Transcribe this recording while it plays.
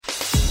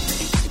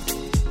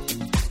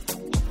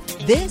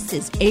This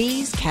is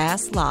A's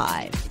Cast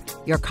Live,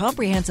 your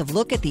comprehensive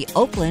look at the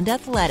Oakland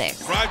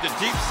Athletics. Drive to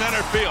deep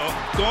center field.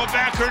 Going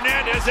back,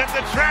 Hernandez at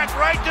the track,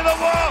 right to the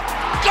wall.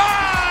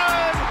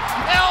 Gone!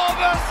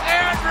 Elvis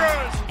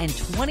Andrus! And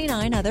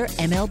 29 other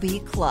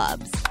MLB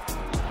clubs.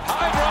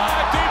 High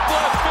drive, deep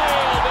left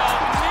field.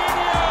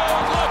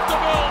 Nino left the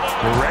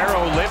building.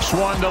 Guerrero lifts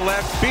one to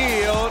left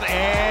field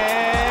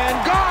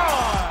and gone!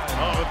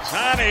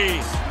 Ohtani,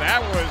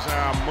 that was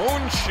a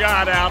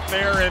moonshot out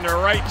there in the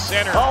right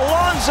center.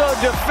 Alonso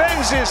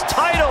defends his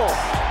title,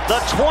 the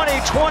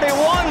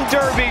 2021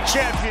 Derby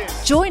champion.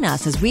 Join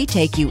us as we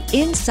take you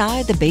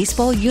inside the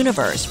baseball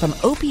universe, from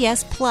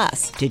OPS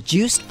Plus to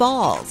juiced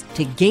balls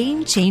to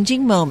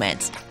game-changing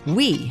moments.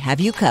 We have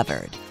you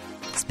covered.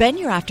 Spend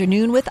your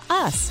afternoon with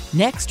us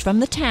next from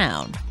the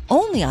town,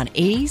 only on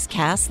A's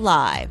Cast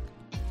Live.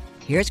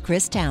 Here's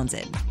Chris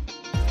Townsend.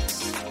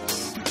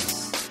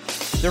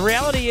 The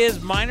reality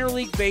is minor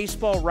league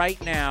baseball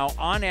right now,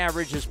 on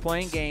average, is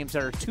playing games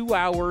that are 2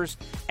 hours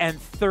and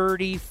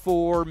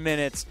 34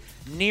 minutes,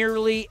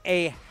 nearly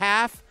a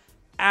half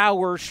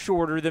hour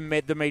shorter than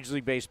the Major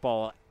League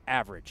Baseball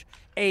average.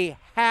 A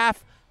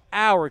half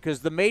hour,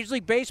 because the Major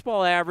League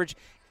Baseball average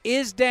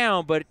is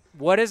down, but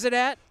what is it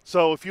at?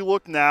 So if you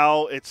look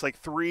now, it's like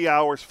 3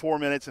 hours, 4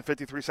 minutes, and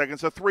 53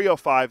 seconds. So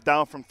 3:05,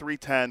 down from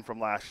 3:10 from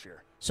last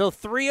year. So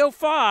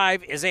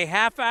 3:05 is a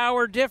half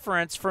hour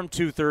difference from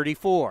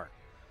 2:34.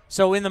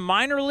 So in the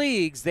minor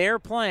leagues, they're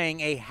playing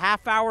a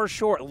half hour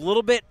short, a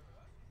little bit,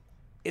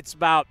 it's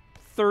about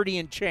 30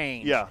 and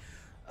change,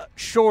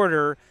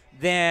 shorter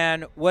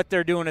than what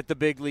they're doing at the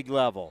big league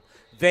level.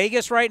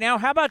 Vegas right now,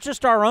 how about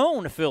just our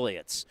own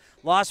affiliates?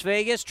 Las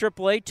Vegas,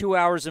 AAA, 2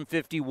 hours and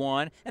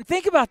 51. And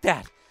think about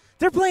that.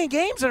 They're playing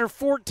games that are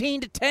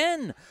 14 to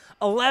 10,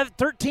 11,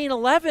 13,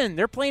 11.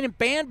 They're playing in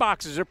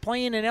bandboxes. They're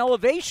playing in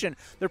elevation.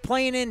 They're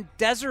playing in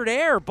desert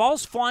air.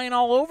 Balls flying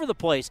all over the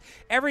place.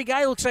 Every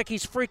guy looks like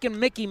he's freaking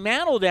Mickey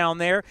Mantle down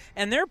there,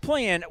 and they're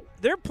playing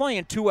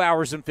 2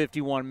 hours and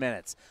 51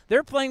 minutes.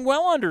 They're playing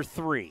well under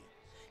 3.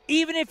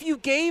 Even if you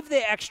gave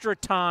the extra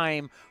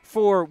time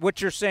for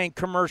what you're saying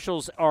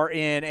commercials are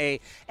in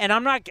and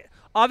I'm not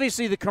 –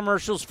 obviously the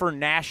commercials for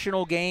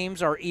national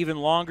games are even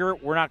longer.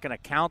 We're not going to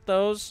count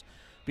those,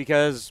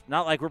 because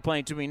not like we're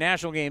playing too many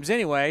national games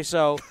anyway.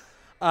 So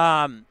we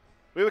have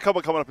a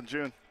couple coming up in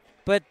June.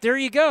 But there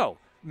you go.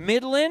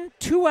 Midland,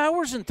 2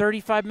 hours and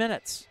 35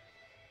 minutes.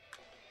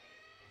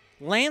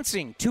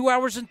 Lansing, 2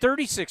 hours and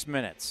 36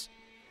 minutes.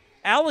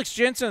 Alex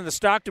Jensen and the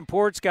Stockton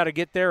Ports got to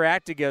get their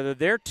act together.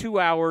 They're 2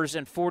 hours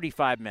and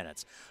 45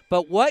 minutes.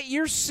 But what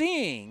you're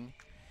seeing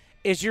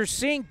is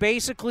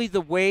basically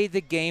the way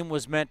the game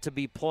was meant to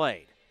be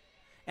played.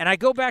 And I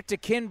go back to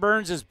Ken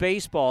Burns'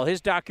 baseball,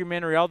 his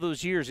documentary all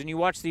those years, and you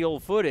watch the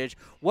old footage.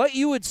 What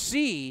you would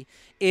see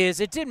is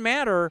it didn't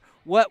matter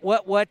what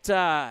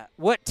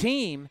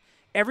team.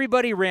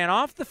 Everybody ran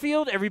off the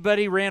field.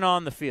 Everybody ran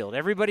on the field.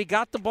 Everybody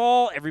got the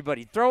ball.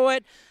 Everybody throw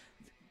it.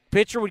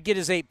 Pitcher would get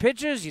his 8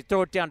 pitches. You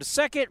throw it down to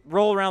second,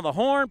 roll around the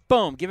horn,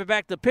 boom, give it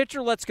back to the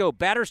pitcher. Let's go.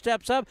 Batter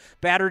steps up.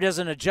 Batter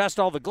doesn't adjust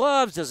all the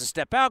gloves. Doesn't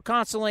step out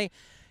constantly.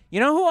 You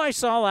know who I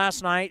saw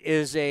last night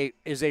is a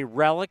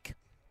relic.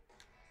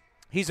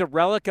 He's a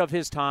relic of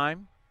his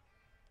time.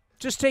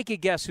 Just take a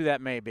guess who that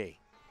may be.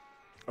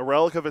 A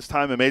relic of his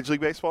time in Major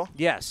League Baseball?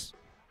 Yes.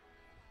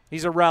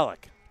 He's a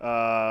relic.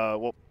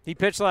 Well, he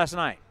pitched last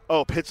night.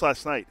 Oh, pitched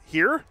last night.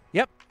 Here?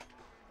 Yep.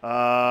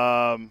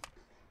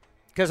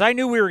 Because I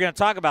knew we were going to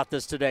talk about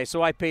this today,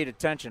 so I paid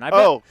attention.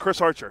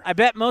 Chris Archer. I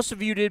bet most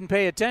of you didn't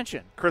pay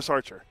attention. Chris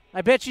Archer.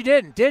 I bet you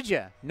didn't, did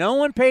you? No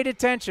one paid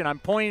attention. I'm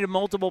pointing to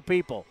multiple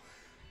people.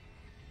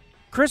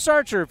 Chris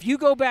Archer, if you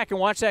go back and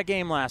watch that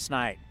game last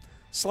night,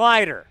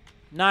 slider,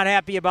 not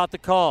happy about the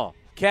call.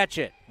 Catch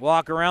it.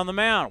 Walk around the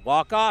mound.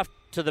 Walk off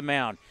to the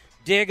mound.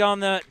 Dig on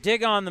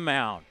the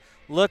mound.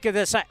 Look at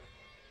this.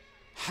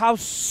 How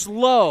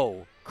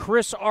slow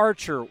Chris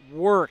Archer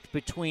worked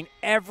between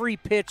every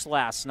pitch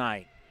last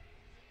night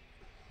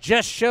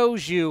just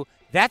shows you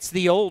that's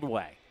the old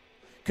way.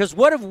 Because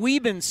what have we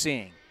been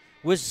seeing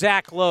with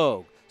Zach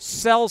Logue,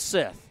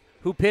 Selseth,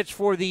 who pitched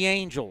for the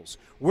Angels?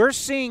 We're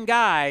seeing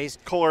guys.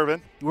 Cole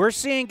Irvin. We're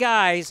seeing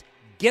guys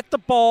get the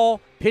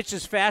ball, pitch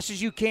as fast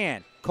as you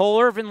can.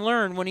 Cole Irvin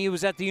learned when he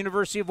was at the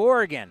University of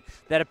Oregon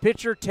that a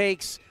pitcher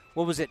takes,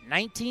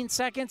 19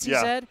 seconds, he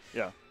said?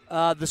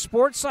 Yeah. The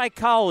sports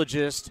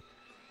psychologist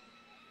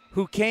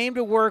who came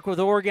to work with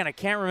Oregon, I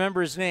can't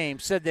remember his name,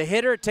 said the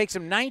hitter, it takes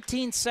him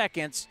 19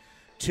 seconds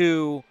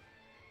to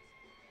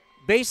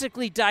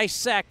basically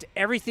dissect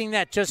everything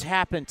that just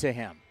happened to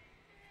him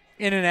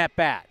in an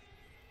at-bat.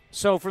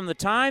 So from the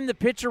time the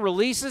pitcher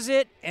releases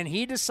it and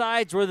he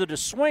decides whether to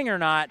swing or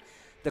not,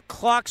 the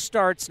clock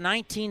starts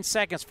 19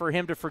 seconds for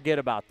him to forget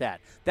about that.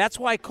 That's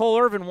why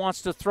Cole Irvin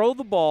wants to throw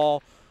the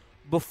ball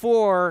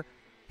before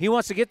 – he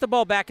wants to get the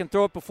ball back and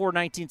throw it before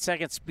 19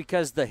 seconds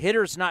because the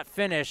hitter's not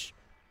finished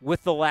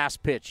with the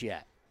last pitch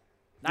yet.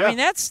 I mean,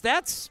 that's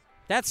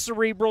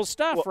cerebral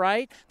stuff,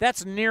 right?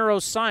 That's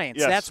neuroscience.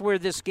 Yes. That's where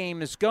this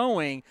game is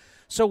going.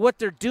 So what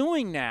they're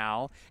doing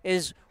now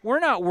is we're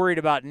not worried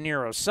about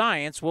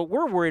neuroscience. What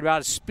we're worried about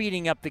is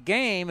speeding up the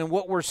game. And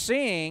what we're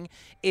seeing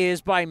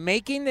is by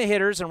making the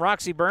hitters, and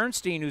Roxy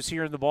Bernstein, who's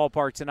here in the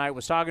ballpark tonight,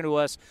 was talking to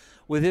us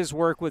with his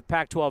work with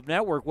Pac-12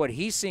 Network, what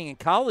he's seeing in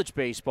college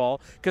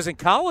baseball. Because in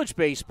college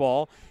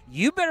baseball,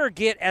 you better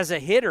get as a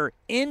hitter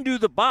into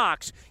the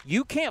box.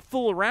 You can't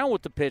fool around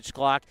with the pitch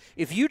clock.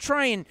 If you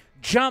try and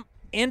jump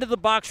into the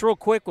box real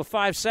quick with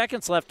 5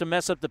 seconds left to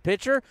mess up the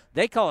pitcher,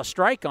 they call a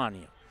strike on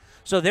you.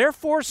 So they're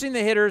forcing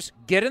the hitters,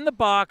 get in the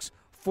box,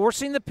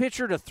 forcing the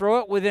pitcher to throw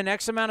it within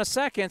X amount of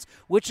seconds,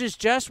 which is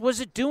just what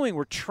it's doing.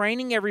 We're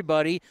training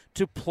everybody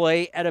to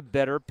play at a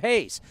better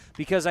pace.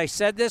 Because I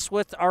said this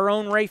with our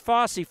own Ray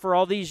Fosse for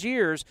all these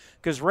years,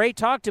 because Ray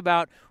talked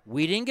about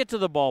we didn't get to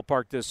the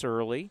ballpark this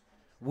early.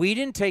 We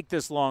didn't take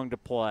this long to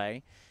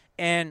play.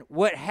 And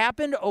what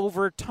happened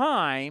over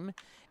time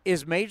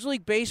is Major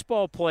League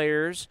Baseball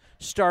players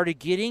started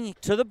getting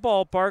to the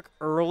ballpark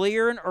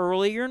earlier and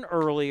earlier and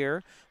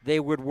earlier. They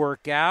would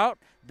work out,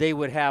 they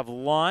would have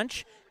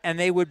lunch, and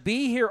they would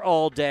be here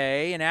all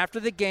day. And after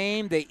the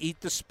game, they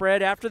eat the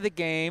spread after the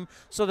game.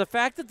 So the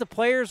fact that the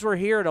players were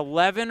here at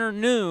 11 or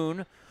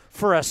noon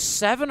for a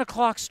 7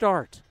 o'clock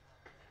start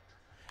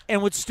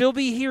and would still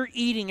be here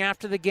eating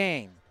after the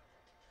game,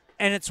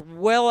 and it's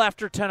well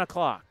after 10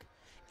 o'clock,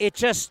 it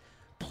just –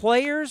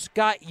 players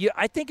got you.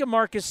 I think of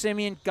Marcus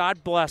Semien,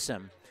 God bless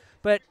him.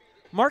 But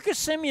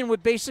Marcus Semien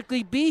would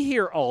basically be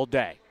here all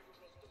day.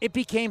 It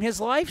became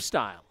his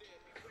lifestyle.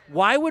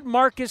 Why would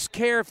Marcus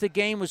care if the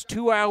game was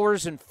 2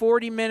 hours and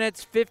 40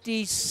 minutes,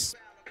 2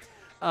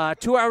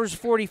 hours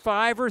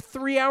 45, or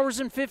 3 hours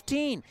and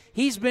 15?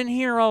 He's been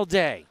here all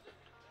day.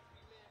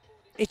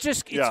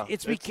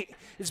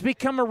 It's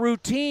become a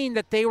routine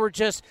that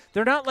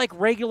they're not like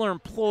regular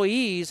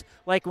employees.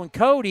 Like when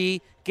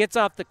Cody gets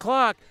off the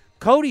clock,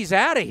 Cody's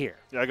out of here.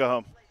 Yeah, I go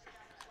home.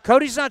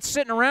 Cody's not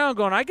sitting around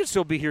going, I could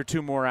still be here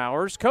 2 more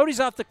hours.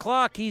 Cody's off the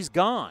clock. He's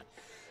gone.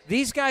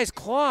 These guys'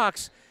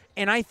 clocks,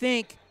 and I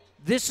think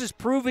this is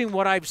proving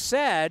what I've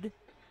said.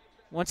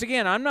 Once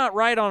again, I'm not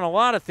right on a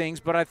lot of things,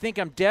 but I think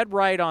I'm dead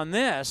right on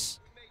this,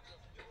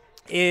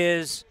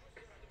 is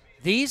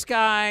these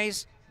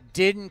guys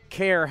didn't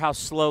care how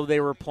slow they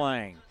were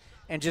playing.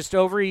 And just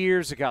over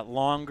years, it got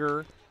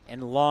longer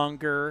and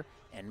longer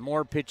and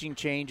more pitching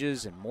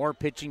changes and more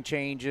pitching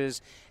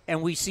changes.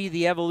 And we see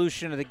the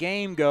evolution of the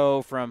game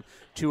go from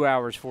 2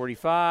 hours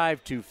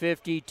 45,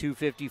 250,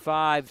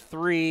 255,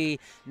 3,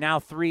 now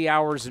 3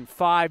 hours and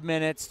 5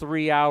 minutes,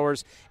 3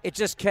 hours. It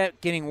just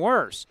kept getting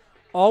worse.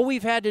 All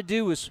we've had to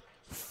do is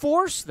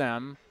force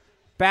them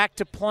back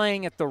to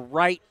playing at the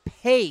right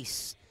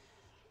pace,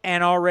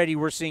 and already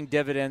we're seeing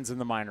dividends in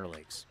the minor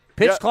leagues.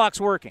 Pitch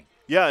clock's working.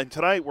 Yeah, and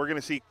tonight we're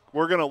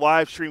going to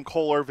live stream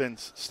Cole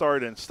Irvin's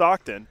start in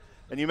Stockton.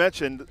 And you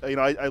mentioned,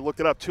 I looked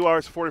it up, 2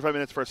 hours, 45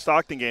 minutes for a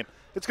Stockton game.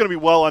 It's going to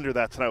be well under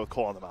that tonight with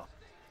Cole on the mound.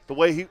 The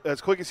way as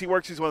quick as he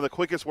works, he's one of the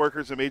quickest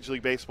workers in Major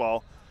League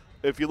Baseball.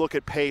 If you look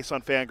at pace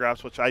on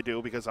Fangraphs, which I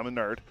do because I'm a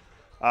nerd,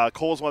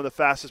 Cole's one of the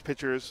fastest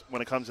pitchers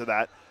when it comes to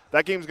that.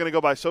 That game's going to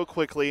go by so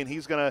quickly,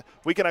 and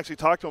we can actually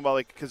talk to him about,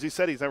 because he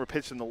said he's never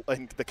pitched in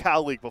the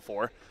Cal League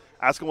before.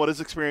 Ask him what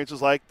his experience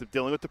was like,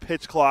 dealing with the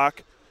pitch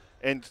clock,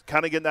 and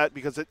kind of getting that,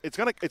 because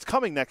it's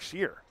coming next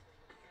year.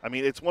 I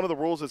mean, it's one of the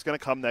rules that's going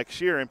to come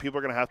next year, and people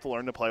are going to have to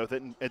learn to play with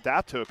it and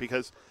adapt to it,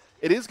 because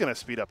it is going to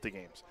speed up the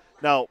games.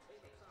 Now,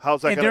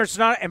 how's that going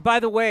to – And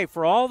by the way,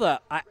 for all the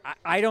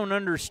I don't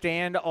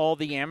understand all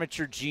the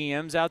amateur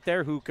GMs out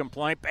there who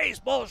complain,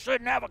 baseball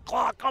shouldn't have a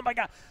clock, oh, my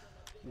God.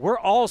 We're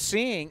all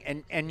seeing,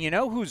 and you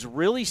know who's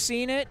really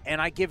seen it,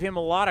 and I give him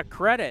a lot of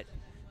credit,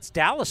 it's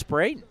Dallas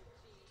Braden.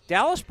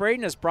 Dallas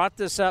Braden has brought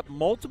this up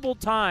multiple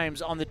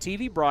times on the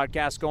TV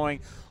broadcast going,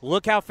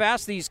 look how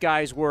fast these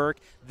guys work.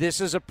 This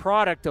is a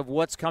product of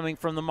what's coming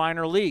from the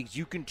minor leagues.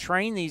 You can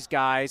train these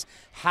guys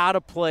how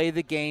to play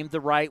the game the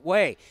right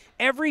way.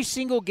 Every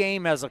single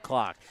game has a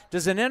clock.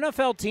 Does an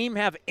NFL team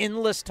have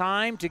endless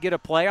time to get a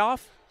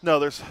playoff? No,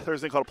 there's a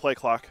thing called a play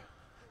clock.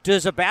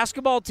 Does a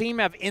basketball team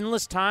have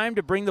endless time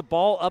to bring the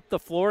ball up the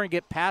floor and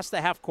get past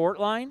the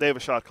half-court line? They have a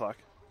shot clock.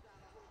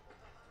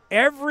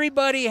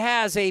 Everybody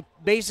has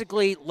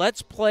basically,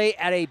 let's play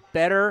at a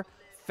better,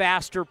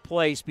 faster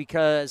pace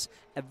because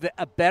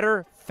a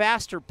better,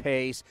 faster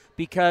pace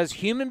because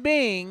human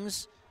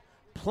beings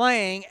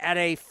playing at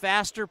a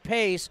faster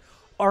pace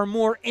are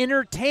more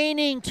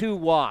entertaining to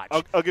watch.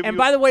 I'll give and you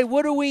by the way,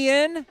 what are we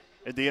in?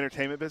 In the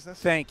entertainment business?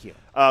 Thank you.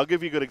 I'll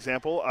give you a good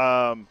example.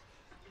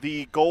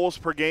 The goals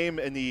per game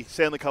in the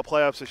Stanley Cup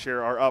playoffs this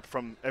year are up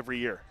from every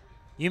year.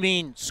 You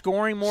mean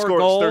scoring more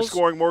goals? They're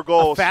scoring more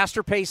goals. A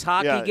faster-paced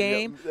hockey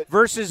game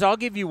versus, I'll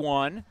give you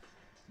one,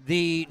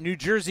 the New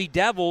Jersey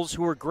Devils,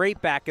 who were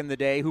great back in the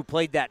day, who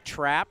played that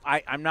trap.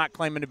 I'm not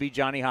claiming to be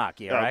Johnny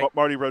Hockey, all right?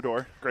 Marty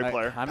Brodeur, great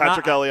player.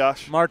 Patrick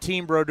Elias.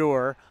 Martin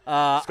Brodeur.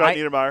 Scott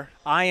Niedermayer.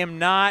 I am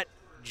not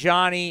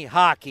Johnny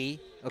Hockey,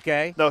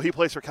 okay? No, he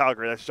plays for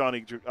Calgary. That's Johnny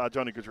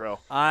Gaudreau.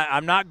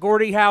 I'm not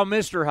Gordie Howe,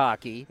 Mr.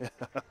 Hockey.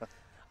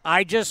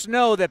 I just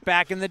know that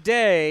back in the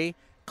day,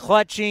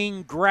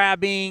 clutching,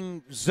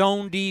 grabbing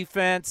zone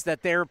defense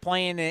that they're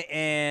playing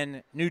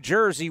in New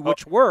Jersey,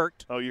 which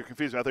worked. Oh, you're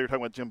confused. I thought you were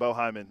talking about Jim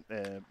Boeheim and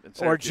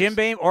Syracuse. Or Jim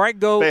Boeheim, or I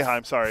go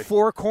Boeheim, sorry.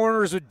 Four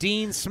corners with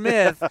Dean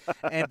Smith.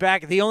 And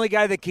back, the only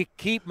guy that could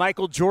keep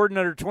Michael Jordan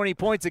under 20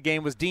 points a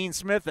game was Dean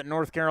Smith at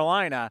North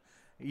Carolina.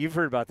 You've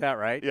heard about that,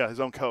 right? Yeah, his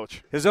own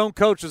coach. His own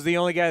coach was the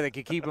only guy that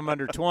could keep him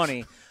under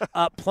 20.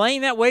 Playing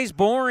that way is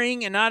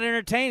boring and not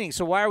entertaining.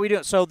 So why are we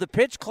doing it? So the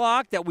pitch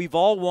clock that we've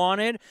all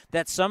wanted,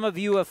 that some of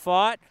you have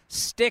fought,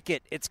 stick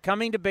it. It's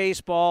coming to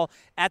baseball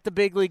at the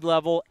big league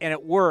level, and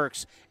it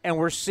works. And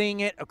we're seeing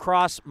it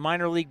across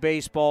minor league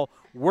baseball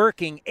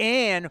working,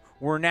 and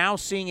we're now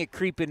seeing it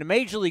creep into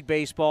Major League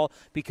Baseball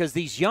because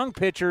these young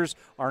pitchers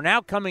are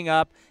now coming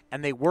up,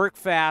 and they work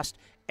fast,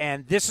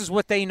 and this is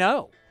what they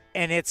know.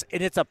 And it's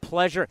a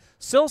pleasure.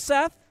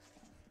 Silseth,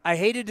 I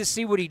hated to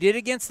see what he did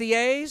against the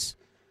A's,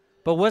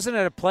 but wasn't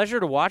it a pleasure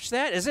to watch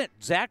that? Isn't it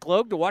Zach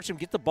Logue to watch him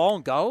get the ball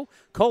and go?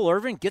 Cole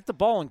Irvin, get the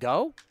ball and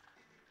go?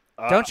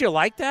 Don't you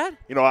like that?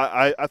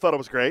 I thought it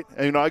was great.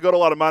 And, I go to a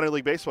lot of minor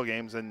league baseball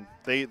games, and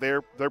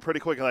they're pretty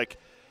quick. Like,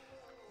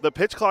 the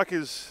pitch clock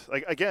is,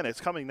 like, again, it's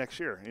coming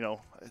next year.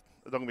 Don't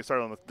get me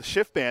started on the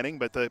shift banning,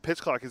 but the pitch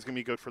clock is going to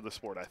be good for the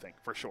sport, I think,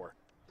 for sure.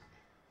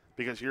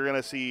 Because you're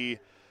going to see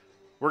 –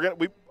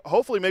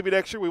 hopefully maybe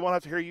next year we won't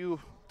have to hear you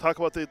talk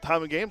about the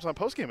time of games on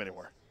postgame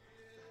anymore.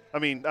 I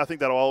mean, I think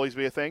that'll always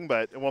be a thing,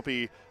 but it won't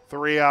be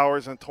 3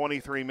 hours and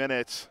 23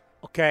 minutes.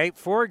 Okay,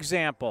 for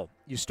example,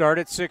 you start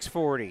at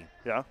 6:40.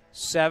 Yeah.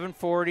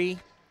 7:40,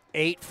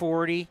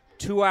 8:40,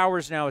 2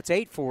 hours now it's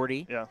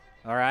 8:40. Yeah.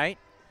 All right.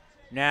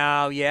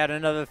 Now you add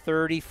another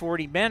 30,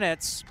 40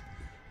 minutes.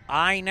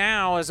 I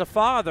now, as a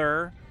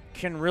father,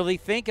 can really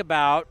think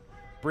about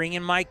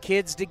bringing my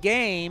kids to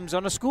games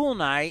on a school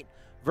night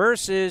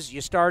versus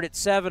you start at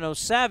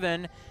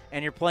 7:07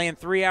 and you're playing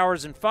 3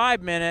 hours and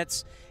 5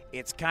 minutes.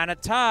 It's kind of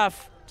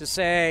tough to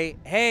say,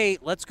 hey,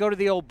 let's go to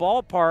the old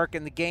ballpark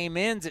and the game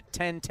ends at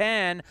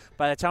 10:10.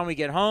 By the time we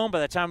get home,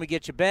 by the time we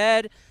get to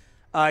bed,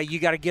 you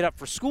got to get up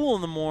for school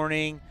in the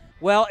morning.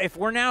 Well, if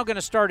we're now going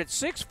to start at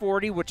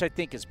 6:40, which I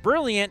think is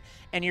brilliant,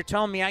 and you're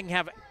telling me I can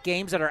have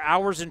games that are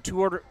hours and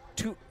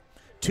 2:40,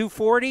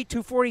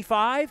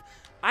 2:45,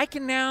 I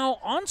can now,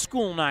 on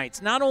school nights,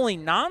 not only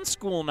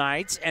non-school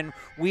nights, and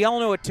we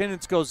all know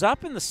attendance goes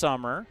up in the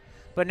summer,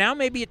 but now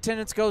maybe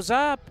attendance goes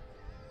up,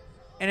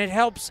 and it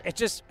helps.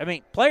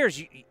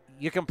 Players,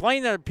 you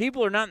complain that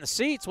people are not in the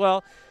seats.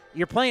 Well,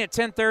 you're playing at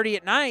 10:30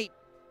 at night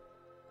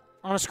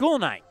on a school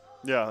night.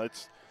 Yeah,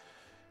 it's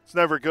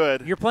never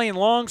good. You're playing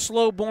long,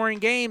 slow, boring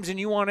games, and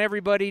you want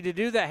everybody to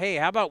do that. Hey,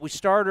 how about we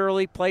start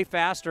early, play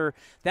faster?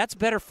 That's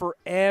better for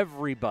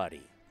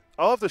everybody.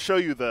 I'll have to show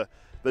you the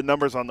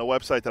numbers on the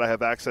website that I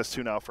have access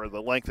to now for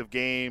the length of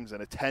games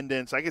and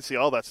attendance. I can see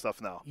all that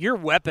stuff now. You're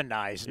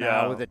weaponized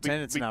now with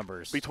attendance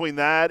numbers. Between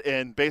that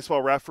and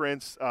Baseball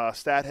Reference,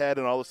 StatHead,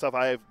 and all the stuff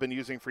I have been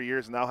using for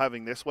years, and now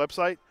having this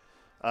website,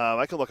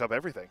 I can look up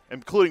everything,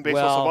 including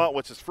Baseball Savant,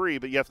 which is free,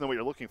 but you have to know what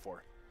you're looking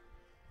for.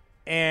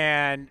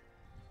 And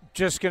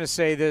just going to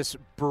say this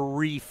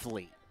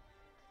briefly.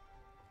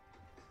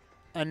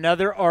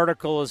 Another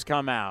article has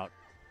come out.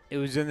 It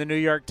was in the New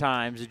York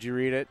Times. Did you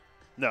read it?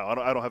 No,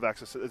 I don't have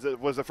access.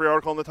 Was it a free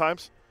article in the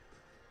Times?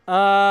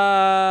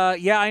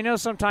 Yeah, I know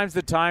sometimes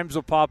the Times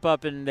will pop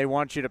up and they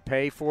want you to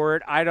pay for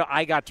it.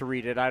 I got to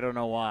read it. I don't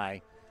know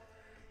why.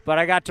 But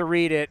I got to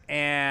read it,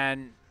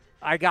 and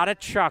I got a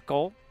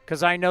chuckle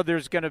because I know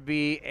there's going to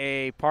be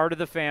a part of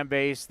the fan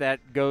base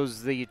that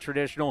goes the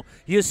traditional,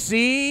 you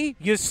see?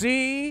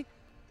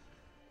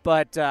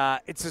 But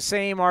it's the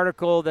same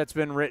article that's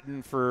been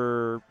written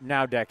for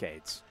now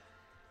decades.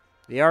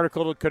 The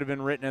article could have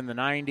been written in the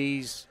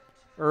 90s.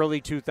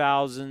 Early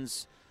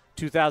 2000s,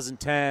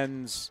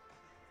 2010s.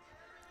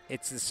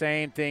 It's the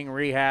same thing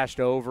rehashed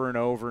over and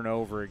over and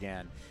over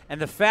again. And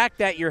the fact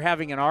that you're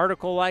having an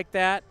article like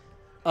that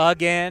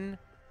again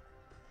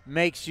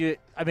makes you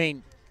 –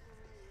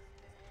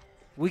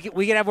 we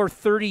could have over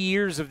 30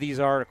 years of these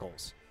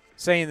articles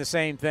saying the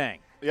same thing.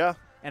 Yeah.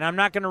 And I'm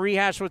not going to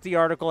rehash what the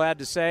article had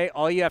to say.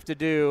 All you have to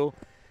do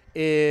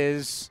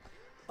is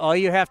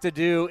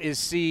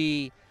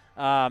see –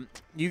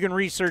 you can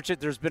research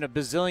it. There's been a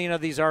bazillion of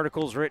these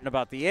articles written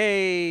about the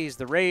A's,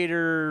 the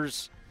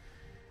Raiders.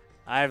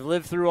 I've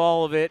lived through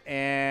all of it,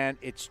 and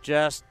it's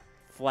just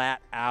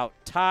flat out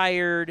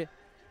tired.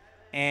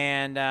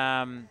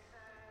 And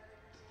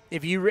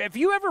if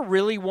you ever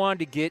really wanted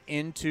to get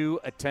into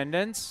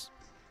attendance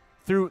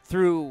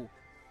through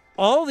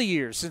all the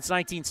years since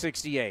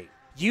 1968,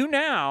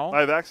 I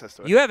have access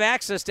to it. You have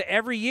access to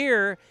every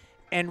year,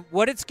 and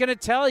what it's going to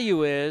tell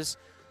you is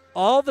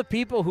all the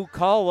people who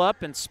call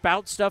up and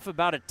spout stuff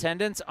about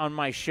attendance on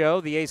my show,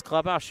 the A's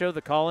Clubhouse show,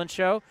 the call-in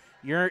show,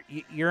 your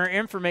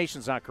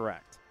information's not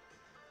correct.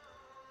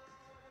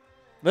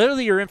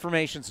 Literally, your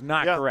information's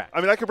not correct.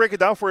 I could break it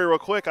down for you real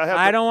quick.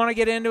 I don't want to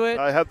get into it.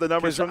 I have the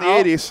numbers from the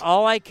 80s.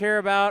 All I care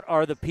about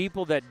are the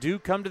people that do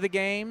come to the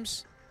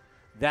games.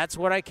 That's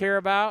what I care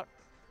about.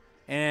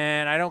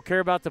 And I don't care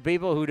about the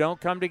people who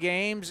don't come to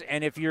games.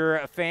 And if you're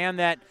a fan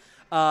that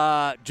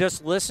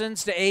just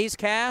listens to A's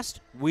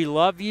Cast, we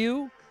love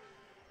you.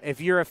 If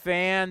you're a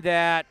fan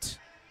that,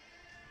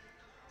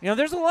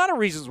 there's a lot of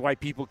reasons why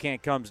people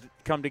can't come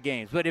to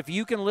games. But if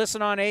you can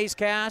listen on A's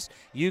Cast,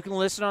 you can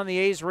listen on the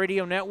A's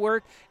Radio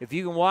Network. If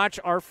you can watch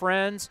our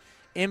friends,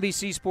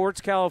 NBC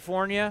Sports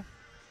California,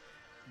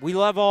 we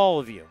love all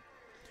of you.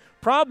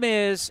 Problem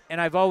is, and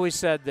I've always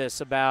said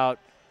this about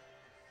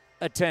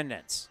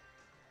attendance,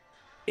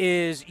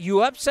 is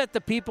you upset the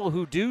people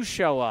who do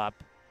show up,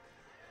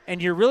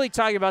 and you're really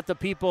talking about the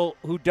people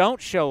who don't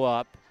show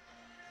up,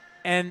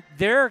 and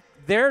they're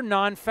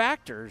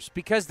non-factors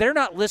because they're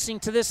not listening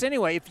to this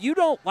anyway. If you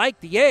don't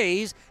like the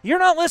A's, you're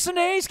not listening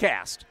to A's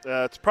Cast.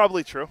 It's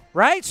probably true.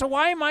 Right? So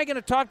why am I going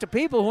to talk to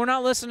people who are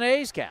not listening to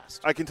A's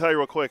Cast? I can tell you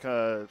real quick,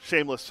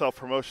 shameless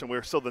self-promotion,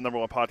 we're still the number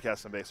one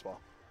podcast in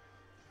baseball.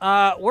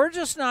 We're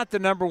just not the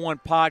number one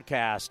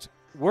podcast.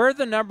 We're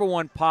the number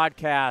one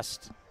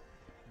podcast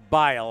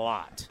by a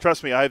lot.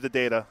 Trust me, I have the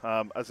data.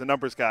 As a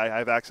numbers guy, I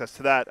have access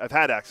to that. I've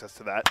had access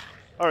to that.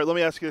 All right, let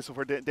me ask you this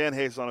before Dan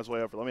Hayes is on his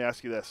way over. Let me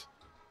ask you this.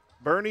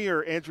 Bernie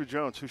or Andrew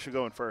Jones, who should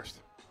go in first?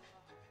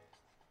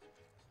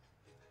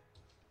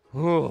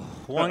 Ooh,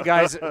 one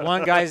guy's.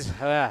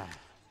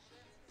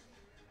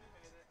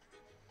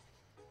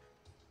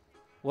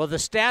 Well, the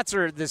stats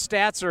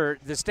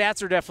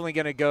are definitely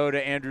going to go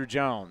to Andrew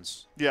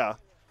Jones. Yeah.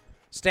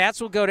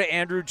 Stats will go to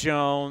Andrew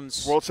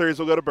Jones. World Series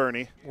will go to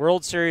Bernie.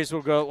 World Series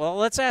will go. Well,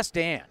 let's ask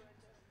Dan.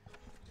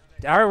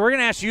 All right, we're going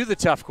to ask you the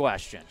tough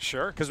question.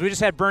 Sure. Because we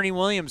just had Bernie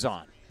Williams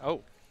on.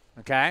 Oh.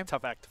 Okay.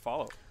 Tough act to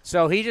follow.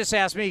 So he just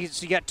asked me.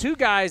 So you got two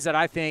guys that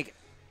I think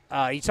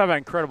you talk about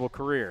incredible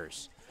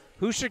careers.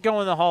 Who should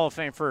go in the Hall of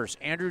Fame first,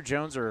 Andrew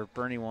Jones or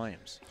Bernie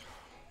Williams?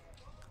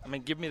 I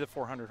mean, give me the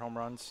 400 home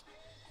runs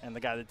and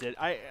the guy that did.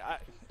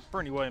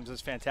 Bernie Williams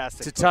is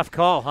fantastic. It's a tough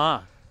call,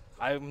 huh?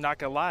 I'm not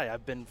going to lie.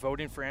 I've been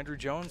voting for Andrew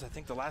Jones, I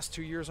think, the last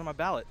 2 years on my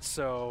ballot.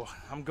 So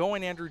I'm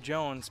going Andrew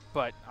Jones,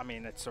 but, I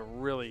mean, it's a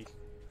really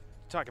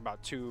 – talk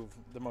about two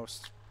of the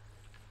most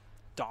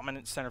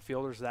dominant center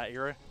fielders of that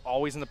era,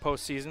 always in the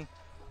postseason,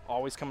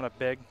 always coming up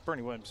big.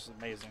 Bernie Williams is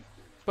amazing.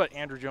 But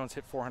Andrew Jones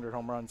hit 400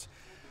 home runs.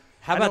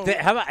 How about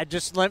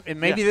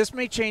this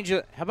may change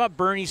it. How about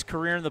Bernie's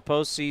career in the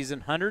postseason?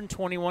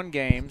 121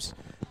 games,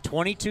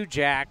 22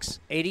 jacks,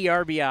 80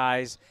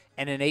 RBIs,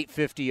 and an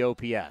 850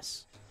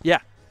 OPS. Yeah.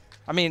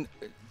 I mean,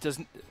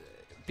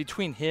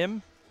 between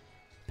him,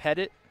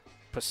 Pettit,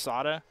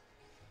 Posada,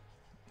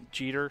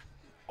 Jeter,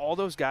 all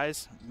those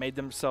guys made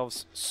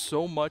themselves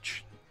so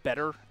much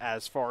better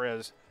as far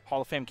as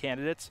Hall of Fame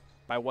candidates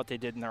by what they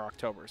did in their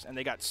Octobers. And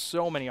they got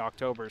so many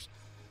Octobers.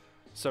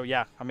 So,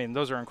 yeah, I mean,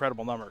 those are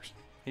incredible numbers.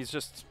 He's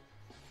just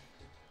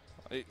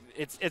 –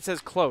 it's as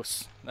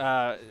close.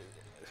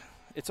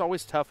 It's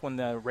always tough when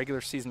the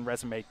regular season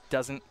resume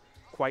doesn't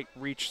quite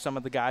reach some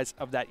of the guys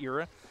of that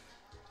era.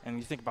 And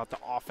you think about the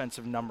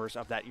offensive numbers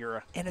of that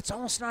era. And it's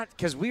almost not –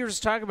 because we were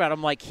just talking about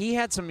him, like he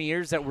had some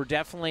years that were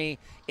definitely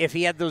 – if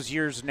he had those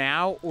years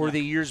now or the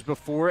years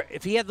before,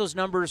 if he had those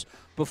numbers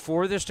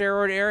before the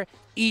steroid era,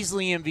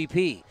 easily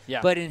MVP.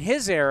 Yeah. But in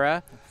his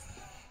era –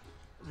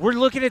 we're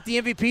looking at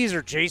the MVPs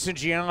are Jason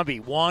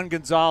Giambi, Juan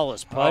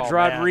Gonzalez, Pudge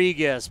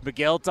Rodriguez,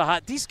 Miguel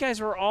Tejada. These guys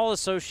were all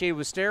associated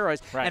with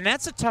steroids. Right. And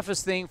that's the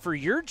toughest thing for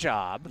your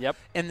job Yep.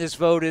 in this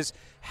vote is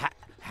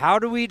how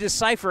do we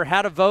decipher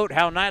how to vote,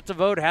 how not to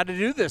vote, how to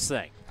do this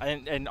thing?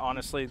 And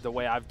honestly, the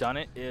way I've done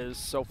it is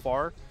so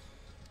far,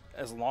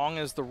 as long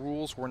as the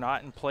rules were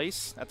not in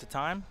place at the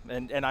time,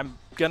 and I'm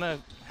going to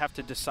have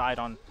to decide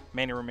on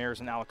Manny Ramirez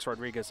and Alex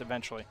Rodriguez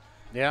eventually.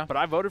 Yeah. But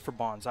I voted for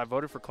Bonds. I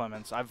voted for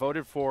Clemens. I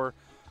voted for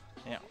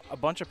a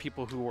bunch of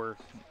people who were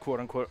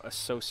quote-unquote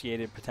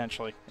associated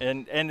potentially.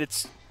 And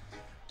it's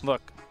 –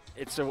 look,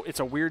 it's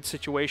a weird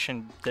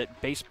situation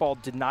that baseball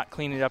did not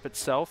clean it up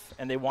itself,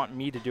 and they want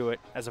me to do it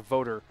as a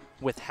voter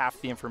with half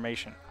the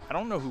information. I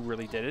don't know who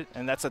really did it,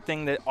 and that's a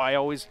thing that I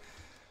always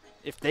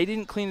 – if they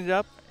didn't clean it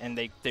up and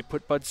they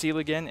put Bud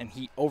Selig in and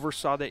he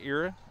oversaw that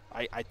era,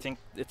 I think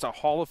it's a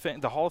Hall of Fame.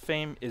 The Hall of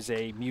Fame is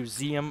a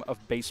museum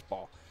of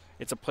baseball.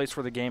 It's a place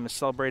where the game is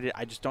celebrated.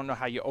 I just don't know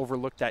how you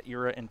overlook that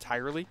era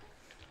entirely.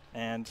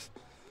 And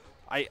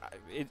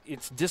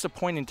it's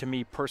disappointing to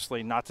me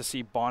personally not to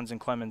see Bonds and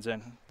Clemens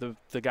in,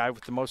 the guy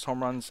with the most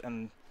home runs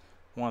and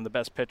one of the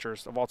best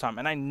pitchers of all time.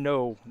 And I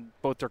know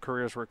both their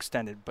careers were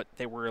extended, but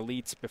they were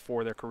elites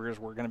before their careers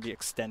were going to be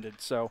extended.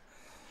 So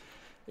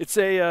it's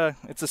a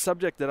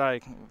subject that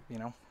I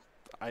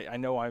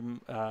know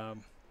I'm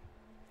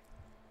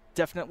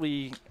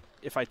definitely,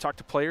 if I talk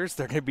to players,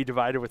 they're going to be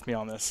divided with me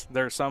on this.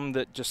 There are some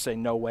that just say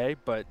no way,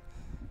 but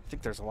I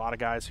think there's a lot of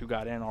guys who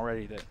got in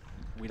already that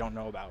we don't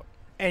know about.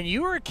 And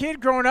you were a kid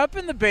growing up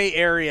in the Bay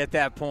Area at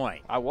that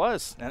point. I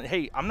was. And,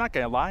 hey, I'm not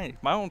going to lie.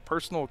 My own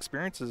personal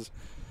experiences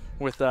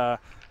with the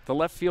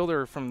left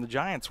fielder from the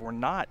Giants were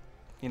not,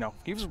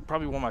 he was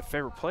probably one of my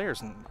favorite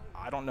players. And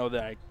I don't know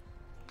that I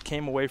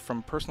came away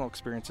from personal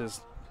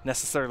experiences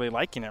necessarily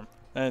liking him.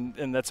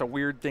 And that's a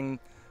weird thing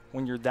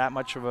when you're that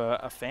much of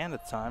a fan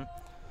at the time.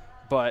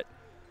 But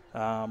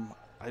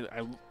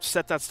I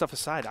set that stuff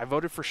aside. I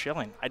voted for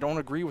Schilling. I don't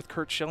agree with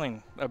Curt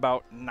Schilling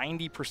about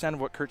 90%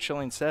 of what Curt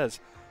Schilling says.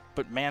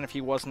 But, man, if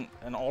he wasn't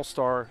an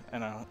all-star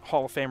and a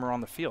Hall of Famer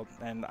on the field.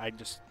 And I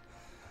just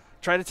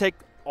try to take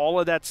all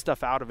of that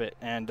stuff out of it.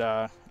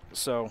 And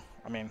so,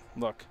 I mean,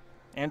 look,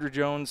 Andrew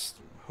Jones,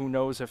 who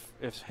knows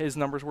if his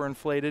numbers were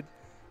inflated.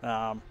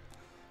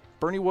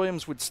 Bernie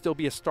Williams would still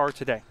be a star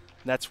today.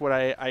 That's what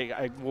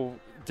I will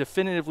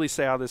definitively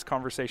say how this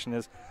conversation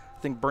is.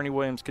 I think Bernie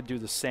Williams could do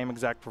the same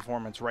exact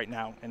performance right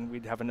now, and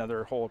we'd have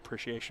another whole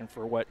appreciation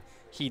for what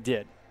he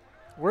did.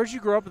 Where'd you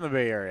grow up in the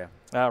Bay Area?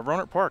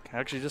 Rohnert Park. I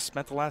actually just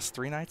spent the last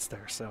 3 nights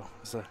there, so it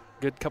was a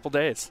good couple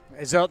days.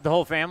 Is the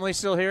whole family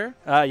still here?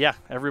 Yeah,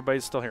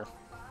 everybody's still here.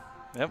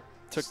 Yep.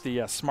 Took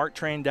the SMART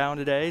train down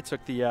today.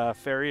 Took the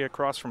ferry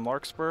across from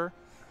Larkspur.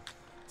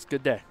 It's a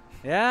good day.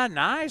 Yeah,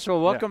 nice. Well,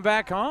 welcome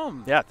back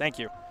home. Yeah, thank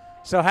you.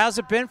 So how's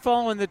it been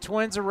following the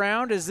Twins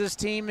around as this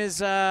team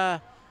is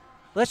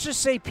let's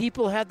just say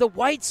people had the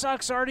White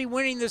Sox already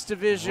winning this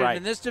division, right,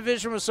 and this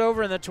division was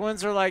over, and the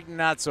Twins are like,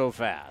 not so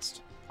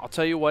fast. I'll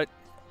tell you what,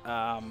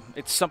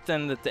 it's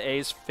something that the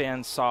A's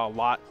fans saw a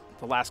lot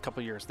the last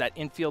couple of years. That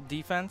infield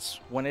defense,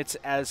 when it's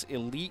as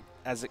elite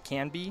as it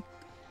can be,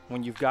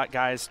 when you've got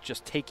guys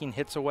just taking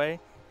hits away,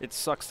 it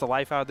sucks the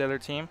life out of the other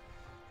team.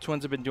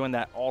 Twins have been doing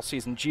that all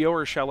season. Gio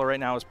Urshela right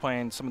now is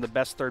playing some of the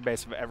best third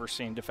base I've ever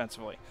seen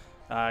defensively.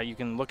 You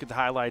can look at the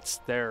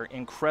highlights. They're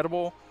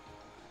incredible.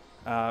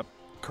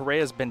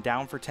 Correa's been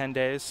down for 10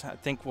 days. I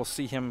think we'll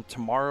see him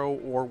tomorrow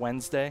or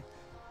Wednesday.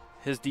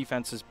 His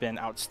defense has been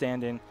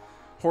outstanding.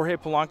 Jorge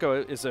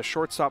Polanco is a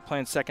shortstop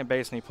playing second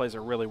base, and he plays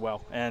it really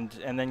well. And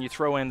then you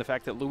throw in the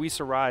fact that Luis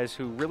Arraez,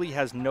 who really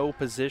has no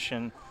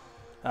position,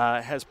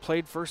 has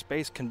played first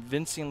base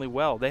convincingly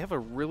well. They have a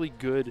really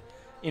good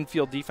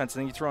infield defense.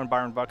 And then you throw in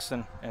Byron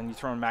Buxton, and you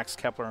throw in Max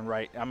Kepler and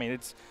right. I mean,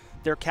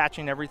 they're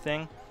catching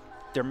everything.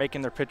 They're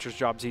making their pitchers'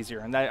 jobs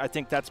easier. And I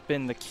think that's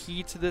been the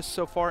key to this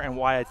so far and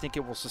why I think it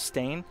will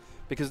sustain.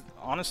 Because,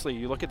 honestly,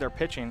 you look at their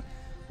pitching.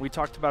 We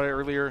talked about it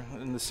earlier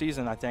in the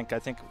season, I think. I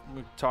think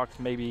we talked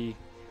maybe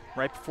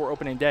right before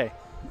opening day.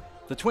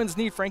 The Twins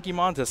need Frankie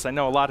Montas. I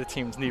know a lot of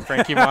teams need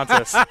Frankie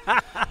Montas.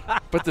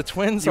 But the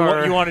Twins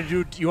are – You want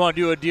to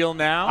do a deal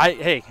now?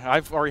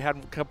 I've already had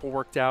a couple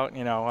worked out,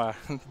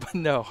 but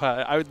no,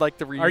 I would like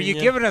the reunion. Are you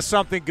giving us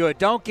something good?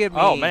 Don't give me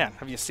 – Oh, man.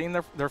 Have you seen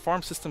their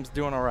farm system's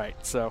doing all right?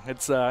 So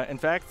it's in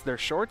fact, their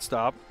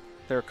shortstop,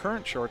 their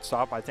current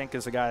shortstop, I think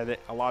is a guy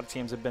that a lot of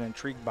teams have been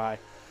intrigued by.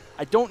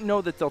 I don't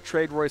know that they'll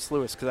trade Royce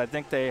Lewis because I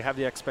think they have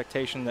the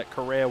expectation that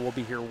Correa will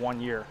be here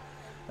 1 year.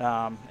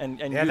 And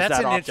yeah, use that's that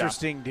an opt-out.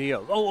 interesting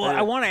deal. Oh,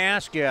 I want to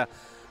ask you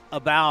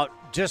about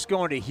just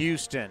going to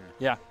Houston.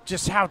 Yeah.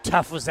 Just how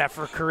tough was that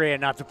for Correa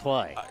not to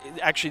play?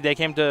 Actually, they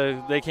came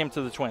to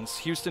the Twins.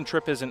 Houston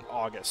trip is in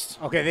August.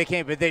 Okay, they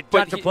came, but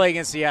not to play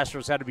against the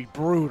Astros had to be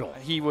brutal.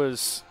 He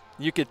was.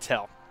 You could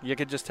tell. You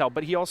could just tell.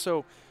 But he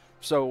also.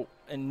 So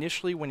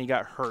initially, when he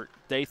got hurt,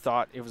 they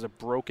thought it was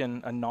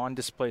a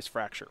non-displaced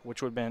fracture,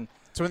 which would have been.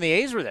 So when the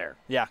A's were there.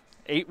 Yeah.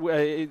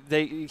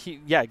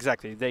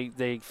 Exactly.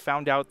 They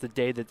found out the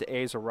day that the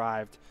A's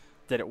arrived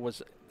that it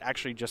was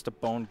actually just a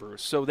bone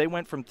bruise. So they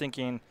went from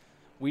thinking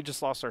we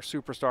just lost our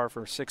superstar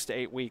for 6 to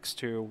 8 weeks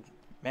to,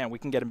 man, we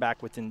can get him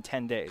back within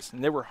 10 days.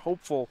 And they were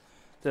hopeful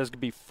that it was going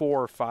to be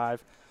 4 or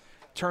 5.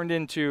 Turned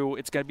into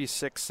it's going to be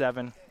 6,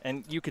 7.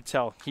 And you could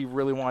tell he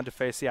really wanted to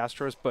face the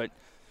Astros. But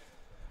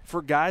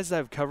for guys that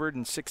I've covered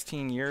in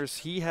 16 years,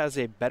 he has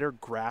a better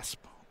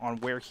grasp on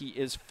where he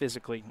is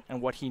physically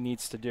and what he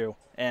needs to do.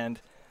 And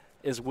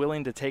is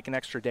willing to take an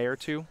extra day or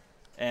two.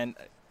 And,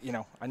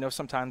 I know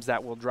sometimes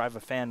that will drive a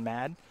fan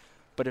mad,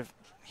 but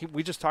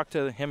we just talked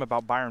to him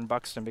about Byron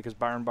Buxton because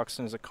Byron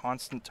Buxton is a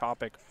constant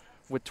topic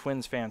with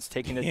Twins fans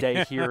taking a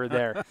day here or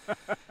there.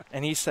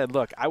 And he said,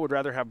 look, I would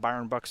rather have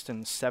Byron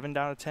Buxton 7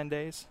 out of 10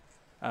 days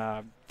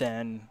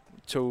and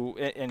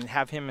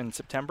have him in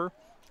September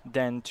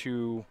than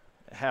to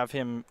have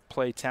him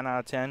play 10 out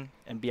of 10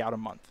 and be out a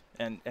month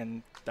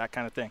and that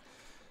kind of thing.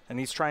 And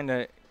he's trying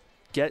to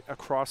get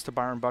across to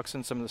Byron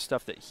Buxton some of the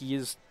stuff that he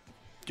is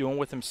doing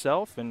with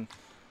himself and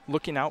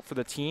looking out for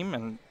the team,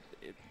 and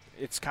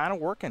it's kind of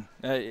working.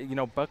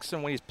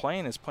 Buxton, when he's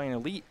playing, is playing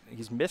elite.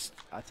 He's missed,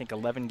 I think,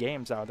 11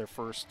 games out of their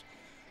first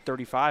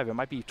 35. It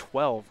might be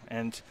 12.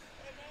 And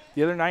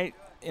the other night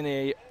in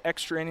a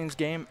extra innings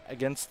game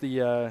against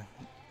the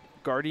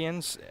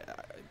Guardians,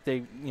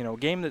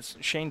 game that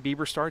Shane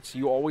Bieber starts,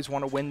 you always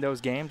want to win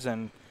those games,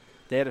 and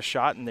they had a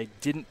shot, and they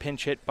didn't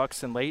pinch hit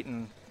Buxton late,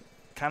 and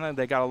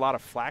they got a lot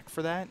of flack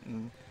for that,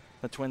 and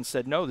the Twins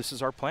said, no, this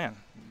is our plan.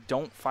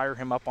 Don't fire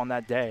him up on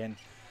that day. And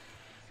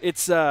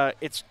it's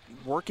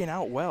working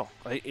out well.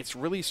 It's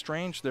really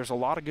strange. There's a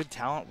lot of good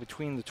talent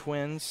between the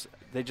Twins.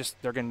 They're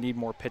going to need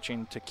more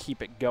pitching to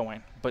keep it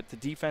going. But the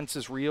defense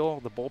is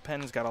real. The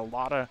bullpen's got a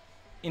lot of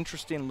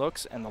interesting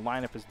looks, and the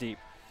lineup is deep.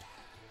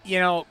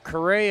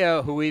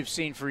 Correa, who we've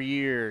seen for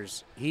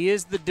years, he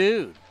is the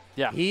dude.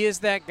 Yeah. He is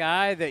that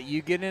guy that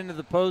you get into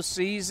the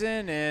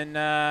postseason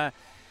and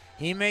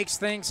he makes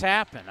things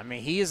happen. I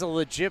mean, he is a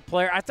legit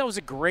player. I thought it was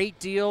a great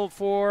deal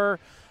for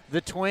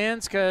the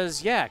Twins?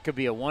 Because, it could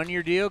be a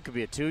 1-year deal, it could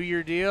be a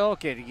 2-year deal.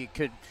 We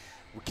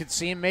could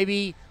see him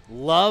maybe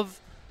love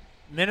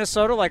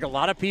Minnesota like a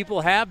lot of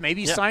people have.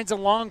 Maybe signs a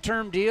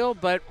long-term deal,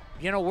 but,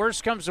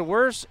 worst comes to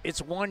worst,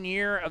 it's 1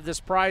 year of this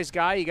prize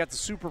guy. You got the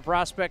super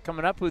prospect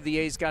coming up who the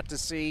A's got to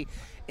see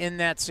in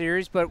that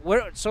series. But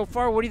so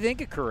far, what do you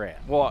think of Correa?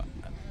 Well,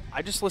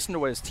 I just listened to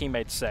what his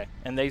teammates say,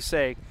 and they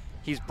say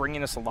he's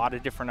bringing us a lot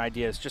of different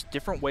ideas, just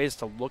different ways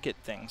to look at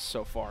things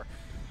so far.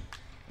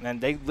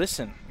 And they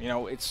listen.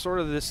 It's sort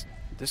of this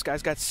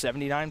guy's got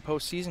 79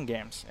 postseason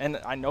games. And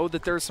I know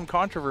that there's some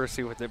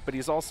controversy with it, but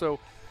he's also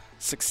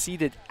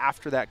succeeded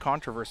after that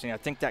controversy. And I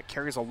think that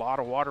carries a lot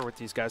of water with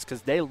these guys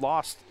because they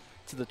lost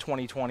to the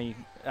 2020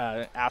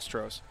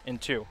 Astros in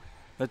 2.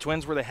 The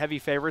Twins were the heavy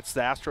favorites.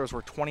 The Astros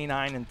were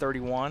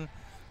 29-31,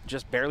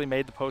 just barely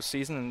made the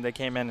postseason, and they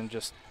came in and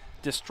just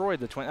destroyed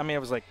the Twins. I mean, it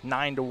was like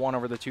 9-1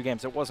 over the 2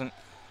 games. It wasn't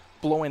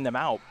blowing them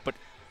out, but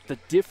the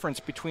difference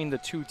between the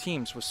 2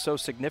 teams was so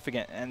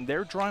significant, and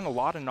they're drawing a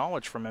lot of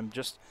knowledge from him.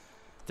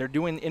 They're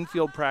doing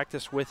infield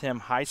practice with him,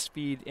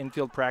 high-speed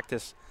infield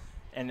practice,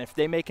 and if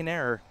they make an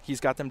error, he's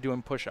got them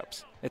doing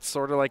push-ups. It's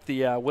sort of like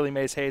the Willie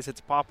Mays Hayes hits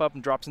a pop-up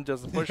and drops and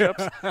does the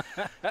push-ups.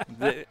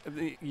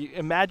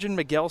 Imagine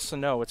Miguel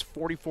Sano. It's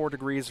 44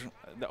 degrees.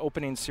 The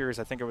opening series,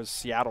 I think it was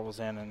Seattle was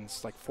in, and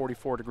it's like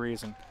 44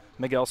 degrees, and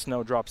Miguel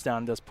Sano drops down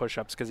and does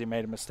push-ups because he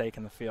made a mistake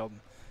in the field.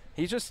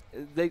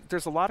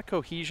 There's a lot of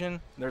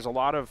cohesion. There's a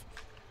lot of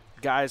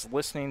guys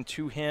listening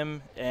to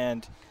him,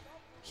 and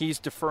he's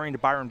deferring to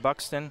Byron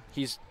Buxton.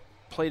 He's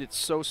played it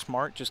so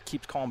smart, just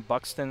keeps calling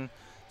Buxton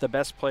the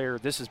best player.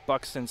 This is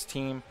Buxton's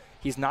team.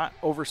 He's not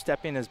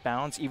overstepping his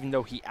bounds, even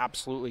though he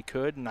absolutely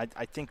could, and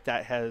I think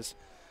that has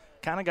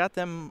kind of got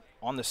them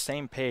on the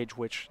same page,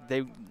 which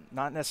they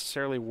not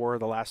necessarily were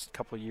the last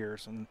couple of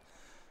years. And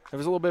there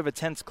was a little bit of a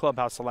tense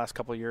clubhouse the last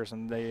couple of years,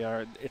 and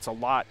it's a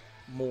lot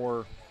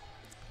more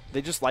 –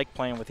 they just like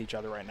playing with each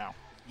other right now.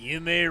 You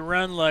may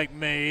run like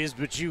Mays,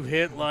 but you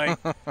hit like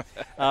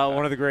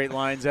one of the great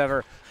lines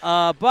ever.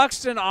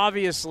 Buxton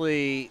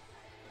obviously,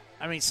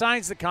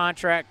 signs the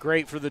contract,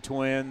 great for the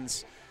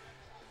Twins.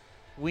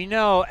 We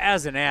know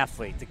as an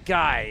athlete, the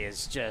guy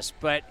is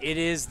but it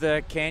is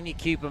can you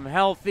keep him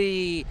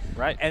healthy?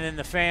 Right. And then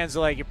the fans are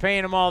like, you're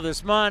paying him all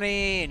this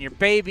money and you're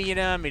babying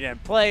him. He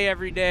doesn't play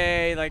every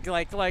day. Like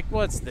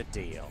what's the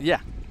deal? Yeah.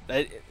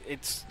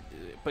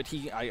 But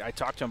I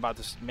talked to him about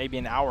this maybe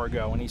an hour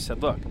ago, and he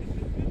said, look,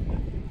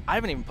 I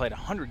haven't even played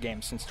 100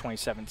 games since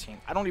 2017.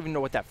 I don't even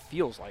know what that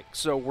feels like.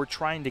 So we're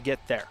trying to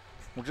get there.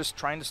 We're just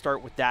trying to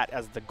start with that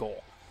as the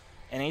goal.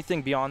 And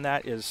anything beyond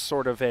that is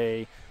sort of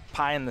a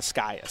pie in the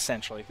sky,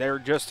 essentially. They're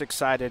just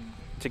excited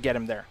to get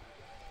him there.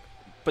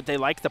 But they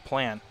like the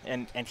plan,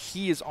 and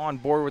he is on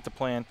board with the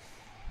plan.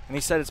 And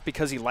he said it's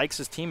because he likes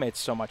his teammates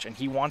so much, and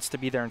he wants to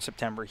be there in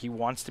September. He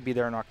wants to be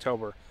there in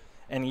October.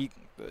 And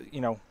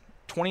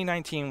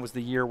 2019 was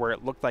the year where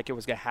it looked like it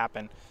was going to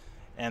happen.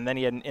 And then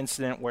he had an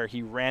incident where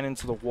he ran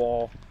into the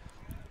wall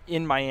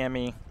in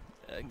Miami,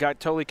 got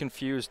totally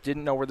confused,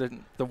 didn't know where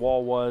the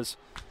wall was,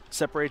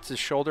 separates his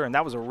shoulder, and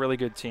that was a really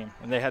good team.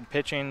 And they had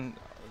pitching,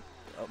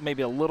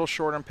 maybe a little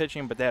short on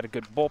pitching, but they had a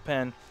good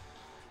bullpen,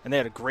 and they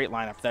had a great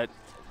lineup. That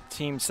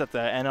team set the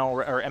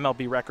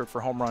MLB record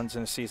for home runs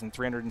in a season,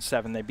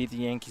 307. They beat the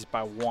Yankees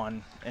by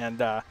 1,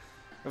 and it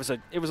was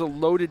a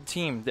loaded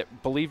team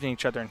that believed in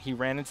each other, and he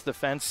ran into the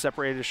fence,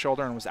 separated his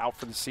shoulder, and was out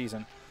for the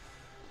season.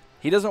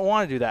 He doesn't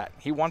want to do that.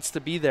 He wants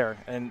to be there,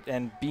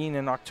 and being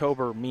in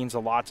October means a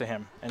lot to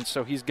him. And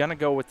so he's going to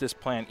go with this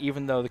plan,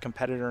 even though the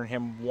competitor in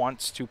him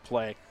wants to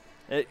play.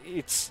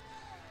 It's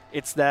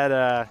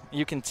that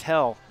you can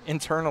tell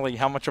internally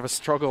how much of a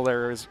struggle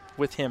there is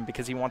with him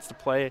because he wants to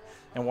play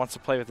and wants to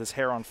play with his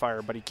hair on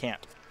fire, but he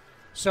can't.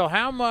 So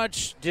how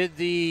much did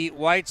the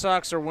White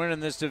Sox are winning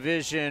this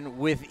division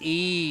with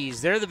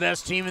ease? They're the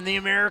best team in the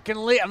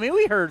American League.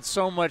 We heard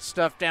so much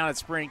stuff down at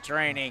spring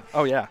training.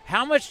 Oh, yeah.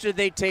 How much did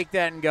they take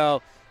that and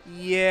go,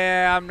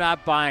 yeah, I'm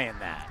not buying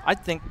that? I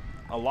think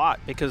a lot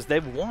because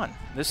they've won.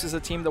 This is a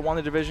team that won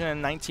the division in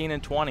 19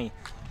 and 20,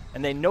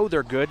 and they know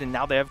they're good, and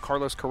now they have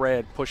Carlos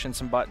Correa pushing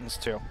some buttons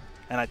too.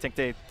 And I think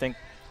they think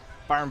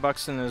Byron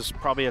Buxton is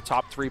probably a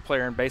top 3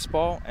 player in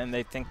baseball, and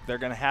they think they're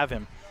going to have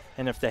him.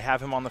 And if they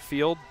have him on the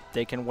field,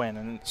 they can win.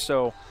 And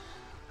so,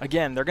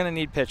 again, they're going to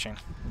need pitching.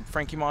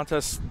 Frankie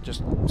Montas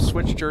just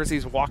switch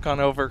jerseys, walk on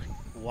over.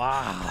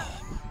 Wow.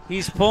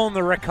 He's pulling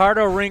the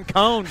Ricardo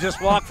Rincon,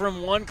 just walk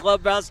from one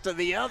clubhouse to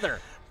the other.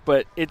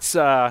 But it's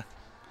they're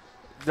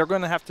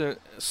going to have to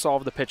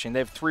solve the pitching. They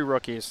have 3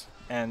 rookies,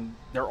 and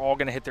they're all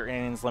going to hit their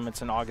innings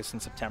limits in August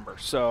and September.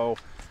 So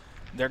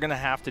they're going to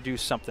have to do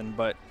something.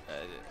 But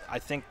I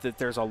think that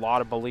there's a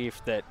lot of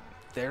belief that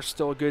they're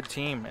still a good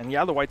team. And,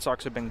 yeah, the White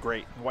Sox have been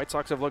great. The White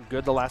Sox have looked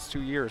good the last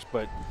 2 years,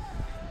 but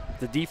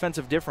the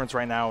defensive difference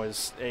right now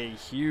is a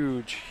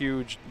huge,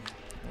 huge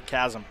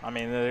chasm.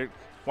 The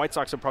White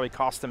Sox have probably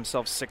cost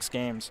themselves 6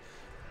 games.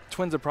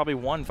 Twins have probably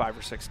won 5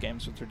 or 6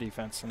 games with their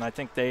defense, and I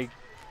think they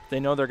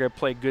know they're going to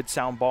play good,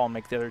 sound ball and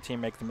make the other team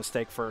make the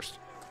mistake first.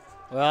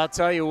 Well, I'll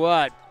tell you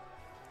what.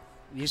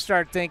 You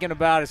start thinking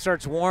about it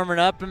starts warming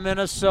up in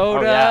Minnesota.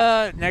 Oh,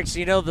 yeah. Next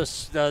thing you know,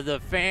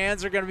 the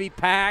fans are going to be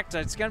packed.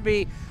 It's going to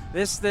be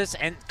this,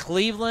 and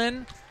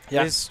Cleveland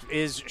is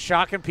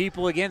shocking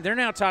people again. They're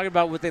now talking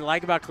about what they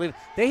like about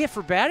Cleveland. They hit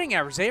for batting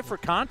average. They hit for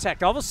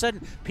contact. All of a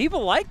sudden,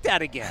 people like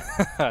that again.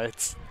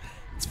 It's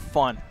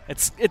fun.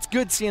 It's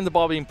good seeing the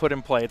ball being put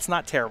in play. It's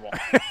not terrible.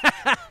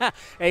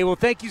 Hey, well,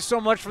 thank you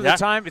so much for the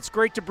time. It's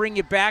great to bring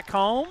you back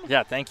home.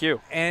 Yeah, thank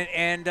you.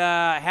 And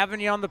having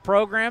you on the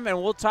program,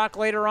 and we'll talk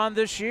later on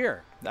this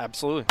year.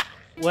 Absolutely.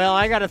 Well,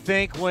 I got to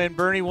think when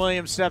Bernie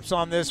Williams steps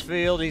on this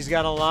field, he's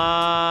got a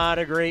lot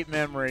of great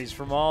memories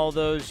from all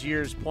those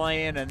years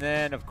playing. And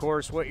then, of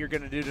course, what you're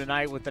going to do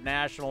tonight with the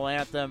national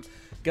anthem,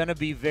 going to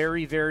be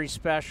very, very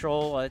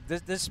special.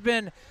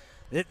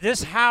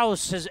 This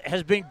house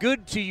has been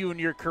good to you in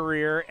your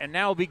career, and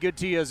now will be good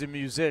to you as a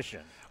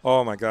musician.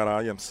 Oh, my God,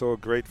 I am so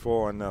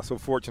grateful and so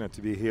fortunate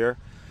to be here.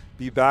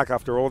 Be back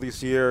after all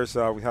these years.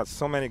 We had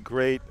so many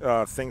great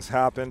things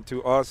happen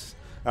to us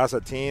as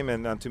a team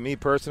and to me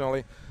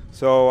personally.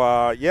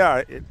 So,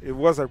 it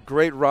was a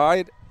great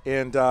ride,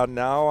 and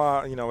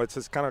now, it's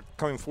just kind of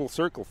coming full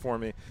circle for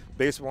me,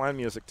 baseball and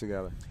music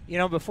together.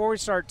 Before we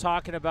start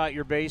talking about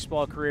your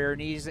baseball career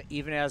and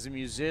even as a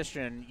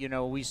musician,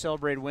 we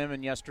celebrated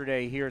women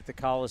yesterday here at the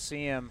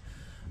Coliseum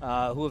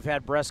who have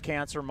had breast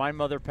cancer. My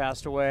mother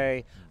passed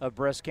away of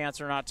breast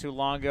cancer not too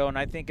long ago, and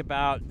I think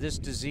about this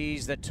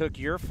disease that took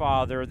your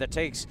father, that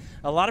takes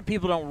 – a lot of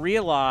people don't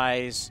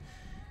realize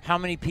how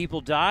many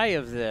people die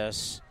of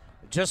this,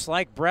 just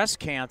like breast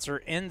cancer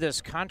in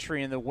this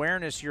country, and the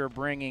awareness you're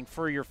bringing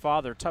for your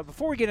father.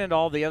 Before we get into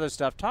all the other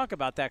stuff, talk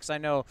about that, because I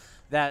know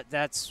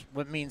that's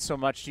what means so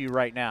much to you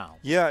right now.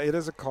 Yeah, it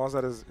is a cause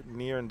that is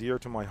near and dear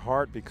to my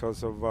heart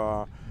because of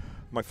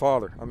my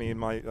father. I mean,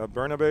 my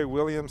Bernabe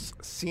Williams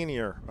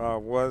Sr.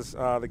 Was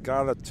the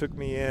guy that took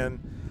me in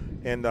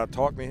and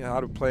taught me how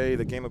to play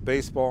the game of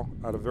baseball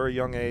at a very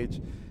young age,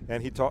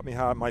 and he taught me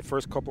how my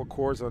first couple of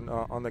chords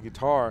on the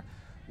guitar,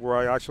 where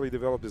I actually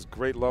developed this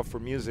great love for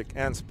music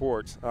and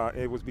sports.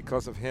 It was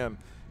because of him,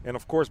 and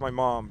of course my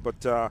mom.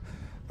 But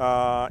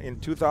in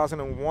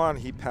 2001,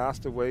 he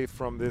passed away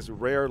from this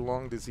rare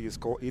lung disease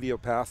called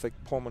idiopathic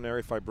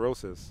pulmonary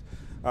fibrosis,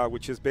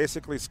 which is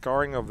basically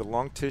scarring of the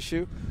lung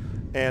tissue,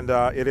 and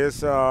it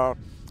is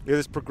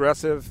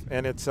progressive,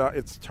 and it's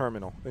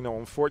terminal.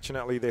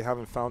 Unfortunately, they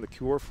haven't found a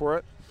cure for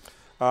it.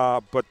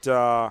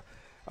 But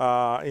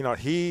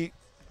he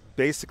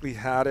basically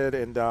had it,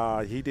 and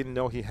he didn't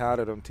know he had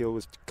it until it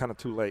was kind of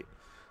too late.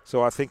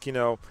 So I think,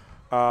 me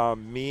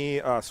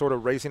sort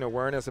of raising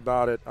awareness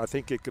about it, I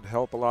think it could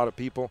help a lot of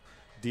people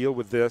deal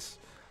with this.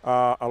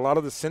 A lot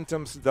of the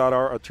symptoms that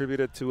are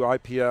attributed to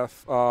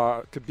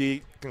IPF could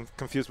be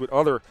confused with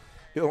other,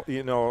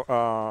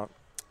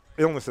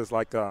 illnesses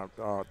like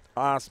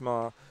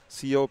asthma,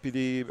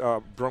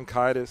 COPD,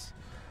 bronchitis.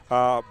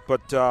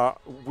 But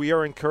we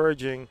are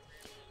encouraging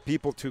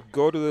people to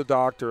go to the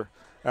doctor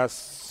as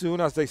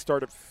soon as they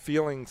started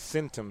feeling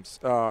symptoms,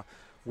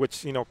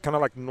 which, kind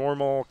of like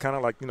normal, kind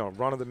of like,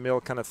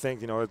 run-of-the-mill kind of thing.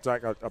 It's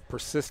like a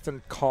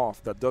persistent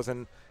cough that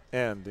doesn't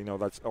end,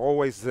 that's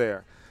always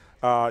there.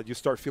 You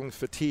start feeling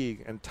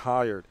fatigue and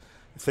tired,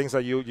 things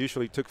that you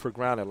usually took for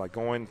granted, like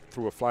going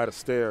through a flight of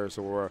stairs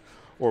or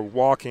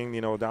walking,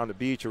 down the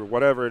beach or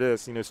whatever it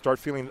is. Start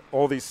feeling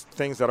all these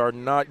things that are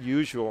not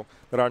usual,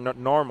 that are not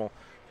normal.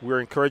 We're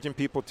encouraging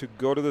people to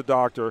go to the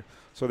doctor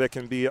so they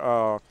can be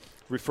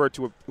referred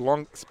to a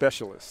lung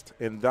specialist,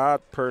 and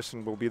that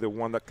person will be the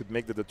one that could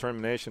make the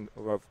determination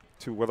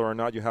to whether or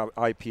not you have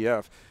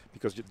IPF,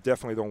 because you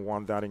definitely don't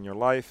want that in your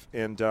life.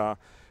 And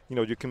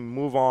you can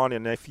move on,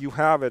 and if you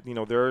have it,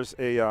 there's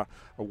a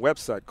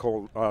website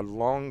called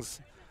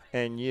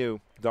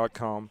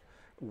lungsnu.com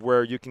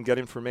where you can get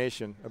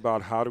information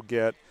about how to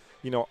get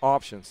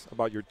options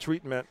about your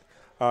treatment.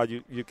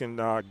 You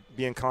can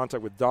be in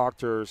contact with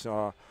doctors,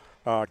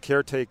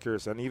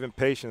 caretakers, and even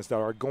patients that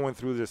are going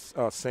through this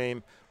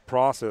same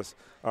process,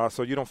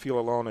 so you don't feel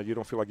alone and you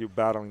don't feel like you're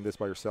battling this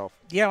by yourself.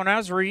 Yeah, when I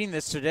was reading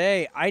this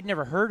today, I'd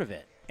never heard of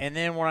it. And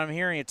then when I'm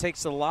hearing it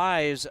takes the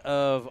lives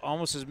of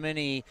almost as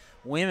many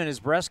women as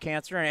breast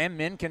cancer, and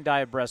men can die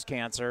of breast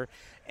cancer.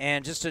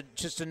 And just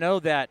to know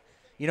that,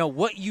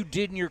 what you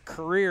did in your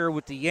career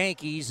with the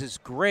Yankees is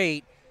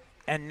great,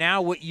 and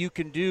now what you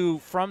can do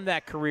from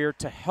that career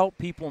to help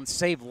people and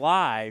save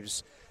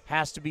lives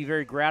has to be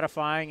very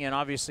gratifying, and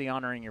obviously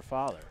honoring your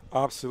father.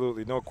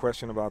 Absolutely, no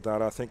question about that.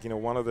 I think,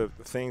 one of the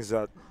things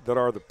that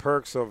are the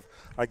perks of,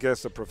 I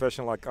guess, a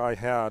profession like I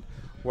had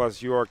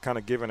was you are kind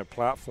of given a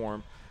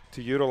platform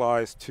to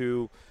utilize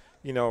to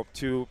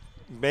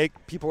make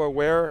people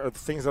aware of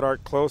things that are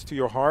close to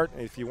your heart.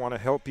 If you want to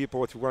help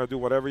people, if you want to do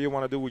whatever you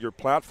want to do with your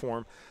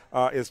platform,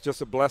 it's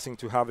just a blessing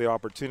to have the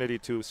opportunity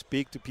to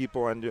speak to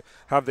people and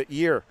have the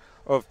ear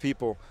of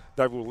people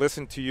that will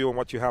listen to you and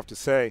what you have to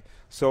say.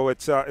 So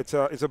it's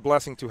a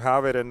blessing to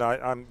have it, and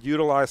I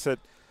utilize it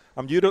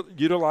I'm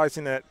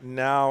utilizing it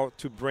now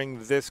to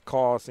bring this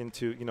cause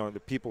into, the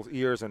people's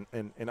ears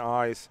and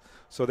eyes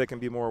so they can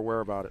be more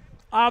aware about it.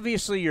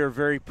 Obviously, you're a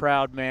very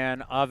proud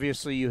man.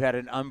 Obviously, you had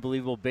an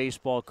unbelievable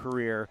baseball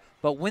career.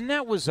 But when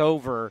that was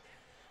over,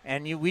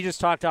 and we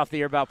just talked off the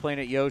air about playing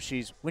at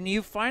Yoshi's, when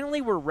you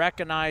finally were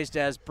recognized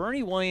as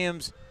Bernie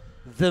Williams,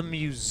 the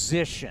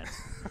musician,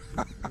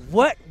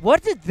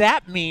 what did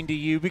that mean to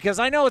you? Because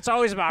I know it's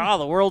always about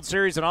the World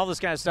Series and all this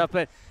kind of stuff,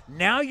 but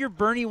now you're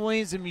Bernie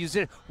Williams, the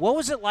musician. What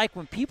was it like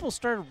when people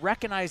started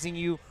recognizing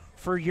you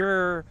for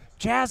your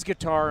jazz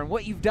guitar and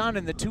what you've done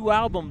in the 2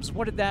 albums?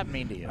 What did that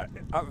mean to you?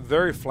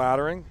 Very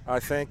flattering. I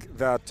think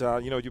that,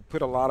 you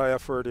put a lot of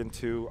effort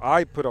into –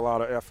 I put a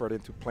lot of effort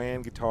into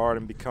playing guitar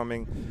and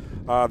becoming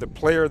the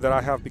player that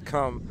I have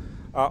become,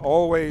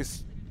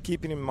 always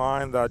keeping in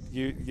mind that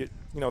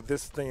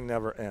this thing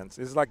never ends.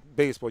 It's like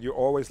baseball. You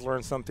always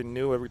learn something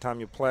new every time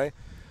you play.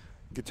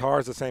 Guitar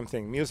is the same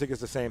thing. Music is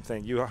the same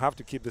thing. You have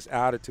to keep this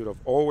attitude of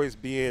always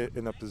be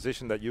in a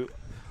position that you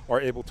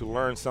are able to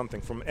learn something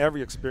from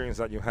every experience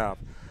that you have.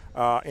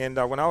 And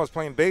when I was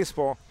playing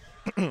baseball,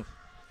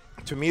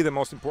 to me the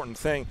most important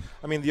thing,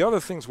 the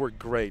other things were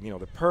great.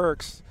 The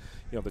perks,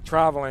 the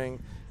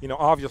traveling,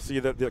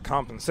 obviously the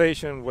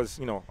compensation was,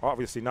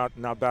 obviously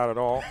not bad at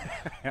all.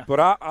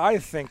 But I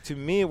think to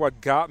me what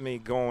got me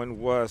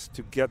going was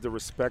to get the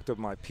respect of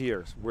my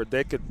peers, where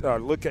they could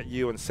look at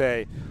you and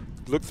say,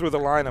 look through the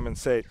lineup and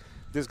say,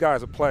 this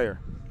guy's a player.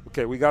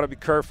 Okay, we got to be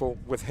careful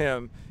with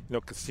him,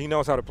 because he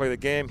knows how to play the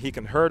game. He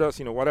can hurt us,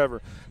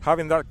 whatever.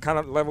 Having that kind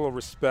of level of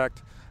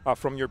respect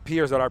from your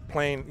peers that are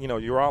playing,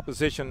 your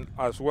opposition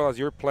as well as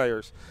your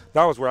players,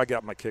 that was where I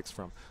got my kicks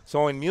from.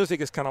 So in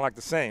music, it's kind of like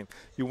the same.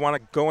 You want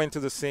to go into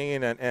the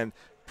scene and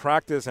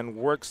practice and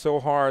work so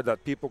hard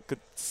that people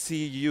could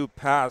see you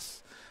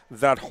pass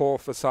that whole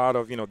facade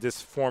of, this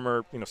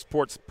former,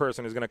 sports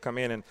person who's going to come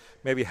in and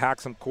maybe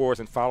hack some chords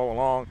and follow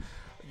along.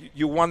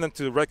 You want them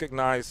to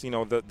recognize,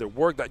 the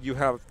work that you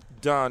have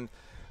done,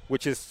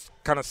 which is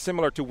kind of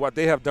similar to what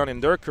they have done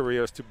in their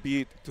careers to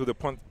be to the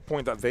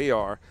point that they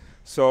are.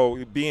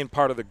 So being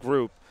part of the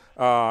group,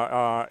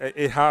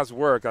 it has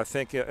worked. I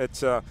think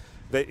it's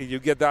you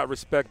get that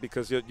respect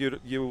because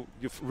you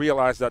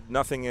realize that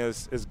nothing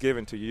is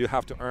given to you. You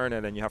have to earn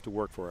it and you have to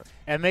work for it.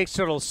 It makes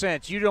total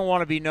sense. You don't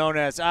want to be known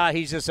as,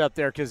 he's just up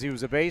there because he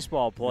was a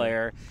baseball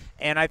player.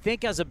 And I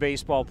think as a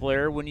baseball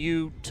player, when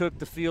you took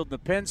the field in the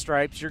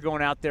pinstripes, you're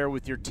going out there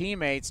with your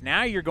teammates.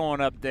 Now you're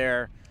going up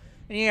there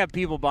and you have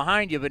people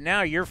behind you, but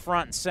now you're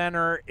front and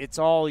center. It's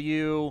all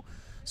you.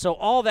 So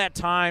all that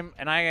time,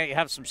 and I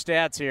have some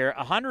stats here,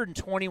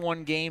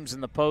 121 games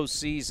in the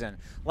postseason.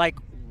 Like,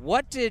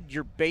 what did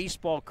your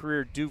baseball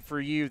career do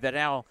for you that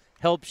now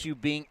helps you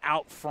being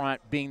out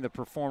front, being the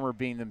performer,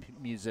 being the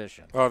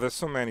musician? Oh, there's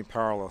so many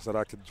parallels that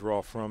I could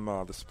draw from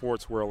the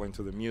sports world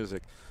into the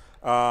music.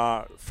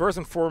 First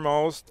and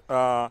foremost,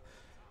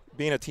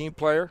 being a team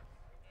player.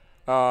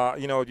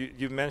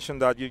 You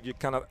mentioned that you're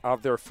kind of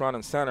out there front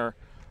and center,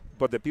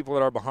 but the people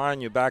that are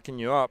behind you, backing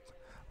you up,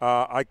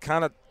 I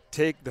kind of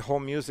take the whole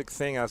music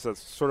thing as a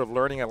sort of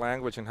learning a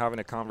language and having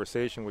a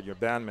conversation with your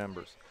band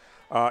members.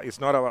 It's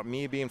not about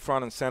me being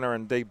front and center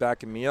and they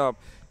backing me up.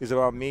 It's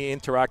about me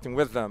interacting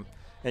with them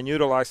and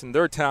utilizing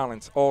their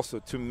talents also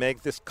to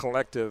make this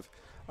collective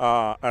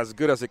as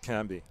good as it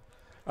can be.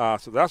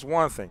 So that's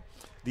one thing.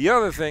 The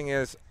other thing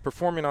is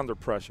performing under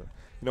pressure.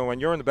 When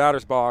you're in the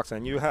batter's box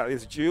and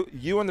it's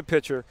you and the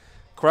pitcher,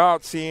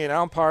 crowd seeing,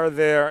 umpire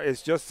there,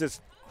 it's just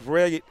this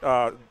great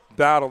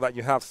battle that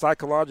you have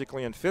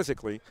psychologically and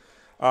physically.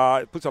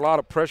 It puts a lot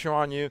of pressure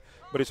on you,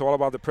 but it's all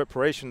about the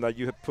preparation that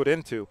you have put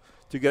into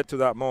to get to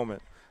that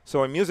moment.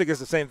 So in music,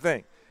 it's the same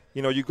thing.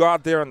 You go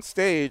out there on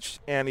stage,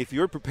 and if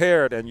you're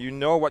prepared and you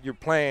know what you're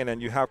playing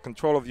and you have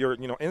control of your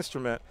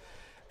instrument,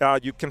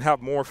 you can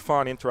have more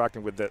fun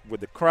interacting with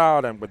the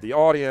crowd and with the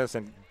audience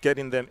and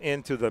getting them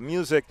into the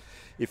music.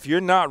 If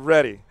you're not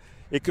ready,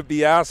 it could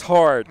be as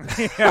hard,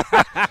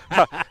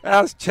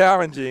 as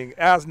challenging,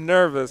 as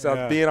nervous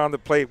as being on the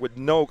plate with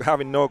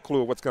having no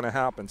clue what's going to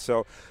happen.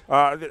 So,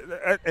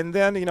 and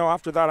then,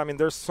 after that,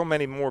 there's so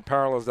many more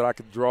parallels that I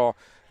could draw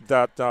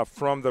that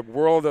from the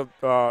world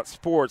of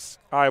sports,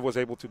 I was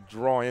able to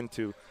draw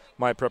into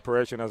my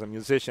preparation as a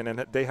musician,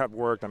 and they have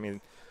worked,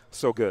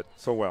 so good,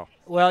 so well.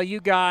 Well,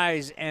 you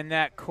guys and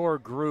that core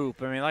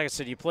group, like I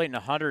said, you played in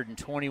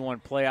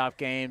 121 playoff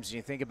games.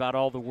 You think about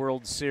all the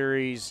World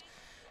Series.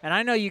 And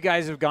I know you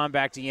guys have gone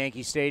back to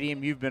Yankee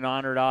Stadium. You've been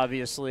honored,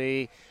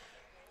 obviously.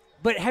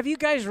 But have you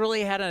guys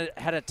really had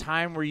a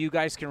time where you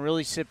guys can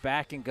really sit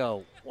back and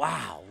go,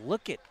 wow,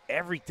 look at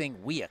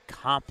everything we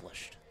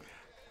accomplished?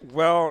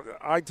 Well,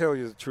 I tell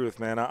you the truth,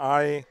 man.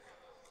 I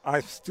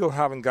still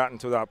haven't gotten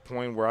to that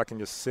point where I can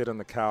just sit on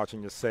the couch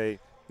and just say,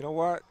 you know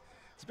what?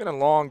 It's been a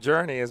long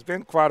journey. It's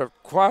been quite a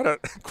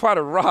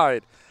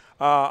ride.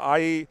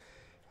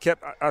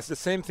 That's the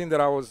same thing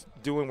that I was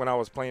doing when I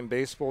was playing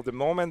baseball. The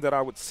moment that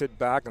I would sit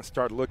back and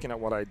start looking at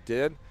what I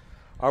did,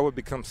 I would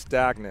become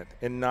stagnant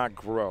and not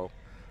grow.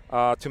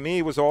 To me,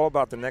 it was all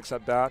about the next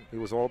at-bat. It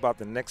was all about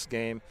the next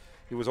game.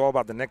 It was all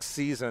about the next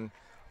season.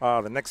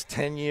 the next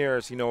 10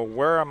 years,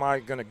 where am I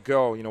going to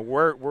go?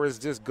 Where is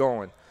this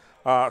going?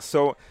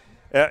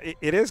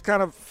 It is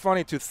kind of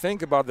funny to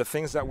think about the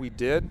things that we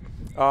did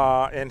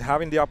and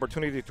having the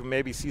opportunity to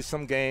maybe see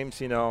some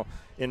games,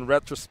 in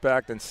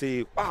retrospect and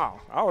see, wow,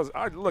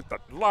 I looked a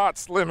lot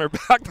slimmer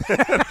back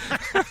then.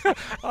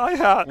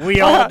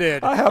 We all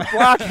did. I have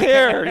black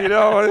hair,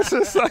 It's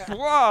just like,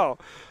 wow.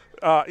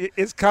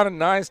 It's kind of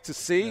nice to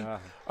see.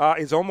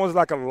 It's almost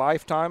like a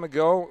lifetime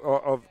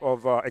ago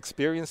of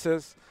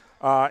experiences.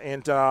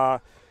 The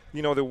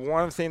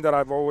one thing that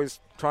I've always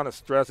trying to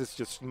stress is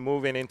just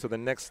moving into the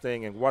next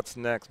thing and what's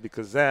next,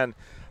 because then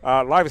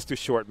life is too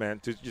short, man,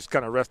 to just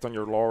kind of rest on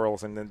your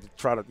laurels and then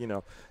try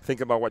to,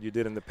 think about what you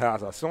did in the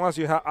past. As long as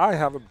I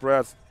have a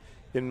breath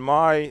in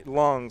my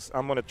lungs,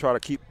 I'm going to try to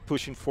keep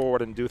pushing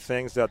forward and do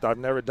things that I've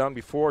never done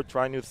before,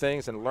 try new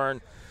things and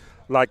learn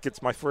like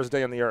it's my first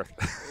day on the earth.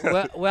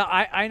 well,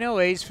 I know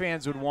A's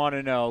fans would want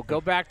to know.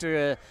 Go back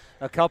to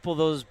a couple of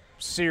those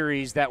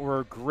series that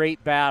were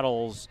great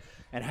battles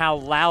and how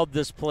loud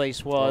this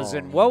place was.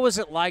 And what was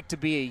it like to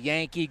be a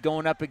Yankee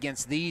going up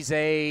against these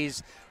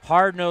A's,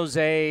 hard-nosed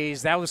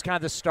A's? That was kind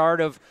of the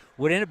start of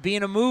what ended up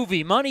being a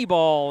movie,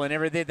 Moneyball, and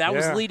everything. That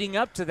was leading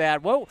up to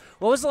that. What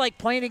was it like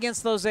playing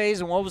against those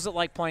A's, and what was it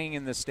like playing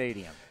in the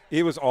stadium?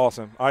 It was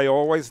awesome. I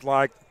always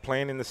liked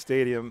playing in the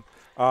stadium.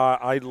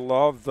 I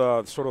love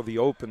the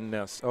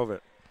openness of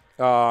it.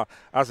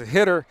 As a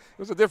hitter, it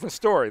was a different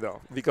story, though,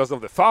 because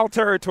of the foul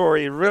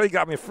territory. It really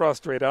got me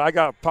frustrated. I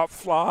got a pop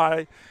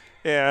fly.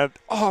 And,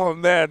 oh,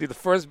 man, the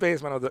first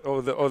baseman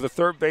or the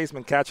third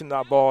baseman catching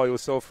that ball, it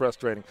was so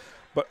frustrating.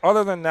 But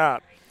other than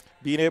that,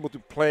 being able to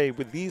play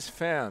with these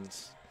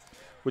fans,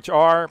 which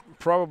are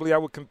probably, I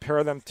would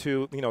compare them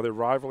to, the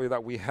rivalry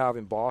that we have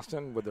in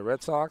Boston with the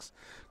Red Sox.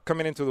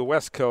 Coming into the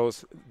West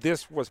Coast,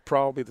 this was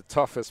probably the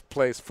toughest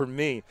place for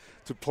me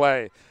to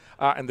play.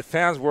 And the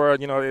fans were,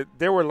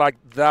 they were like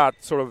that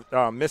sort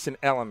of missing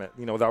element,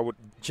 that would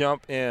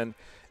jump in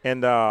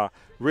and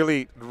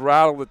really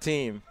rattle the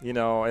team,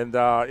 and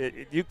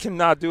you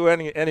cannot do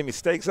any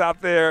mistakes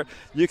out there.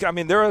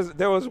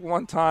 There was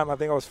one time I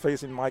think I was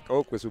facing Mike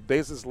Oakwith with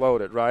bases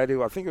loaded, right?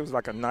 I think it was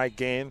like a night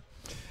game,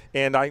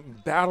 and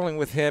I'm battling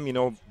with him,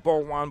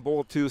 ball one,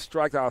 ball two,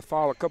 strike out,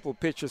 foul, a couple of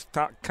pitches,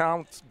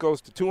 count goes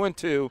to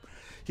 2-2.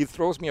 He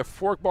throws me a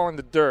fork ball in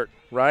the dirt,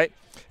 right?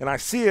 And I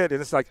see it, and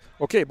it's like,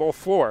 okay, ball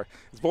four.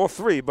 It's ball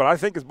three, but I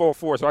think it's ball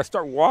four. So I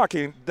start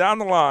walking down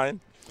the line,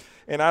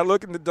 and I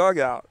look in the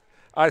dugout.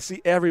 I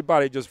see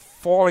everybody just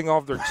falling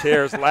off their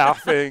chairs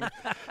laughing.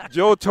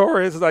 Joe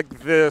Torre is like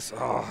this.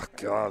 Oh,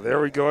 God,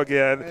 there we go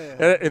again.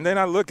 And then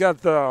I look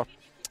at the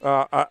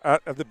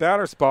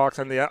batter's box,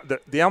 and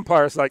the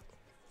umpire's like,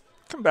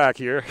 come back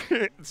here.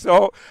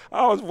 So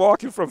I was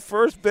walking from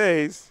first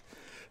base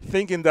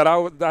thinking that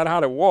I had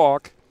to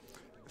walk.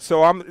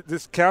 So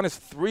this count is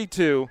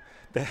 3-2.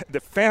 The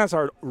fans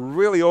are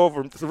really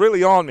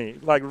on me,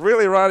 like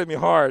really riding me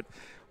hard.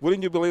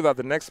 Wouldn't you believe that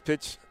the next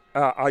pitch,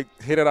 I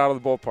hit it out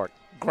of the ballpark.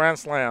 Grand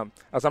slam.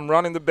 As I'm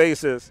running the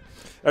bases,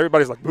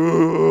 everybody's like,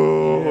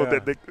 boo. Yeah.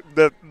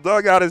 The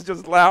dugout is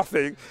just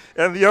laughing.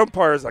 And the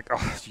umpire is like,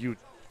 oh, you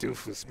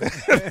doofus, man.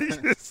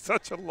 It's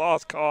such a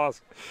lost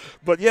cause.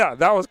 But, yeah,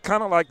 that was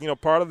kind of like,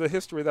 part of the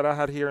history that I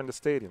had here in the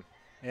stadium.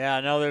 Yeah,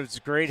 no, there's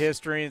great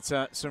history and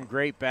some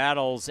great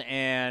battles.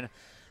 And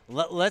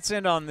let's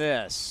end on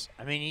this.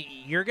 I mean,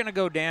 you're going to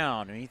go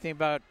down. I mean, you think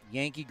about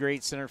Yankee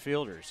great center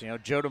fielders.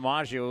 Joe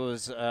DiMaggio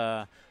was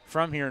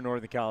from here in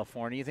Northern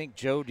California. You think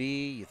Joe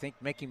D, you think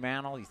Mickey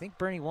Mantle, you think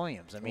Bernie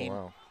Williams. I mean,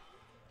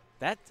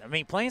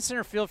 playing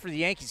center field for the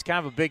Yankees is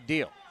kind of a big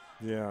deal.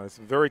 Yeah, it's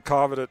a very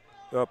coveted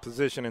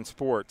position in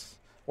sports,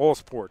 all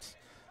sports.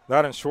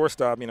 That and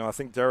shortstop, I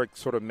think Derek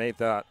sort of made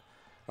that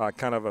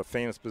kind of a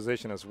famous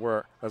position as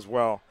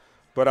well.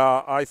 But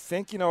I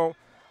think,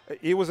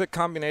 it was a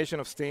combination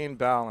of staying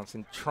balanced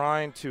and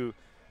trying to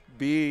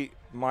be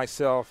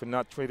myself and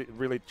not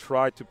really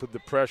try to put the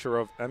pressure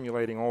of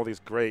emulating all these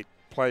great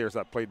players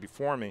that played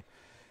before me,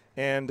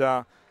 and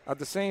at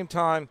the same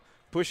time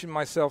pushing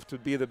myself to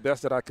be the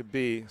best that I could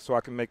be so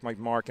I can make my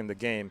mark in the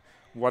game,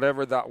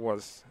 whatever that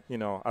was,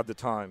 at the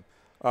time.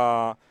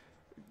 Trying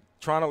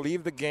to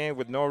leave the game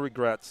with no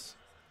regrets,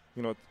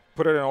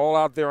 put it all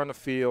out there on the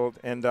field,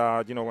 and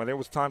when it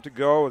was time to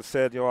go, it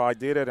said, I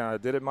did it, and I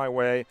did it my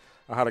way.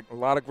 I had a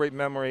lot of great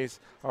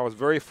memories. I was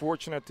very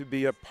fortunate to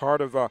be a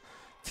part of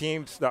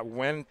teams that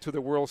went to the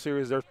World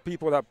Series. There's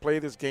people that play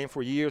this game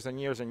for years and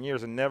years and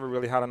years and never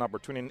really had an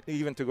opportunity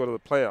even to go to the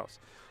playoffs.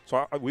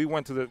 So we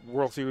went to the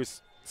World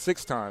Series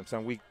 6 times,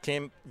 and we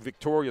came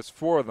victorious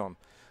 4 of them.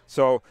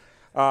 So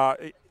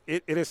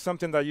it is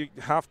something that you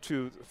have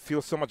to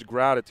feel so much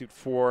gratitude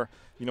for,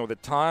 the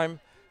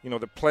time,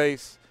 the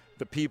place,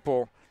 the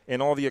people,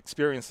 and all the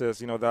experiences,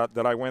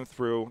 that I went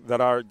through that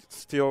are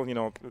still,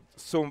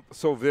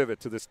 so vivid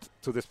to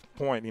this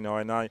point,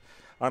 and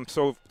I'm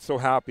so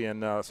happy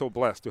and so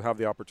blessed to have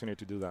the opportunity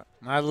to do that.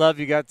 I love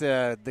you got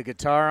the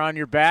guitar on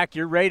your back.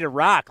 You're ready to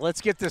rock.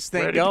 Let's get this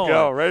thing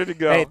going. Ready to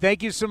go. Hey,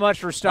 thank you so much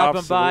for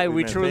stopping by.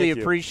 We man. truly Thank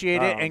you.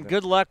 appreciate it, and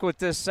good luck with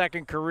this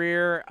second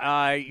career.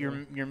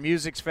 Your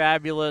music's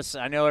fabulous.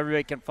 I know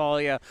everybody can follow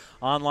you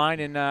online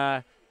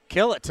and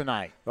kill it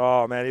tonight.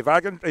 Oh man, if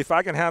I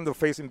can handle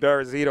facing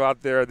Barry Zito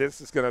out there,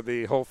 this is going to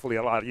be hopefully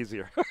a lot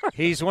easier.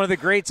 He's one of the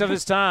greats of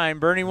his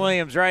time. Bernie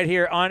Williams right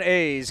here on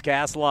A's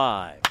Cast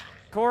Live.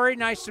 Corey,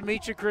 nice to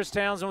meet you. Chris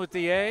Townsend with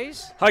the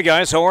A's. Hi,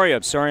 guys. How are you?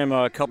 I'm sorry I'm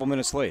a couple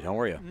minutes late. How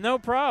are you? No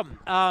problem.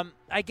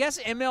 I guess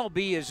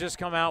MLB has just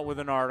come out with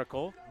an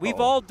article. We've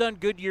all done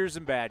good years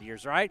and bad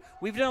years, right?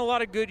 We've done a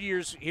lot of good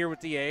years here with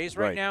the A's.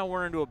 Right now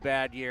we're into a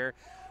bad year.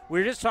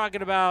 We're just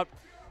talking about,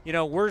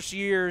 worst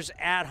years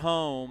at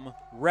home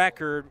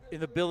record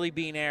in the Billy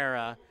Beane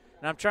era.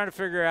 And I'm trying to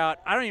figure out,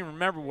 I don't even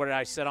remember what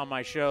I said on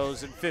my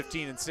shows in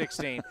 15 and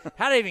 16.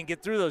 How did I even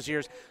get through those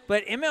years?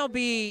 But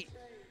MLB.com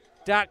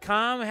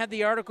had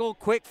the article,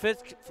 quick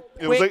fix.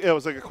 It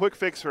was like a quick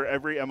fix for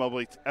every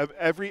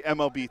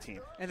MLB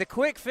team. And the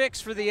quick fix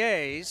for the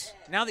A's,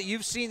 now that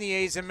you've seen the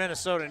A's in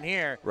Minnesota and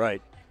here,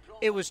 right,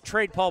 it was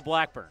trade Paul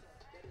Blackburn.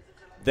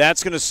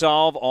 That's going to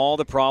solve all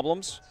the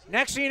problems.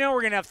 Next thing you know,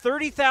 we're going to have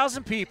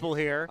 30,000 people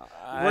here.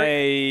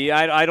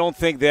 I don't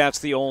think that's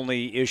the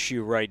only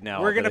issue right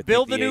now. We're going to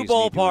build the new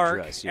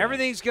ballpark.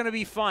 Everything's going to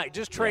be fine.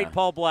 Just trade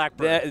Paul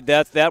Blackburn.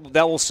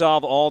 That will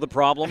solve all the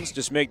problems.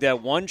 Just make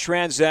that one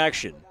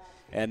transaction,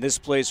 and this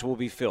place will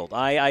be filled.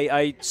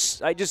 I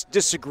just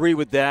disagree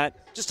with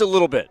that just a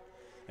little bit,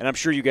 and I'm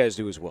sure you guys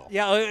do as well.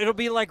 Yeah, it'll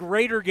be like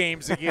Raider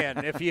games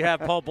again if you have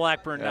Paul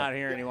Blackburn not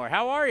here anymore.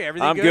 How are you?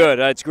 Everything good? I'm good.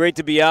 It's great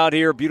to be out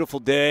here. Beautiful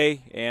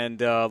day, and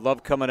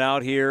love coming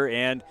out here.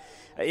 And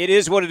it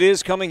is what it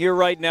is coming here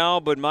right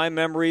now, but my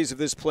memories of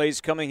this place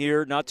coming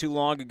here not too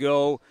long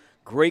ago,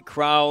 great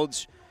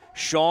crowds,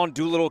 Sean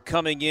Doolittle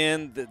coming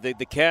in,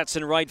 the cats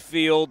in right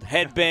field,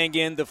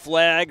 headbanging, the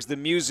flags, the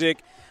music.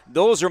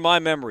 Those are my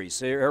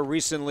memories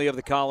recently of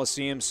the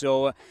Coliseum.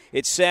 So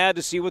it's sad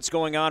to see what's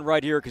going on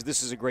right here because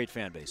this is a great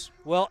fan base.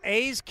 Well,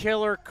 A's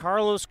killer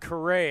Carlos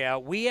Correa,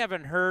 we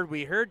haven't heard.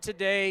 We heard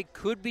today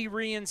could be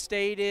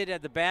reinstated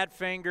at the bad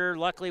finger.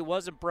 Luckily,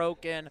 wasn't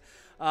broken.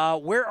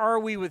 Where are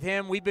we with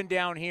him? We've been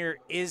down here.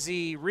 Is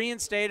he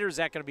reinstated or is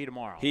that going to be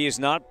tomorrow? He is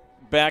not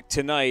back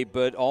tonight,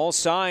 but all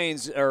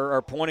signs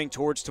are pointing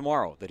towards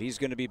tomorrow, that he's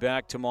going to be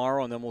back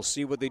tomorrow, and then we'll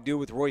see what they do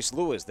with Royce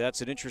Lewis.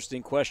 That's an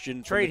interesting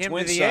question. Trade him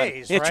to the side.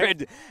 A's, right?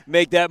 Trade,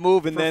 make that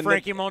move, and then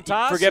Frankie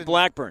Montas? Forget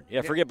Blackburn.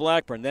 Yeah, forget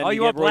Blackburn. Then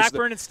you want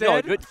Blackburn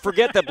instead? No, but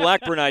forget the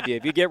Blackburn idea.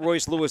 If you get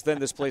Royce Lewis, then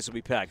this place will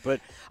be packed.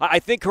 But I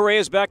think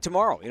Correa's back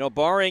tomorrow.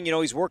 Barring,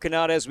 he's working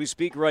out as we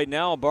speak right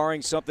now,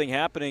 barring something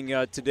happening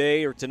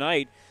today or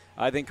tonight,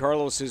 I think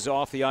Carlos is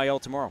off the IL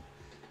tomorrow.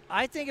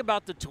 I think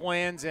about the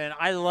Twins, and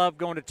I love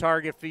going to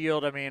Target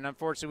Field. I mean,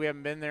 unfortunately, we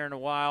haven't been there in a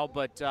while,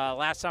 but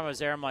last time I was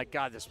there, I'm like,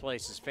 God, this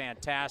place is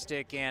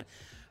fantastic. And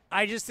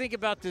I just think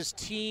about this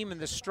team and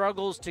the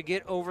struggles to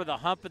get over the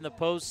hump in the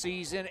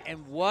postseason,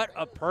 and what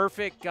a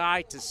perfect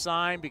guy to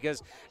sign,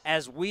 because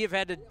as we have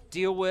had to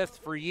deal with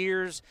for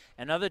years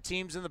and other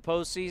teams in the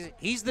postseason,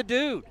 he's the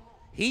dude.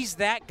 He's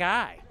that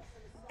guy.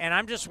 And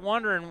I'm just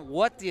wondering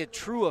what the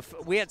true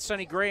 – we had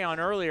Sonny Gray on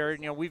earlier.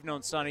 We've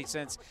known Sonny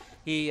since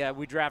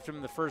we drafted him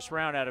in the first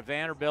round out of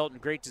Vanderbilt, and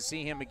great to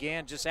see him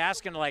again. Just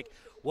asking,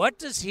 what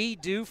does he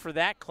do for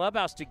that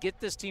clubhouse to get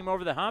this team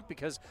over the hump?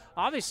 Because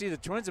obviously the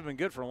Twins have been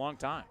good for a long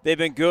time. They've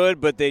been good,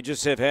 but they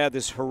just have had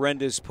this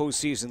horrendous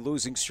postseason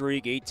losing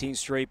streak, 18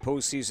 straight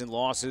postseason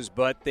losses.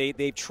 But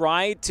they've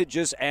tried to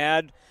just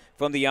add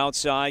from the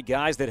outside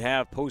guys that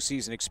have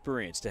postseason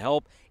experience to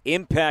help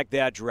impact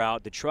that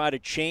drought, to try to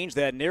change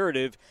that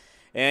narrative.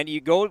 And you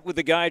go with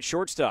the guy at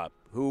shortstop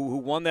who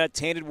won that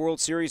tainted World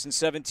Series in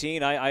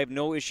 17. I have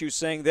no issue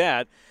saying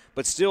that.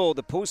 But still,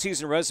 the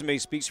postseason resume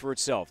speaks for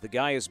itself. The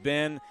guy has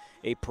been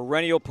a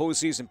perennial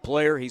postseason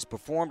player. He's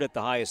performed at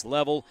the highest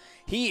level.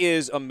 He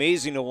is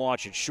amazing to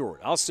watch at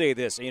short. I'll say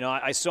this.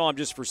 I saw him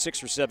just for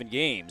 6 or 7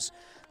 games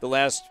the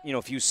last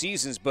few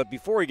seasons. But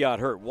before he got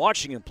hurt,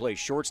 watching him play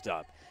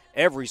shortstop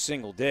every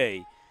single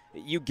day,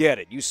 you get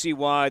it. You see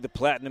why the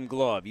platinum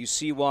glove. You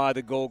see why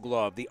the gold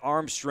glove, the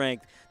arm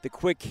strength, the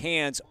quick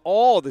hands,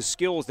 all the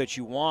skills that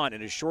you want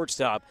in a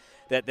shortstop,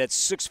 that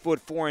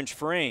 6'4"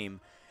 frame.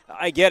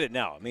 I get it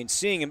now. I mean,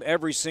 seeing him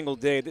every single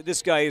day,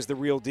 this guy is the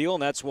real deal,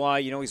 and that's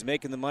why, he's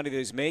making the money that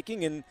he's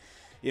making. And,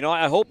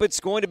 I hope it's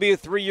going to be a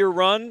 3-year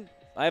run.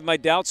 I have my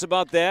doubts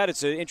about that.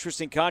 It's an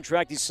interesting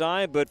contract he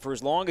signed, but for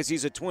as long as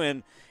he's a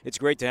Twin, it's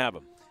great to have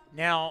him.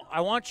 Now,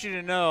 I want you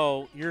to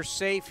know you're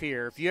safe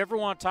here. If you ever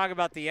want to talk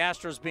about the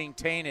Astros being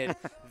tainted,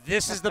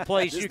 this is the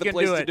place you can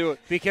do it.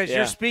 Because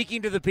you're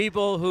speaking to the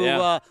people who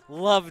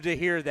love to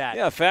hear that.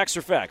 Yeah, facts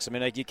are facts. I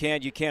mean, you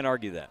can't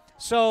argue that.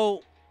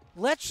 So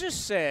let's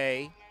just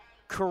say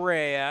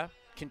Correa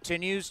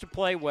continues to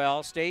play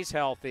well, stays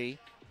healthy,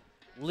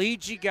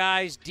 leads you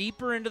guys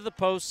deeper into the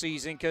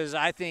postseason, because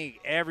I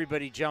think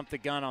everybody jumped the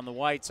gun on the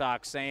White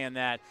Sox saying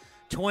that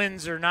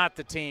Twins are not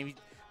the team.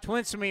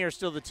 Twins to me are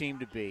still the team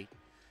to beat.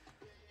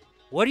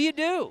 what do you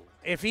do?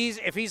 If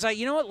he's like,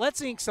 you know what,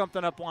 let's ink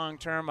something up long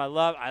term. I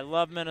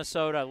love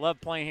Minnesota. I love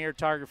playing here.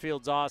 Target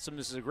Field's awesome.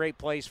 This is a great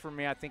place for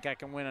me. I think I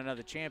can win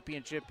another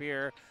championship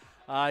here.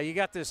 You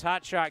got this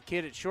hotshot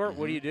kid at short.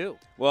 What do you do?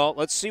 Well,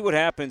 let's see what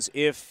happens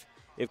if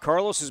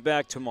Carlos is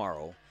back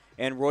tomorrow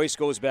and Royce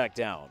goes back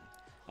down.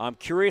 I'm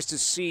curious to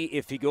see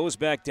if he goes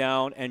back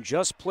down and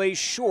just plays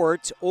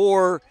short,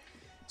 or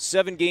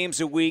 7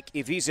 games a week.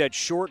 If he's at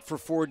short for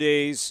 4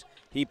 days,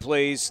 he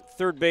plays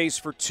third base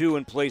for 2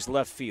 and plays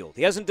left field.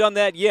 He hasn't done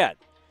that yet,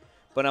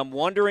 but I'm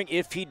wondering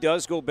if he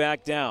does go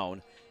back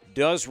down,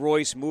 does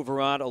Royce move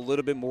around a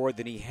little bit more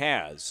than he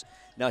has?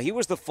 Now, he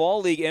was the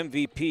Fall League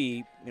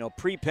MVP,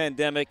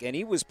 pre-pandemic, and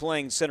he was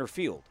playing center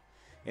field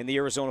in the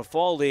Arizona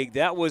Fall League.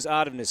 That was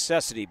out of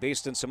necessity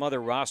based on some other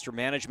roster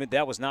management.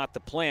 That was not the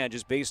plan,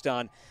 just based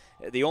on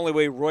the only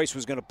way Royce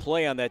was going to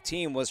play on that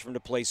team was for him to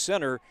play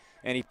center,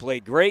 and he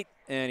played great,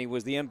 and he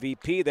was the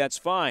MVP. That's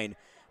fine.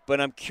 But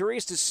I'm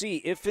curious to see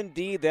if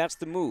indeed that's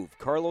the move.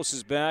 Carlos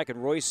is back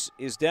and Royce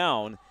is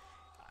down.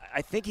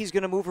 I think he's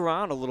going to move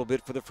around a little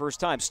bit for the first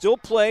time. Still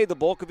play the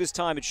bulk of his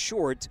time at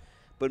short,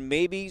 but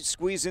maybe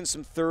squeeze in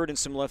some third and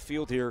some left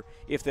field here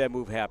if that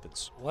move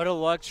happens. What a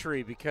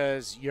luxury,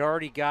 because you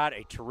already got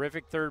a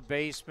terrific third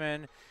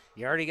baseman.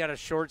 You already got a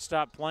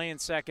shortstop playing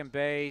second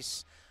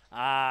base.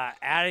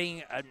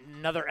 Adding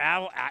another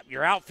out,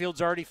 your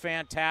outfield's already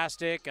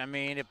fantastic. I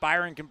mean, if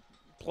Byron can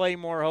play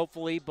more,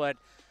 hopefully, but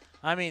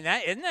I mean,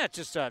 isn't that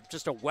just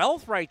a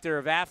wealth right there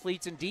of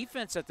athletes and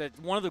defense at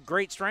one of the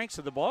great strengths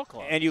of the ball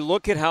club. And you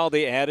look at how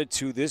they added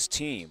to this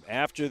team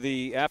after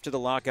the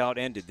lockout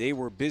ended. They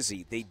were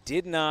busy. They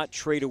did not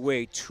trade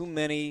away too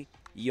many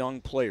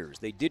young players.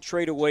 They did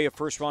trade away a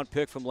first-round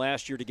pick from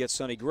last year to get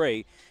Sonny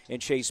Gray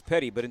and Chase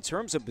Petty. But in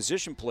terms of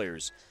position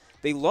players,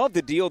 they love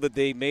the deal that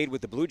they made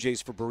with the Blue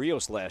Jays for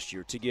Barrios last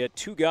year to get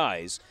 2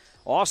 guys.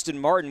 Austin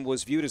Martin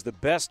was viewed as the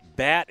best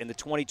bat in the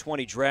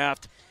 2020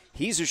 draft.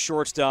 He's a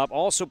shortstop,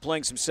 also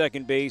playing some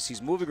second base. He's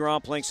moving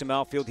around, playing some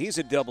outfield. He's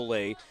a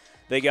Double-A.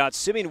 They got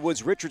Simeon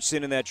Woods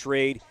Richardson in that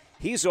trade.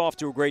 He's off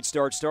to a great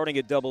start, starting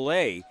at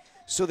Double-A.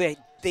 So they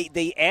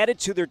added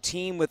to their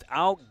team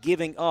without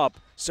giving up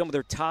some of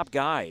their top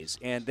guys.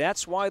 And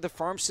that's why the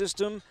farm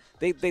system,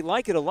 they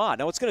like it a lot.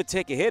 Now, it's going to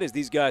take a hit as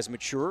these guys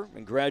mature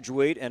and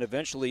graduate and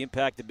eventually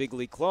impact the big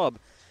league club.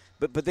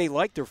 But they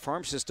like their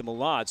farm system a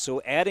lot.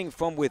 So adding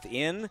from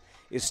within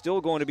is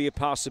still going to be a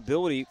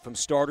possibility from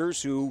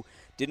starters who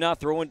did not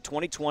throw in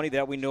 2020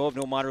 that we know of,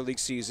 no minor league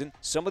season.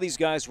 Some of these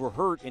guys were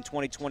hurt in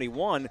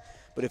 2021,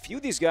 but a few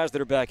of these guys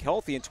that are back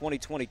healthy in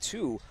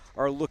 2022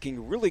 are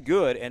looking really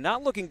good and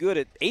not looking good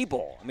at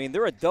A-ball. I mean,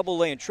 they're at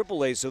Double-A and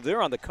Triple-A, so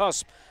they're on the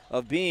cusp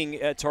of being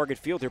at Target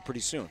Field here pretty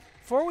soon.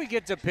 Before we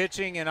get to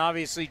pitching, and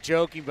obviously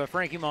joking, but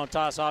Frankie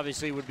Montas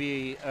obviously would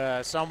be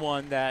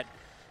someone that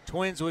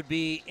Twins would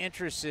be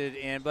interested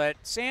in. But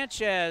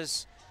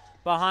Sanchez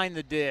behind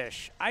the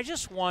dish, I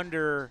just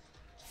wonder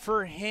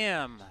for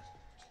him,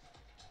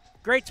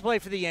 great to play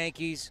for the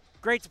Yankees,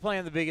 great to play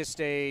on the biggest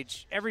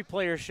stage. Every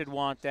player should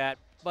want that.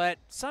 But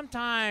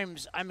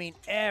sometimes, I mean,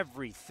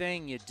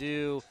 everything you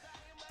do,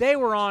 they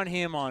were on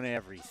him on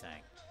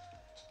everything.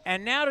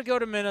 And now to go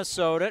to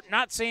Minnesota,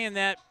 not saying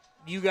that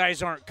you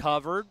guys aren't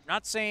covered,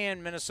 not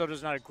saying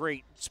Minnesota's not a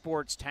great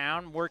sports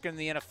town. Working in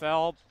the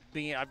NFL,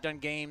 I've done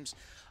games,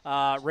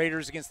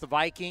 Raiders against the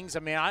Vikings. I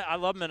mean, I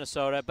love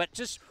Minnesota, but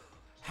just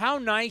how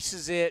nice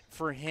is it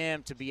for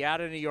him to be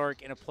out of New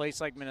York in a place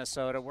like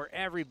Minnesota where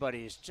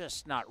everybody is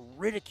just not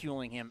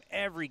ridiculing him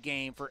every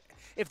game for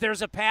if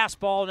there's a pass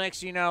ball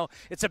next,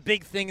 it's a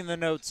big thing in the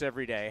notes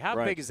every day.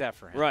 How big is that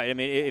for him? Right. I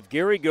mean, if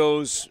Gary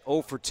goes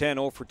 0 for 10,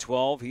 0 for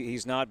 12,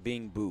 he's not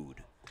being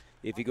booed.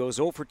 If he goes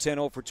 0 for 10,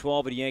 0 for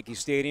 12 at Yankee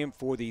Stadium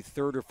for the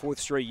 3rd or 4th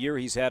straight year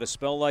he's had a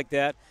spell like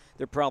that,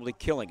 they're probably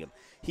killing him.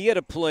 He had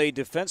a play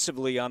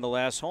defensively on the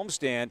last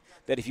homestand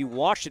that if you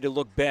watched it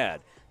looked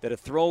bad. That a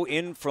throw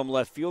in from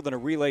left field and a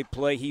relay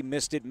play, he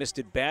missed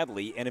it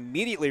badly. And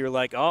immediately you're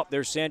like, oh,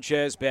 there's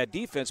Sanchez, bad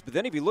defense. But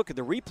then if you look at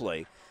the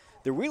relay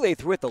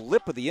threw at the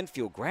lip of the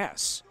infield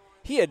grass.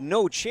 He had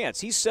no chance.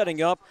 He's setting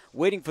up,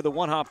 waiting for the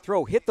one-hop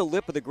throw, hit the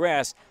lip of the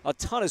grass, a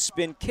ton of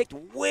spin, kicked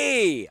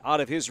way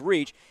out of his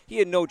reach. He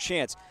had no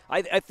chance.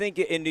 I think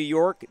in New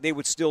York, they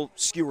would still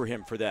skewer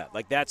him for that.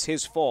 Like, that's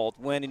his fault,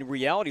 when in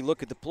reality,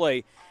 look at the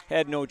play,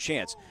 had no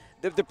chance.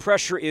 The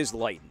pressure is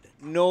lightened.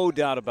 No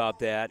doubt about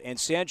that. And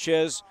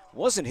Sanchez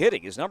wasn't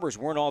hitting. His numbers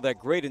weren't all that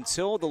great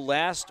until the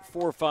last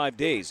 4 or 5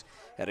 days.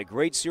 Had a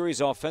great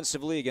series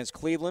offensively against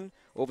Cleveland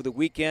over the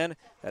weekend.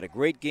 Had a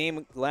great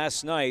game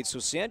last night. So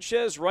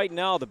Sanchez right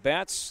now, the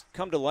bats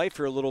come to life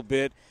here a little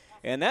bit.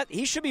 And that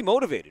he should be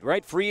motivated,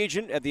 right? Free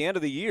agent at the end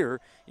of the year.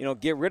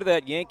 Get rid of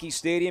that Yankee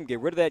Stadium. Get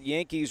rid of that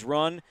Yankees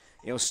run.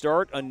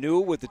 Start anew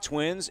with the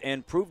Twins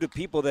and prove to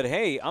people that,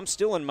 hey, I'm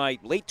still in my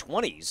late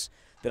 20s,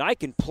 that I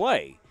can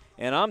play.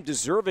 and I'm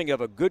deserving of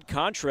a good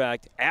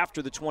contract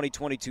after the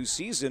 2022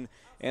 season.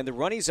 And the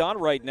run he's on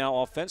right now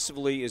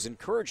offensively is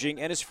encouraging,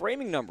 and his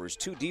framing numbers,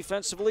 too,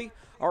 defensively,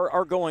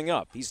 are going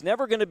up. He's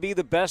never going to be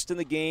the best in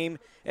the game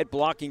at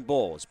blocking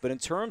balls, but in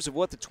terms of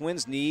what the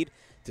Twins need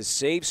to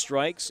save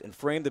strikes and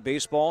frame the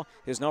baseball,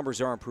 his numbers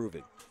are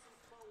improving.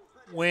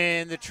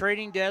 When the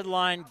trading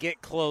deadline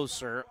get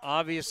closer,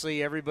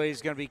 obviously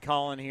everybody's going to be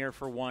calling here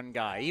for one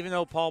guy. Even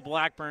though Paul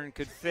Blackburn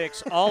could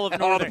fix all of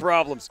Northern, all the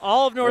problems,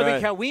 all of Northern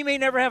right. Cal, we may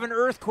never have an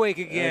earthquake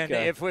again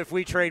if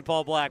we trade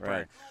Paul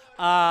Blackburn.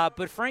 Right.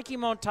 But Frankie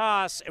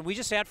Montas, and we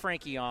just had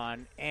Frankie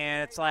on,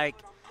 and it's like,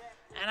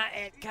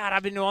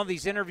 I've been doing all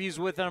these interviews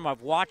with him.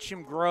 I've watched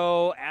him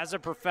grow as a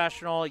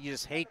professional. You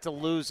just hate to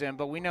lose him,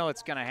 but we know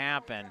it's going to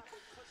happen.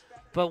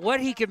 But what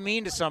he could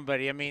mean to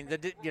somebody, I mean,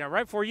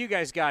 right before you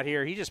guys got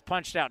here, he just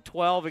punched out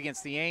 12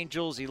 against the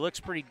Angels. He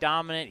looks pretty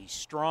dominant. He's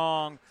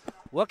strong.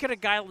 What could a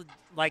guy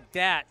like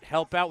that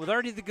help out with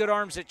already the good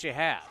arms that you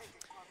have?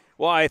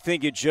 Well, I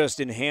think it just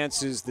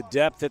enhances the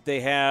depth that they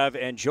have.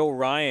 And Joe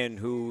Ryan,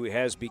 who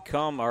has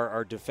become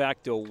our de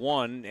facto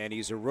one, and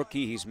he's a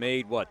rookie. He's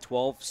made,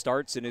 12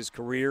 starts in his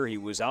career. He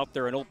was out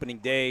there on opening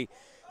day,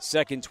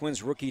 second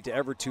Twins rookie to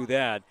ever do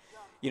that.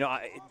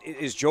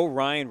 Is Joe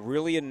Ryan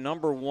really a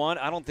number one?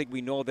 I don't think we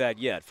know that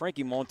yet.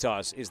 Frankie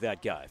Montas is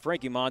that guy.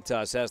 Frankie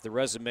Montas has the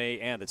resume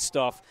and the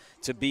stuff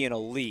to be an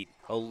elite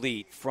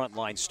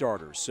frontline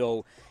starter.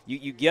 So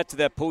you get to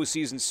that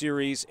postseason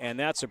series, and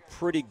that's a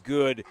pretty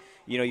good,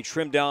 you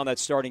trim down that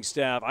starting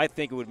staff. I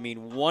think it would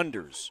mean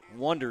wonders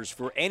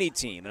for any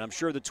team. And I'm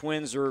sure the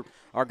Twins are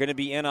going to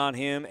be in on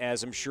him,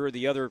 as I'm sure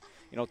the other,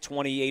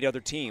 28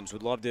 other teams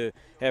would love to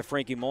have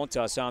Frankie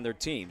Montas on their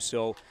team.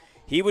 So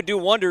he would do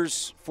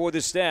wonders for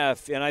the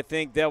staff, and I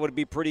think that would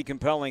be pretty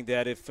compelling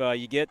that if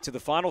you get to the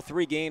final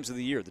 3 games of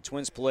the year, the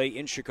Twins play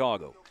in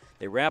Chicago.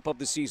 They wrap up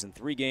the season,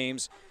 3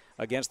 games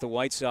against the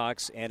White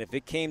Sox, and if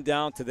it came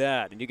down to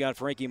that, and you got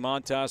Frankie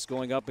Montas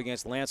going up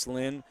against Lance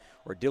Lynn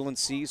or Dylan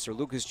Cease or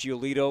Lucas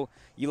Giolito,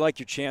 you like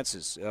your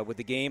chances with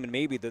the game and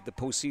maybe the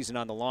postseason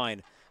on the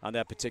line on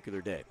that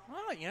particular day.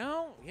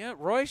 Well,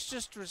 Royce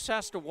just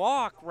has to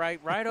walk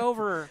right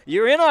over.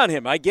 You're in on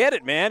him. I get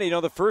it, man.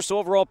 The first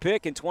overall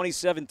pick in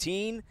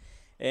 2017.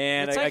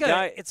 And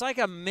it's like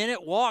a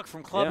minute walk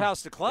from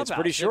clubhouse to clubhouse. It's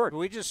pretty short.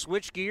 We just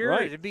switch gear.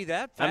 Right. It'd be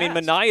that fast. I mean,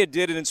 Manaea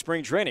did it in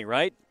spring training,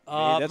 right?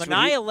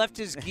 Manaea left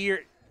his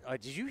gear.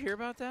 Did you hear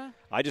about that?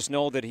 I just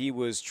know that he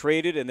was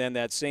traded, and then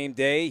that same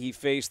day he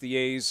faced the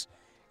A's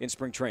in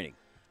spring training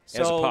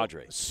as a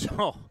Padre.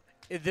 So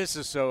this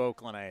is so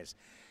Oakland A's.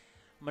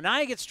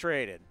 Manaea gets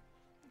traded.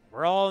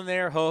 We're all in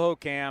there, ho-ho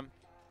cam.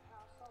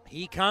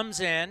 He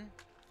comes in,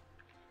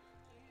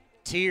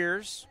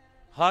 tears,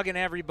 hugging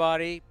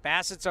everybody.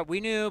 Bassett's up. We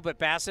knew, but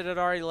Bassett had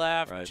already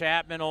left. Right.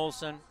 Chapman,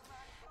 Olsen.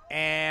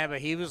 But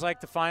he was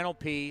like the final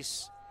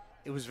piece.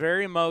 It was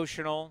very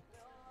emotional.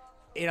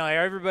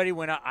 Everybody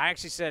went up. I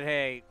actually said,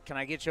 hey, can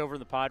I get you over to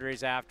the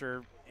Padres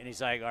after? And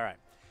he's like, all right.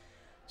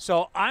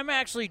 So I'm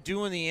actually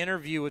doing the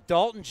interview with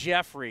Dalton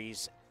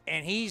Jeffries,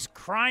 and he's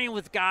crying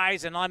with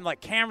guys, and I'm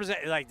like, cameras,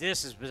 like,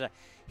 this is bizarre.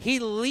 He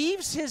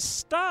leaves his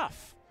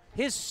stuff.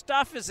 His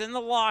stuff is in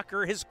the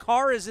locker. His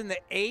car is in the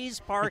A's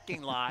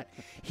parking lot.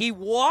 He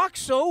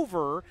walks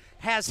over,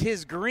 has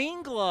his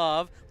green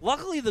glove.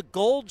 Luckily, the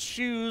gold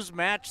shoes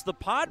match the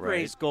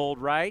Padres' gold,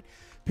 right?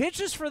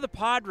 Pitches for the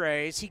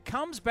Padres. He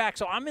comes back.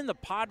 So I'm in the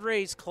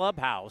Padres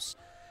clubhouse,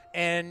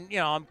 and,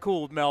 I'm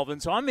cool with Melvin.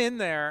 So I'm in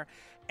there,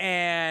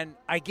 and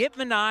I get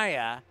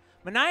Manaea.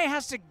 Manaea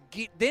has to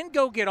then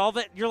go get all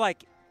that. You're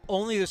like,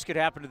 only this could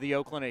happen to the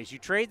Oakland A's. You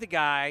trade the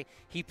guy,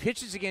 he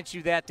pitches against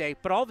you that day,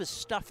 but all this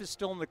stuff is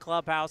still in the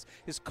clubhouse.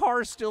 His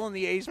car is still in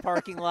the A's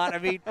parking lot. I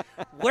mean,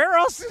 where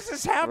else does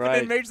this happen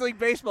in Major League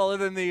Baseball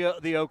other than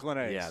the Oakland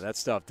A's? Yeah, that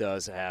stuff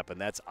does happen.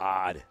 That's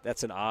odd.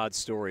 That's an odd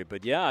story.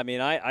 But, yeah, I mean,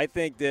 I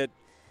think that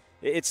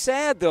it's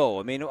sad, though.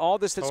 I mean, all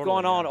this that's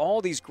gone on, all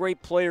these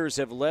great players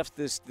have left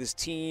this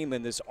team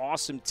and this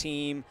awesome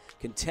team,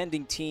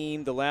 contending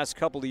team the last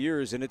couple of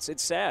years, and it's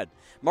sad.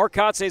 Mark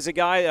Kotsay is a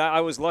guy, I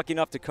was lucky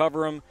enough to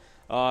cover him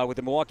with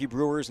the Milwaukee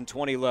Brewers in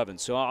 2011,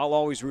 so I'll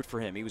always root for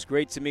him. He was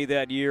great to me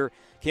that year.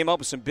 Came up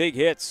with some big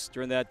hits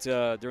during that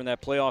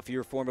playoff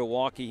year for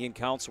Milwaukee. He and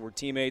Counsell were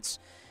teammates,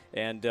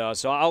 and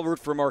so I'll root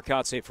for Mark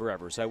Kotsay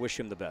forever, so I wish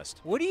him the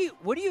best. What do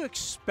you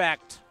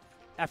expect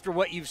after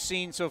what you've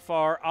seen so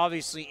far?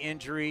 Obviously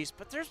injuries,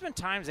 but there's been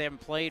times they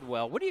haven't played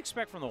well. What do you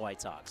expect from the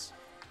White Sox?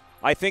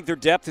 I think their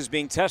depth is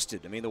being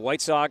tested. I mean, the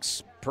White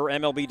Sox, per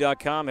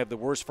MLB.com, have the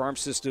worst farm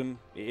system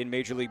in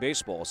Major League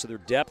Baseball, so their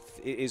depth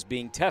is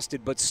being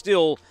tested. But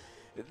still,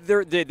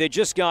 they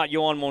just got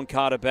Yoán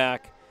Moncada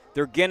back.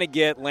 They're going to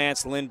get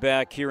Lance Lynn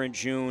back here in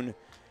June.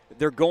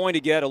 They're going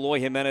to get Eloy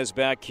Jimenez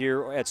back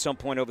here at some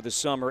point over the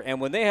summer. And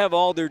when they have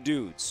all their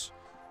dudes,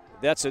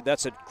 that's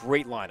a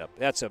great lineup.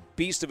 That's a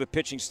beast of a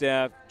pitching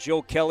staff.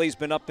 Joe Kelly's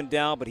been up and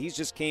down, but he's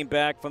just came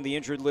back from the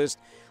injured list.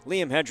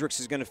 Liam Hendriks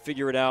is going to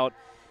figure it out.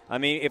 I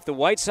mean, if the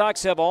White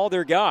Sox have all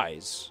their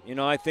guys,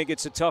 I think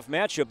it's a tough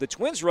matchup. The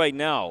Twins right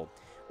now,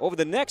 over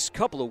the next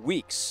couple of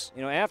weeks,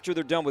 after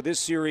they're done with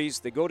this series,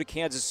 they go to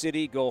Kansas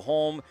City, go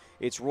home,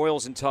 it's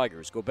Royals and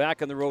Tigers. Go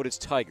back on the road, it's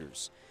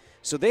Tigers.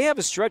 So they have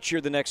a stretch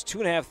here the next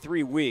 2.5,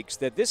 3 weeks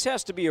that this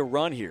has to be a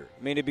run here.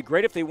 I mean, it'd be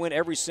great if they win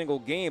every single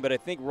game, but I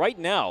think right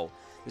now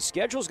the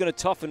schedule's going to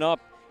toughen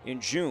up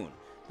in June.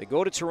 They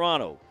go to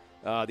Toronto.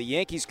 The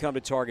Yankees come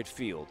to Target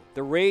Field.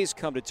 The Rays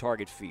come to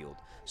Target Field.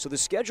 So the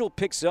schedule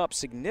picks up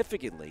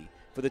significantly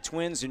for the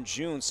Twins in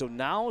June. So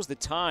now is the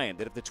time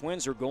that if the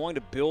Twins are going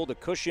to build a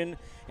cushion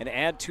and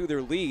add to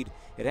their lead,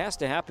 it has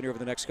to happen here over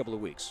the next couple of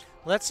weeks.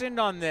 Let's end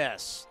on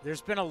this.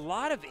 There's been a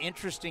lot of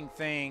interesting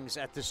things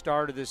at the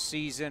start of this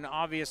season.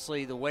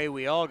 Obviously, the way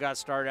we all got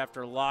started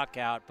after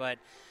lockout. But,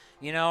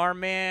 our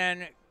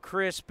man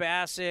Chris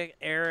Bassitt,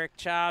 Eric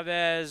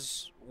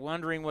Chavez,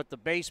 wondering what the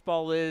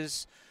baseball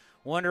is,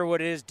 wonder what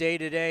it is day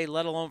to day,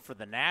 let alone for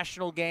the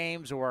national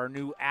games or our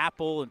new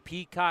Apple and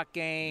Peacock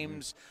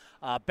games.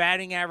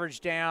 Batting average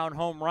down,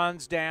 home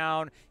runs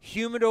down,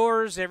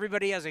 humidors.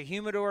 Everybody has a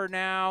humidor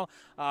now.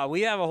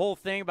 We have a whole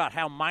thing about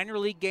how minor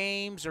league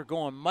games are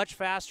going much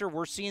faster.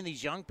 We're seeing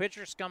these young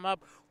pitchers come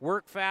up,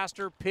 work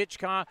faster,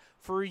 PitchCom.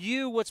 For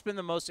you, what's been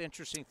the most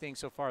interesting thing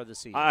so far this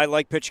season? I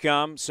like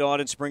PitchCom. Saw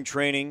it in spring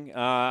training.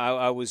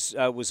 I was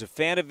a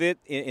fan of it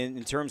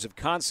in terms of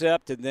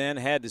concept, and then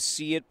had to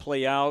see it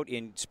play out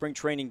in spring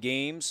training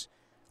games.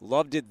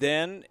 Loved it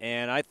then,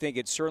 and I think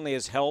it certainly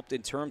has helped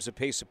in terms of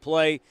pace of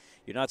play.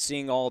 You're not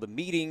seeing all the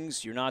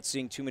meetings. You're not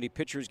seeing too many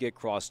pitchers get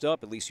crossed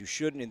up. At least you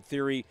shouldn't in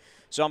theory.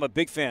 So I'm a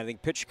big fan. I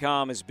think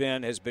PitchCom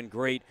has been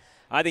great.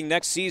 I think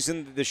next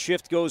season the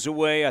shift goes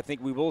away. I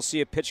think we will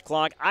see a pitch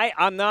clock.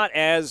 I'm not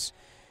as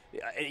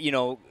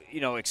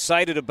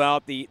excited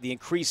about the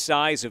increased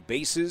size of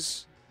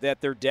bases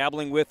that they're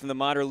dabbling with in the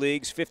minor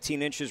leagues.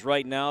 15 inches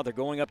right now. They're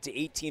going up to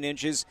 18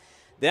 inches.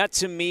 That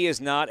to me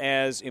is not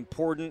as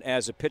important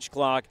as a pitch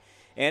clock.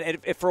 And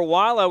if for a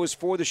while I was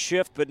for the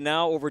shift, but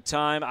now over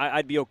time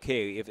I'd be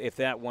okay if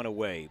that went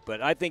away.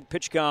 But I think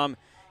PitchCom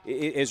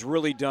has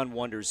really done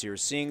wonders here.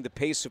 Seeing the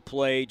pace of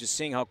play, just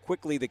seeing how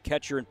quickly the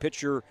catcher and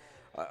pitcher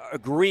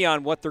agree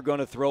on what they're going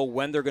to throw,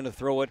 when they're going to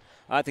throw it.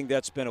 I think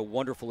that's been a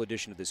wonderful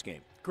addition to this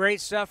game. Great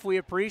stuff. We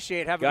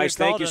appreciate. Have a Guys,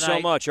 good call thank you tonight.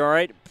 so much. All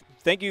right.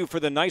 Thank you for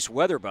the nice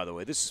weather, by the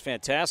way. This is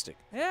fantastic.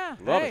 Yeah,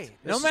 Love hey, it.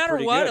 no This is matter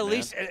pretty what, good,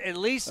 at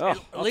least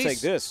I'll take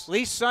this. At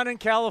least sun in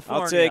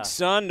California. I'll take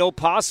sun, no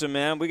possum,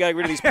 man. We got to get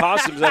rid of these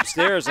possums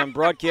upstairs. I'm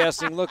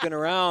broadcasting, looking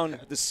around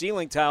the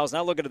ceiling tiles,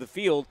 not looking at the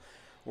field,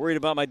 worried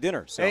about my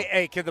dinner. So.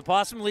 Hey, can the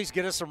possum at least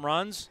get us some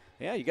runs?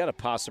 Yeah, you got a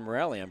possum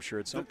rally, I'm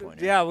sure, at some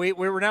point. Yeah, we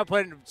were now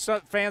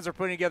fans are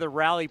putting together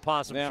rally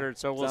possum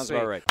shirts, so we'll sounds see.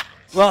 About right.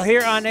 Well,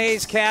 here on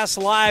A's Cast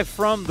Live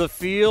from the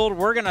field,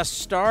 we're going to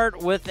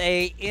start with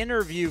a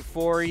interview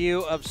for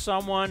you of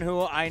someone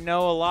who I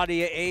know a lot of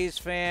you A's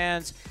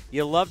fans,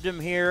 you loved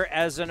him here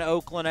as an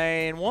Oakland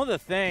A. And one of the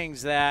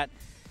things that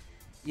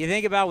you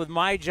think about with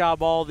my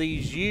job all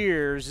these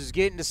years is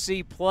getting to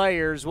see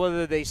players,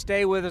 whether they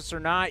stay with us or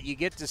not, you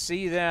get to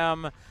see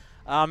them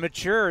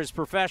mature as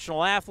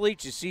professional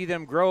athletes. You see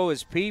them grow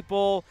as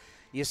people.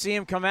 You see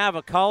him come out of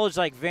a college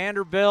like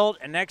Vanderbilt,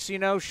 and next you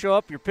know, show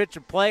up, you're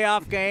pitching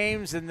playoff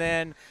games, and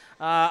then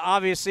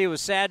obviously it was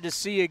sad to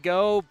see you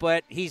go,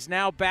 but he's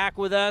now back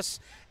with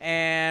us,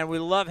 and we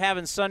love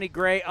having Sonny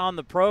Gray on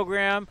the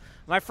program.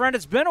 My friend,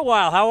 it's been a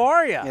while. How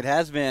are you? It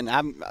has been.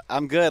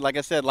 I'm good. Like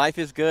I said, life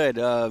is good.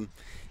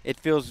 It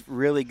feels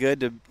really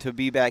good to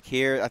be back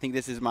here. I think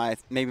this is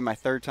maybe my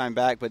third time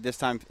back, but this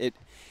time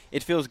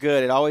it feels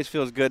good. It always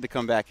feels good to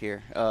come back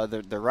here.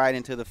 The ride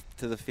into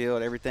the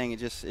field, everything. It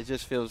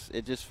just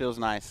feels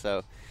nice.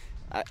 So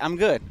I'm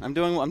good. I'm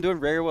doing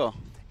very well.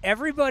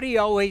 Everybody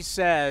always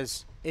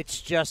says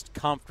it's just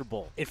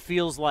comfortable. It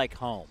feels like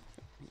home.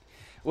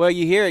 Well,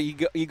 you hear it.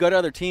 You go to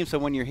other teams, so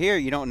when you're here,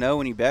 you don't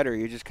know any better.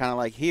 You're just kind of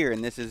like here,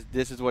 and this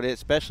is what it is.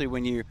 Especially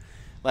when you,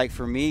 like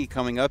for me,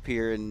 coming up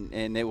here,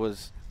 and it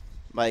was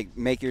like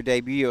make your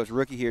debut. I was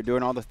rookie here,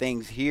 doing all the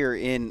things here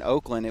in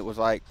Oakland. It was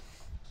like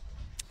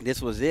this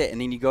was it.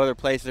 And then you go other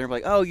places, and they're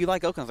like, "Oh, you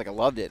like Oakland?" I was like, "I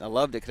loved it. I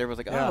loved it." Because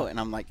everyone's like, "Oh," and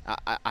I'm like,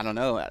 I don't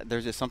know.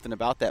 There's just something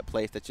about that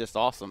place that's just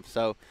awesome.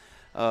 So.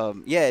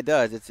 Yeah, it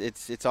does.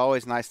 It's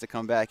always nice to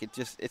come back.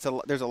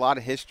 There's a lot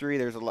of history.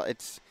 There's a lot.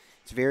 It's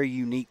a very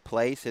unique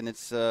place, and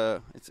it's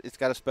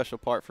got a special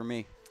part for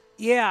me.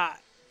 Yeah,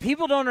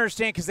 people don't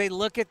understand because they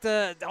look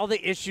at all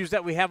the issues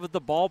that we have with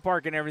the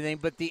ballpark and everything,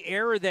 but the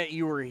era that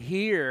you were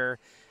here,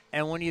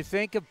 and when you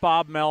think of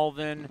Bob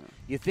Melvin,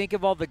 you think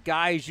of all the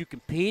guys you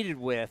competed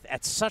with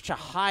at such a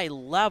high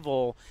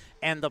level,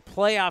 and the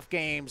playoff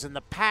games and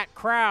the packed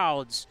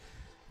crowds.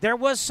 There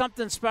was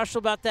something special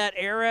about that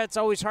era. It's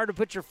always hard to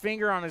put your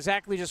finger on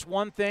exactly just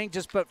one thing,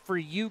 but for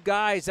you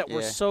guys that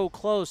were so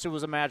close, it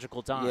was a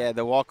magical time. Yeah,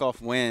 the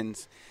walk-off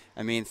wins.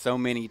 I mean, so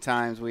many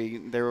times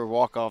there were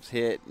walk-offs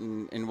hit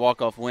and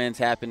walk-off wins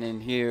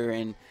happening here,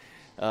 and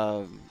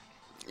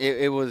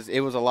it was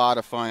a lot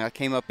of fun. I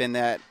came up in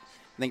that.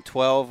 I think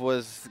 12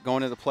 was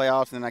going to the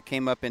playoffs, and then I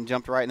came up and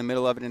jumped right in the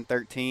middle of it in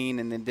 13,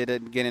 and then did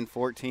it again in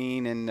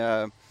 14,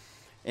 and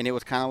it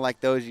was kind of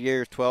like those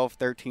years, 12,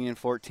 13, and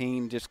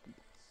 14, just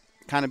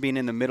kind of being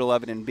in the middle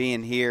of it and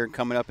being here and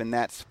coming up in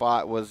that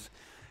spot was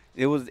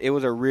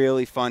a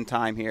really fun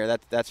time here.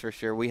 That's for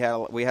sure. We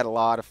had a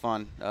lot of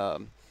fun,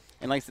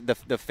 and like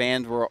the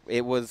fans were.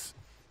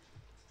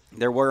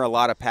 There were a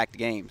lot of packed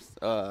games.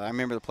 I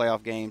remember the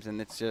playoff games,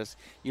 and it's just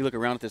you look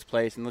around at this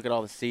place and look at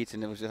all the seats,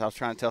 and it was just I was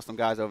trying to tell some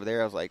guys over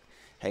there. I was like,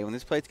 hey, when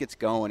this place gets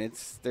going,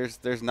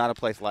 there's not a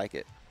place like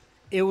it.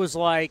 It was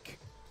like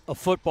a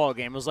football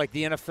game. It was like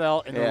the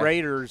NFL and the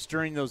Raiders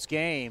during those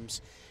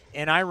games.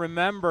 And I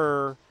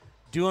remember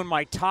doing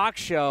my talk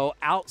show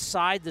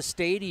outside the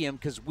stadium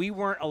because we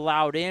weren't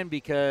allowed in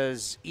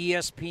because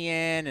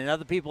ESPN and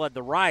other people had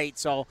the right.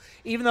 So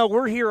even though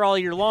we're here all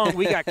year long,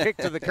 we got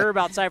kicked to the curb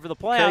outside for the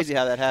playoffs. Crazy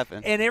how that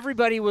happened. And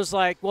everybody was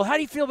like, well, how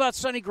do you feel about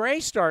Sonny Gray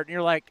starting? And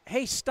you're like,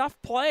 hey, stuff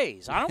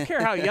plays. I don't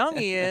care how young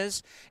he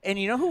is. And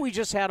you know who we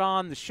just had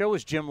on the show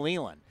is Jim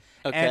Leland.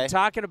 Okay. And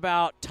talking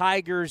about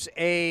Tigers,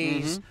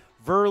 A's,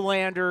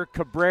 Verlander,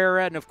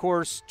 Cabrera, and, of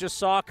course, just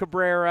saw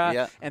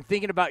Cabrera, and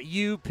thinking about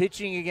you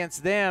pitching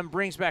against them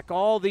brings back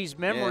all these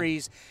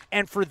memories. Yeah.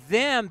 And for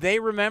them, they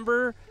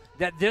remember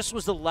that this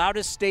was the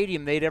loudest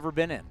stadium they'd ever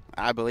been in.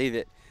 I believe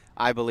it.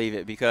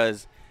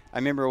 Because I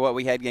remember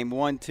we had game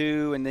 1,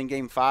 2, and then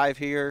game 5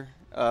 here.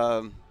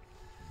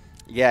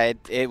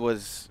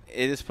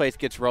 This place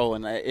gets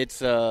rolling.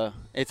 It's a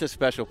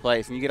special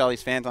place, and you get all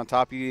these fans on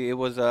top of you. It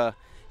was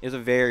a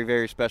very,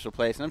 very special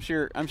place, and I'm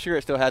sure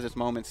it still has its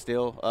moments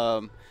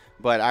still.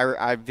 But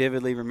I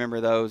vividly remember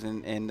those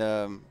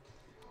and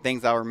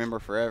things I'll remember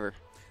forever.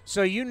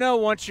 So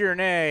once you're an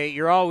A,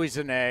 you're always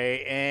an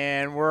A,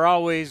 and we're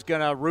always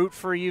going to root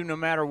for you no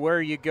matter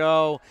where you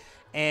go.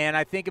 And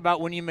I think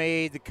about when you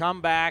made the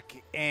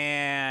comeback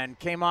and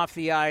came off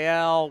the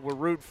IL. We're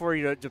rooting for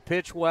you to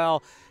pitch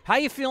well. How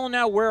you feeling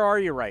now? Where are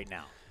you right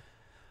now?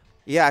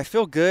 Yeah, I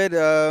feel good.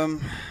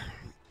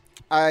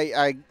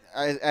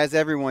 As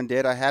everyone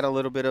did, I had a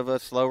little bit of a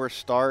slower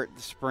start.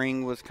 The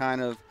spring was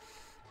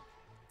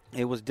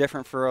it was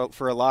different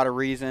for a lot of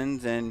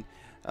reasons, and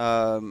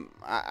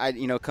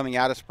I coming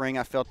out of spring,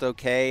 I felt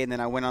okay, and then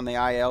I went on the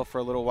IL for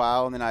a little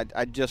while, and then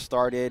I just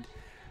started,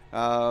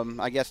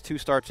 I guess 2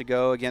 starts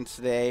ago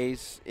against the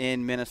A's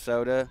in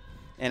Minnesota,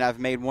 and I've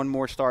made one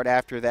more start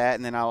after that,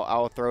 and then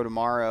I'll throw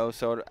tomorrow.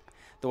 So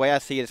the way I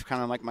see it, it's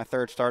kind of like my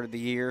 3rd start of the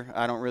year.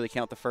 I don't really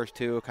count the first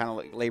 2, kind of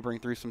like laboring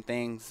through some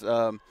things.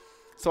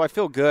 So I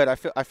feel good.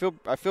 I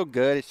feel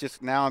good. It's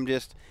just now I'm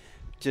just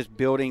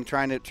building,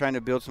 trying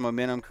to build some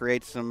momentum,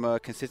 create some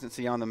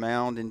consistency on the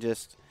mound, and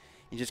just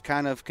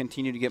kind of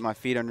continue to get my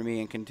feet under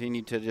me and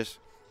continue to just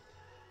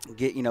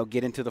get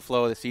into the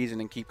flow of the season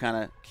and keep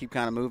kind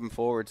of moving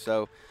forward.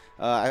 So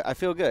I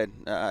feel good.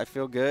 I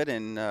feel good,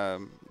 and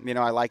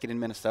I like it in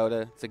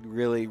Minnesota. It's a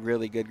really,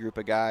 really good group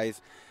of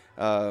guys.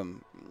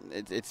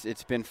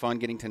 It's been fun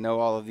getting to know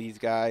all of these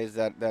guys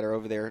that are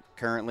over there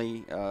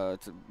currently.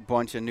 It's a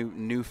bunch of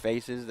new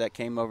faces that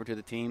came over to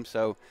the team.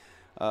 So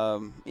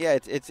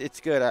it's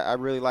good. I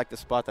really like the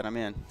spot that I'm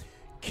in.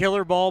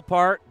 Killer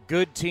ballpark,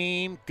 good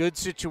team, good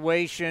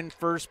situation,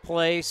 first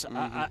place.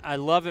 I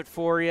love it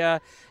for you.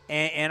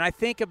 And I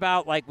think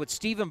about, like, with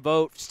Stephen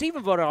Vogt.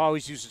 Stephen Vogt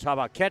always used to talk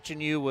about catching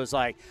you was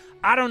like,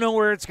 I don't know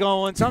where it's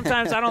going.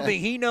 Sometimes I don't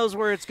think he knows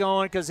where it's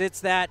going because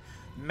it's that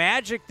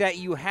magic that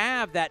you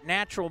have, that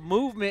natural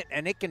movement,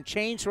 and it can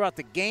change throughout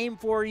the game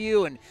for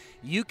you, and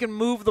you can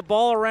move the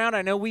ball around.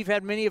 I know we've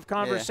had many of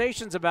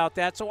conversations about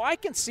that. So I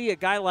can see a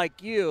guy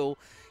like you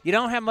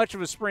don't have much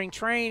of a spring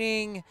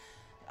training.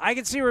 I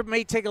can see where it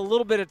may take a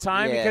little bit of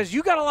time because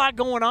you got a lot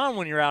going on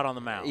when you're out on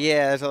the mound.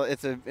 Yeah,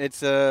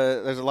 there's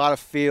a lot of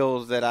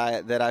feels that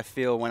I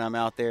feel when I'm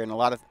out there, and a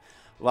lot of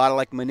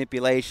like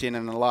manipulation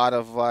and a lot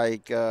of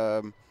like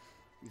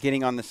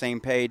getting on the same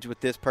page with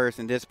this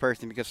person,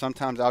 because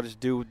sometimes I'll just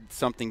do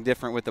something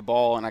different with the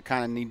ball, and I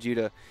kind of need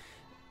you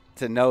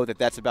to know that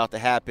that's about to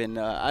happen.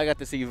 I got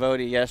to see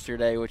Vody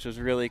yesterday, which was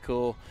really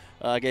cool.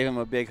 I gave him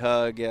a big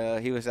hug.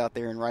 He was out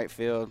there in right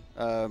field.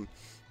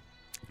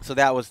 So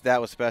that was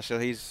special.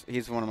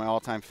 He's one of my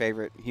all-time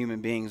favorite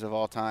human beings of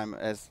all time,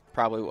 as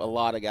probably a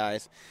lot of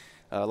guys,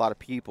 a lot of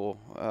people.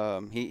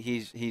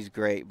 He's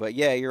great. But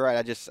yeah, you're right.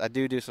 I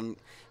do some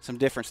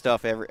different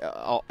stuff every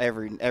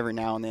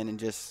now and then, and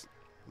just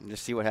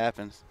see what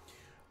happens.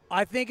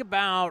 I think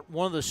about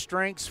one of the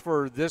strengths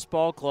for this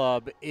ball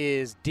club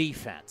is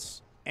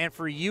defense. And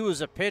for you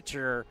as a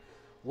pitcher,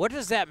 what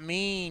does that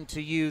mean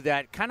to you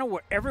that kind of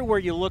everywhere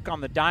you look on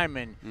the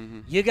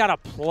diamond, you got a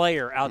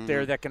player out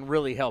there that can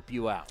really help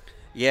you out?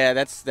 Yeah,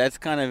 that's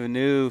kind of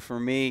new for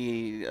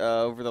me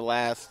over the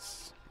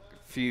last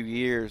few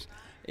years.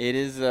 It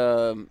is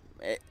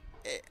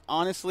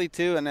honestly,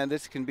 too, and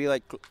this can be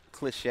like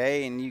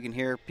cliche, and you can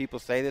hear people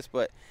say this,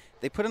 but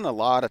they put in a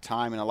lot of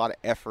time and a lot of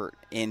effort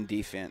in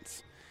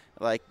defense.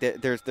 Like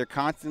they're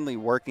constantly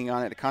working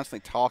on it, they're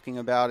constantly talking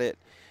about it.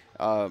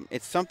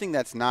 It's something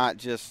that's not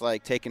just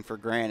like taken for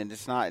granted.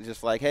 It's not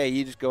just like, hey,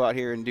 you just go out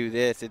here and do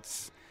this.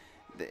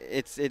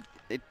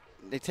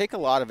 They take a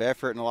lot of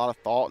effort and a lot of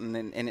thought,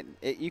 and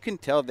you can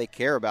tell they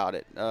care about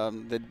it.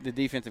 The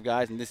defensive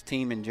guys and this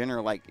team in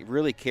general, like,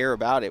 really care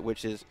about it,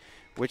 which is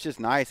which is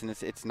nice, and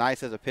it's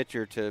nice as a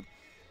pitcher to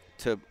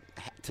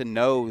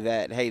know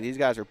that, hey, these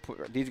guys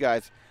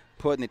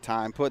putting the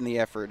time, putting the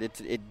effort.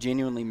 It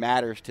genuinely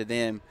matters to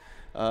them.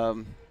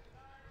 So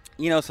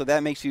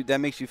that makes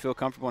you feel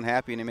comfortable and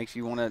happy, and it makes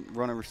you want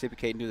to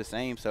reciprocate and do the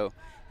same. So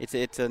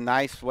it's a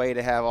nice way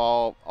to have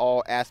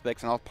all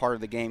aspects and all part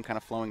of the game kind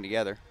of flowing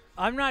together.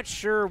 I'm not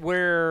sure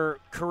where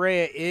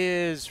Correa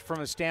is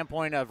from a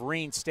standpoint of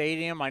Rean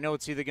Stadium. I know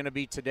it's either going to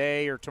be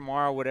today or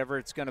tomorrow, whatever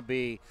it's going to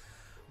be.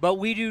 But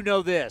we do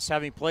know this,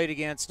 having played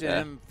against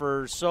him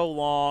for so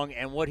long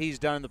and what he's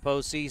done in the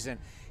postseason.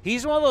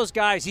 He's one of those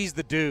guys, he's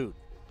the dude.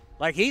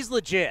 Like, he's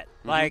legit.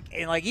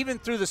 Mm-hmm. Like even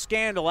through the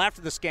scandal,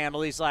 after the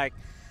scandal, he's like,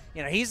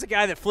 he's the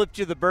guy that flipped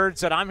you the bird,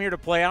 said, I'm here to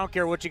play. I don't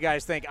care what you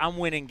guys think. I'm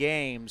winning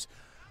games.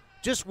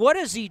 Just what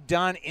has he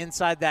done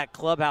inside that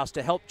clubhouse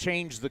to help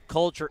change the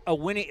culture?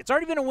 It's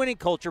already been a winning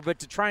culture, but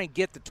to try and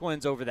get the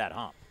Twins over that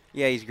hump.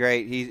 Yeah, he's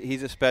great.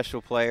 He's a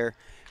special player.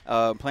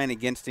 Playing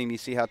against him, you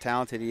see how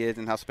talented he is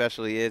and how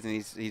special he is, and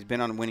he's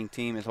been on a winning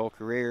team his whole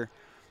career,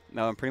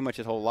 pretty much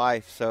his whole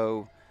life.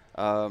 So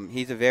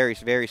he's a very,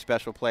 very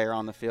special player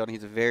on the field, and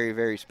he's a very,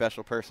 very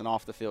special person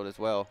off the field as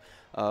well.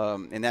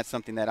 And that's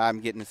something that I'm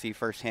getting to see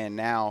firsthand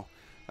now,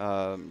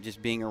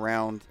 just being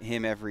around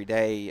him every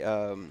day.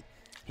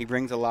 He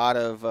brings a lot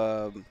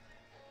of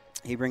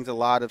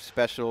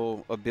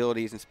special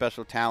abilities and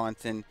special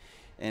talents and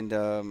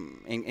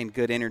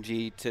good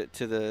energy to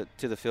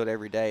the field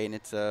every day, and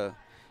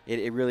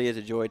it really is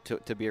a joy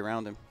to be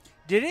around him.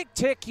 Did it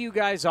tick you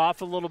guys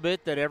off a little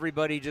bit that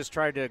everybody just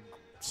tried to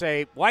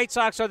say White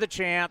Sox are the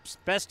champs,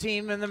 best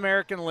team in the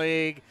American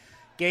League,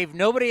 gave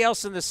nobody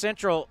else in the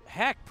Central,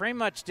 heck, pretty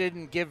much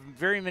didn't give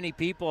very many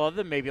people other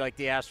than maybe like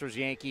the Astros,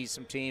 Yankees,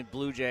 some team,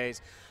 Blue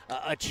Jays,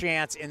 a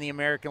chance in the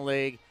American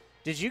League?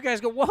 Did you guys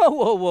go,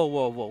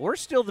 whoa, we're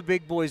still the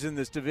big boys in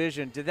this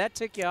division? Did that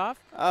tick you off?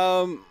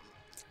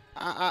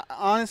 I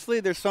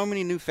honestly, there's so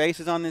many new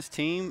faces on this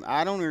team.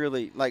 I don't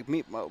really, like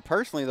me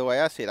personally, the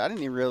way I see it, I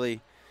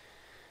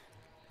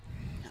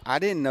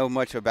didn't know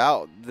much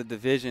about the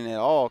division at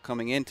all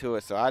coming into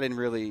it, so I don't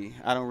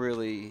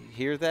really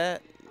hear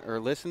that or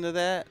listen to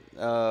that.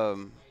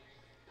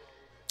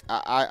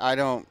 I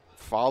don't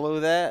follow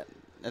that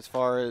as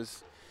far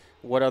as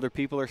what other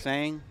people are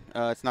saying.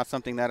 It's not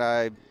something that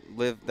I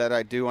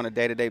do on a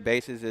day-to-day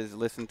basis, is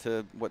listen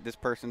to what this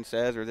person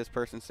says or this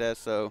person says.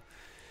 So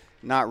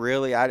not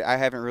really. I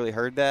haven't really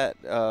heard that.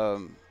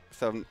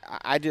 So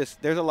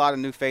there's a lot of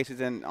new faces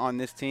on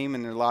this team,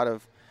 and there's a lot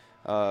of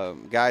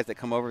guys that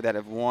come over that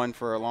have won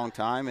for a long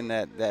time and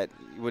that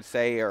would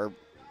say or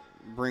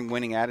bring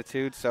winning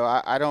attitudes. So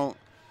I don't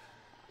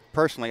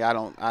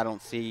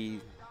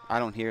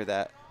hear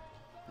that.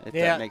 If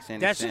that makes any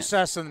that's sense. just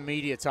us in the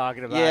media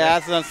talking about it. Yeah,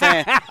 that's what I'm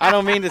saying. I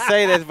don't mean to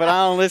say this, but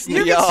I don't listen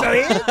to y'all. Can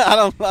say it. I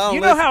don't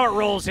you know how it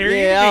rolls here.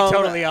 Yeah, you can be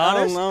totally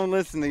honest. I don't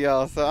listen to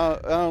y'all, so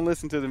I don't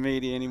listen to the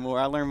media anymore.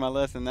 I learned my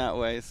lesson that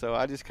way, so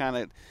I just kind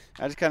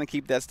of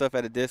keep that stuff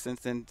at a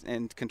distance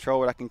and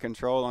control what I can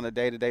control on a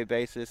day-to-day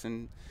basis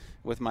and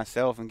with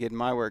myself and getting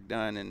my work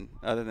done. And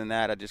other than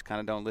that, I just kind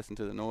of don't listen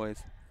to the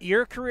noise.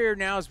 Your career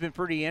now has been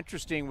pretty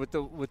interesting with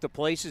the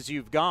places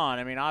you've gone.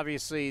 I mean,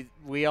 obviously,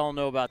 we all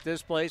know about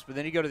this place, but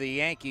then you go to the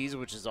Yankees,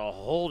 which is a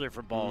whole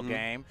different ball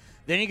game.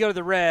 Then you go to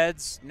the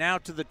Reds, now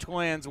to the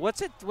Twins. What's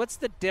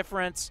the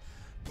difference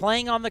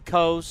playing on the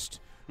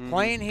coast,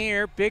 playing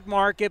here, big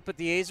market, but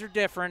the A's are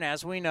different,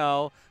 as we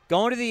know,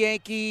 going to the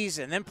Yankees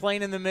and then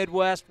playing in the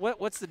Midwest?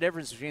 What's the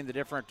difference between the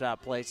different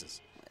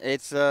places?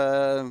 It's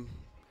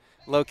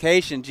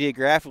location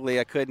geographically.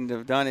 I couldn't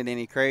have done it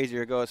any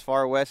crazier. Go as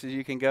far west as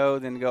you can go,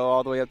 then go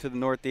all the way up to the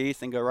northeast,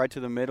 then go right to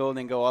the middle, and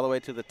then go all the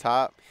way to the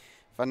top.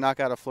 If I knock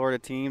out a Florida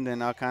team,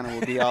 then I kind of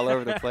will be all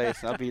over the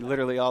place. I'll be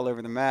literally all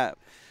over the map.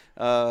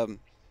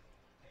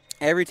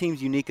 Every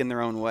team's unique in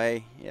their own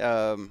way.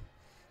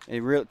 They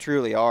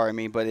truly are. I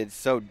mean, but it's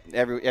so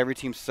every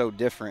team's so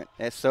different.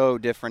 It's so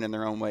different in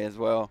their own way as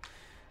well.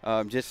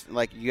 Just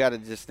like you got to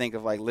just think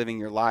of like living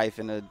your life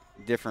in a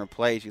different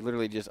place. You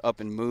literally just up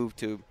and move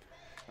to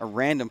a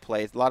random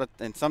place,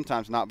 and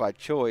sometimes not by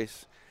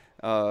choice.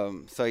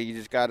 So you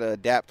just got to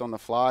adapt on the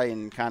fly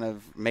and kind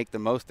of make the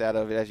most out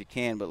of it as you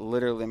can. But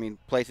literally, I mean,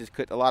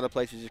 a lot of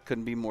places just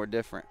couldn't be more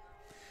different.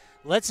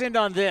 Let's end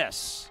on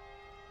this.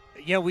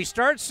 We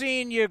start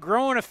seeing you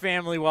growing a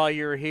family while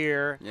you're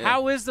here. Yeah.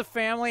 How is the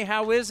family?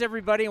 How is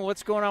everybody? And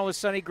what's going on with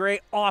Sonny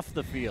Gray off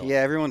the field? Yeah,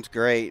 everyone's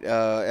great.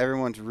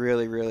 Everyone's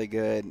really, really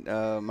good.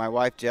 My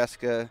wife,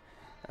 Jessica,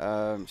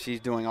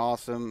 she's doing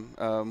awesome.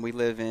 We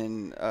live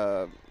in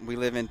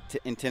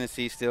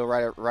Tennessee still,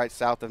 right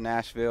south of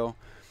Nashville.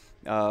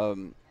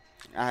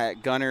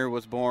 Gunnar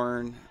was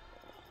born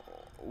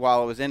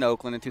while I was in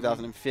Oakland in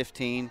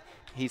 2015.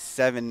 He's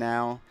 7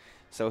 now,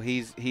 so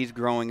he's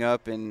growing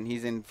up and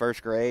he's in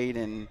first grade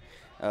and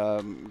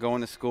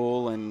going to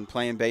school and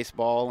playing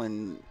baseball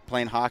and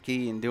playing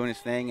hockey and doing his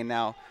thing. And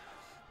now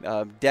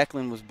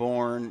Declan was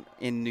born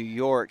in New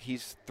York.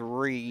 He's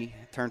 3,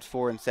 turns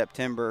 4 in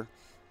September.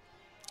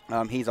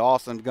 He's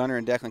awesome. Gunnar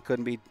and Declan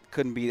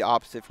couldn't be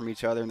opposite from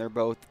each other, and they're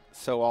both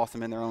so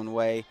awesome in their own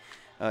way.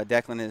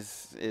 Declan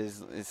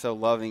is so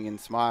loving and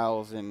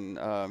smiles and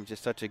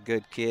just such a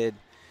good kid.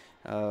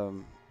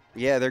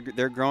 Yeah,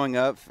 they're growing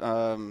up.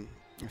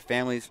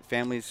 Family's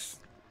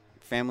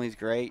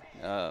great.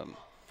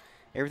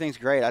 Everything's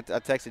great. I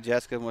texted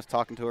Jessica and was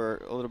talking to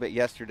her a little bit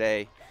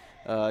yesterday,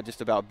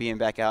 just about being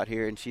back out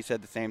here, and she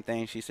said the same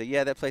thing. She said,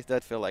 "Yeah, that place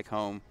does feel like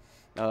home."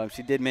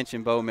 She did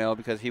mention Bo Mill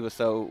because we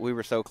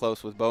were so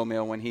close with Bo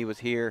Mill when he was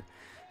here.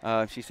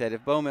 She said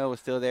if Bo Mill was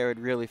still there,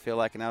 it'd really feel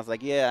like. And I was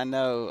like, yeah, I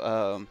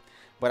know.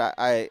 But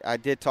I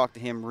did talk to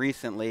him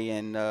recently,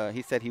 and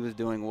he said he was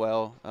doing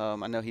well.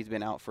 I know he's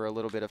been out for a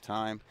little bit of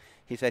time.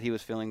 He said he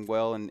was feeling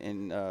well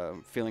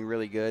and feeling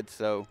really good.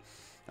 So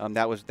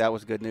that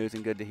was good news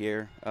and good to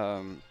hear.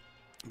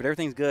 But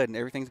everything's good, and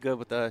everything's good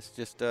with us.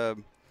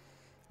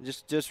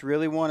 Just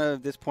really want to.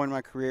 At this point in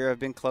my career, I've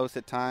been close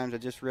at times. I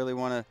just really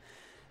want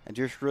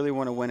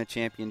to win a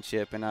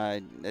championship, and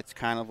it's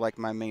kind of like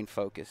my main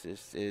focus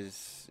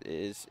is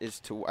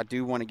to. I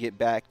do want to get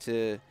back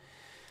to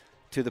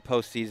the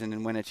postseason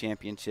and win a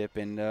championship,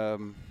 and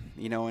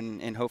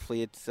and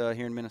hopefully it's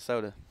here in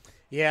Minnesota.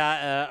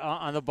 Yeah,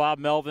 on the Bob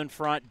Melvin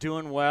front,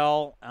 doing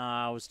well.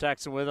 I was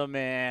texting with him,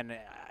 and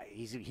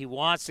he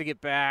wants to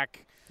get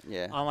back.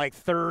 Yeah. On like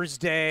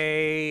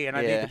Thursday, and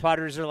I think the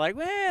putters are like,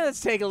 let's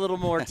take a little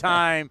more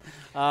time.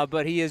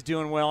 But he is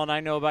doing well, and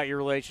I know about your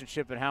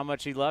relationship and how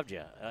much he loved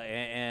you.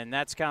 And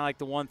that's kind of like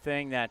the one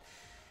thing that,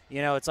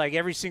 it's like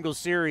every single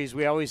series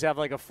we always have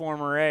like a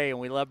former A, and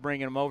we love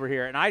bringing him over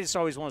here. And I just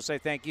always want to say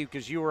thank you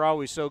because you were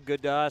always so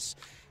good to us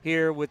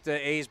here with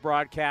the A's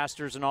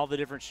broadcasters and all the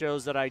different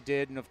shows that I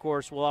did. And, of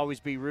course, we'll always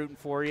be rooting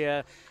for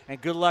you.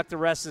 And good luck the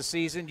rest of the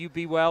season. You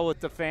be well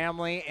with the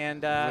family,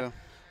 and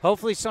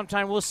hopefully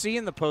sometime we'll see you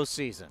in the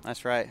postseason.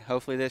 That's right.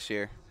 Hopefully this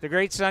year. The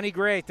great Sonny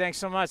Gray. Thanks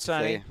so much,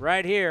 Sonny.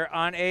 Right here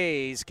on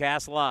A's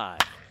Cast Live.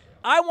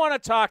 I want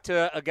to talk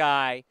to a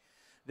guy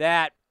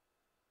that,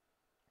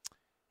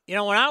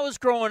 when I was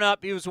growing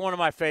up, he was one of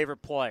my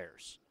favorite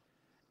players.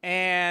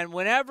 And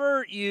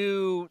whenever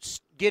you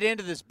get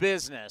into this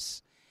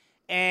business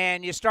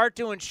and you start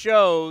doing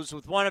shows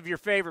with one of your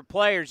favorite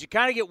players, you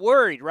kind of get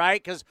worried,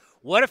 right? Because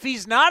what if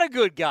he's not a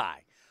good guy?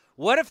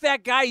 What if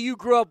that guy you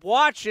grew up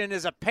watching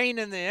is a pain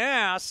in the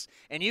ass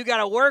and you got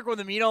to work with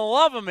him, you don't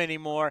love him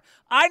anymore?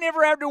 I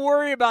never have to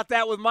worry about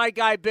that with my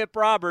guy Bip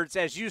Roberts,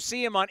 as you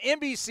see him on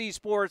NBC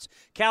Sports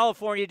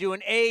California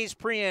doing A's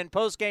pre- and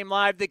post-game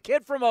live. The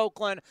kid from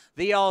Oakland,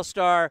 the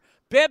All-Star.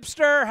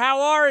 Bipster, how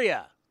are you?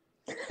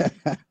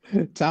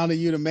 Tony,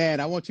 you the man.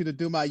 I want you to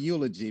do my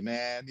eulogy,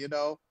 man.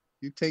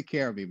 You take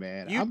care of me,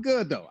 man. I'm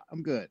good, though.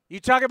 I'm good. You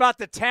talk about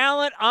the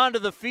talent onto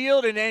the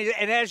field, and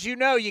as you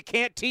know, you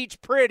can't teach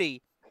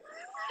pretty.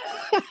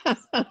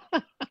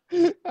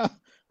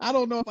 I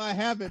don't know if I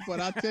have it, but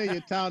I'll tell you,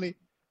 Tony,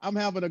 I'm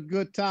having a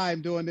good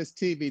time doing this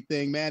TV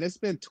thing, man. It's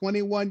been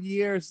 21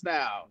 years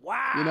now.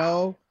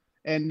 Wow.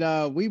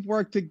 And we've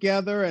worked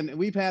together and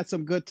we've had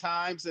some good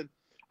times. And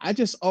I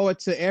just owe it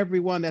to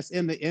everyone that's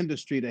in the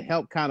industry to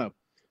help kind of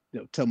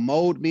to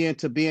mold me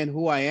into being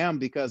who I am.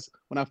 Because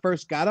when I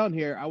first got on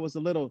here, I was a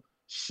little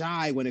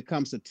shy when it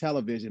comes to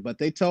television, but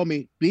they told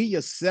me, be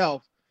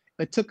yourself.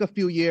 It took a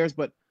few years,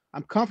 but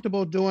I'm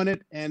comfortable doing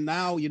it. And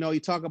now, you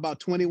talk about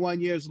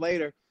 21 years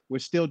later, we're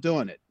still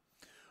doing it.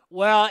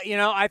 Well,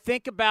 I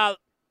think about,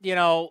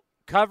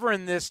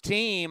 covering this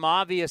team.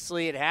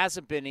 Obviously, it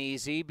hasn't been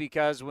easy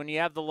because when you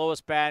have the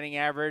lowest batting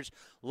average,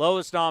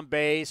 lowest on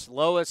base,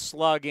 lowest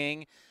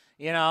slugging,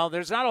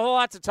 there's not a whole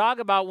lot to talk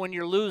about when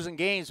you're losing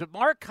games. But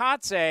Mark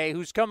Kotsay,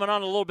 who's coming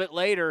on a little bit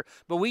later,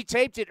 but we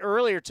taped it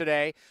earlier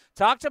today,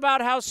 talked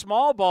about how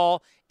small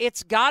ball,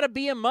 it's got to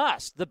be a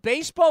must. The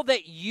baseball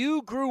that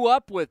you grew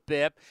up with,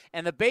 Bip,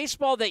 and the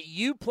baseball that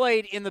you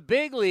played in the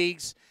big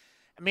leagues,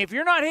 I mean, if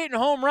you're not hitting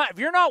home run, if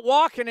you're not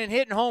walking and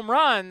hitting home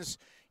runs,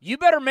 you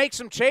better make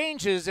some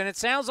changes. And it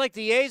sounds like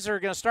the A's are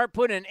going to start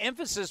putting an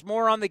emphasis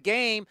more on the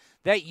game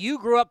that you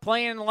grew up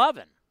playing and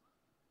loving.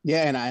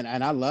 Yeah,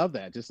 and I love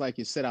that. Just like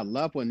you said, I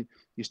love when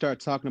you start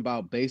talking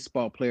about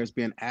baseball players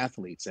being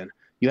athletes and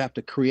you have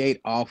to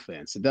create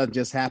offense. It doesn't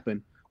just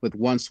happen with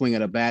one swing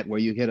of the bat where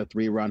you hit a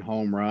 3-run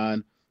home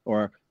run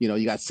or,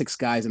 you got 6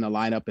 guys in the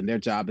lineup and their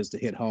job is to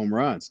hit home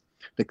runs.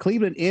 The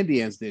Cleveland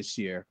Indians this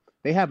year,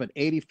 they have an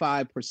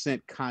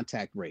 85%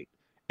 contact rate,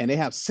 and they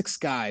have 6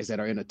 guys that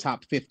are in the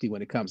top 50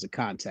 when it comes to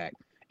contact.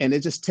 And it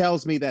just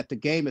tells me that the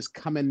game is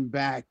coming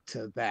back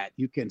to that.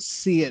 You can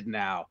see it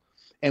now.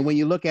 And when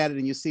you look at it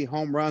and you see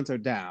home runs are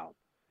down,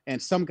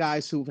 and some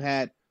guys who've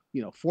had,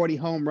 40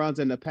 home runs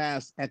in the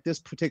past at this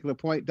particular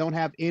point don't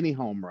have any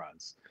home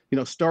runs.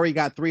 Story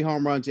got 3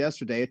 home runs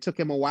yesterday. It took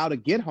him a while to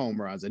get home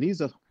runs, and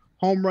he's a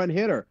home run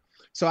hitter.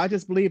 So I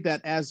just believe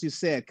that, as you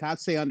said,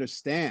 Kotsay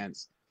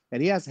understands that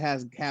he has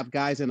to have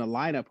guys in a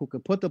lineup who can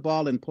put the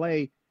ball in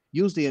play,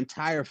 use the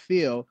entire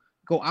field,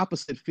 go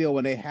opposite field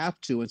when they have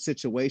to in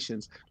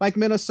situations like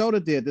Minnesota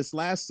did this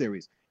last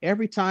series.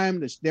 Every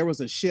time there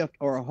was a shift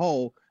or a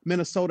hole,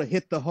 Minnesota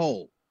hit the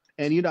hole.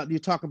 And you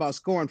talk about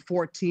scoring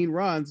 14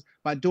 runs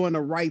by doing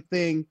the right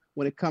thing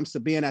when it comes to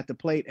being at the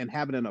plate and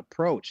having an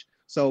approach.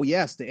 So,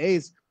 yes, the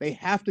A's, they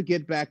have to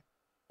get back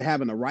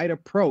having the right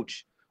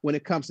approach when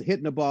it comes to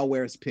hitting the ball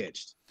where it's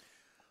pitched.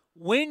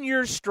 When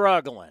you're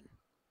struggling,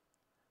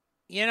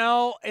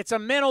 it's a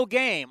mental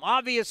game.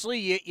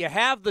 Obviously, you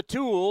have the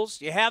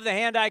tools, you have the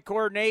hand-eye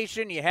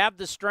coordination, you have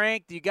the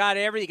strength, you got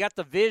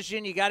the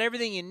vision, you got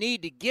everything you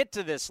need to get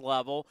to this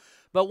level.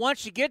 But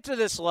once you get to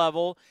this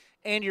level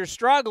and you're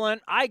struggling,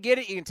 I get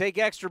it. You can take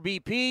extra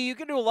BP. You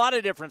can do a lot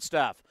of different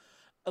stuff.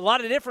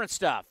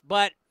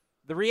 But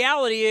the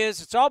reality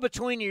is it's all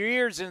between your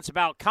ears, and it's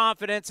about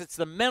confidence. It's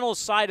the mental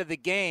side of the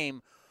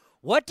game.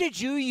 What did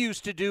you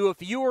used to do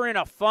if you were in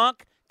a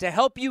funk to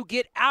help you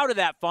get out of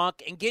that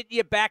funk and get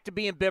you back to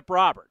being Bip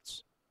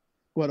Roberts?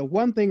 Well, the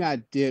one thing I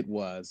did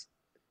was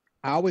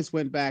I always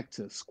went back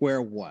to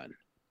square one,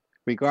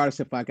 regardless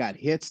if I got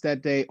hits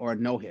that day or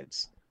no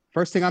hits.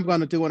 First thing I'm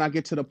going to do when I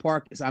get to the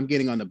park is I'm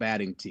getting on the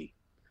batting tee.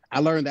 I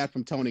learned that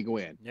from Tony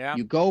Gwynn. Yeah.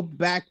 You go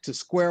back to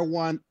square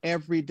one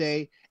every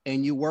day,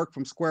 and you work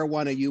from square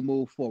one and you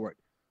move forward.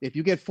 If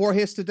you get 4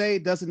 hits today,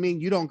 it doesn't mean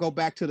you don't go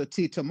back to the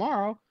tee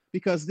tomorrow,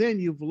 because then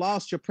you've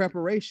lost your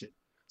preparation.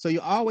 So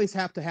you always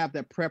have to have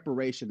that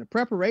preparation. The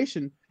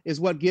preparation is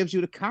what gives you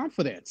the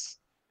confidence.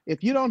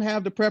 If you don't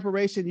have the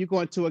preparation, you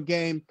go into a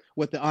game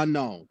with the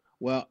unknown.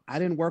 Well, I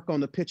didn't work on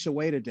the pitch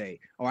away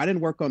today, or I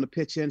didn't work on the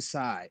pitch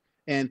inside.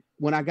 And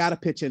when I got a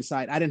pitch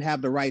inside, I didn't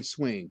have the right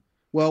swing.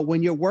 Well,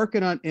 when you're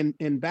working on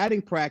in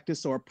batting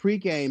practice or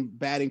pregame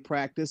batting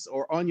practice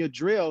or on your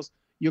drills,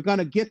 you're going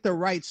to get the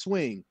right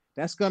swing.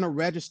 That's going to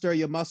register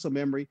your muscle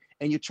memory,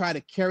 and you try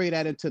to carry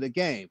that into the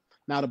game.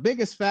 Now, the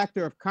biggest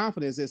factor of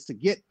confidence is to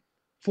get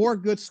 4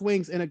 good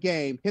swings in a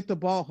game, hit the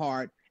ball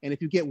hard, and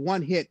if you get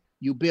 1 hit,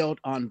 you build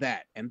on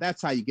that. And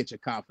that's how you get your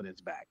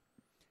confidence back.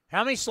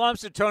 How many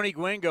slumps did Tony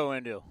Gwynn go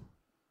into?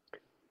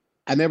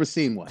 I never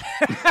seen one.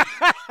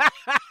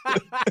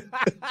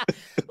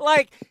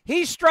 Like,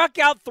 he struck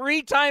out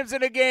 3 times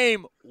in a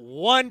game.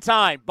 1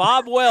 time.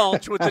 Bob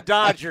Welch with the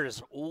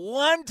Dodgers.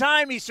 1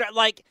 time he struck.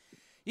 Like,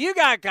 you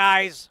got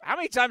guys, how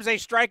many times they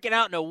striking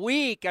out in a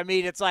week? I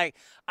mean, it's like,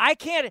 I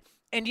can't.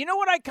 And you know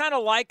what I kind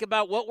of like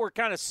about what we're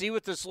kind of see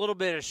with this little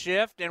bit of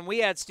shift? And we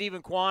had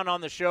Stephen Kwan on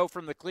the show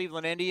from the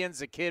Cleveland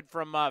Indians, a kid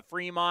from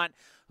Fremont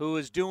who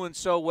is doing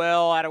so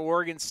well out of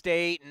Oregon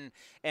State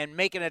and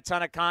making a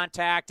ton of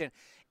contact. And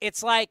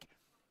it's like,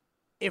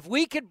 if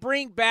we could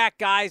bring back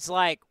guys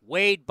like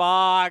Wade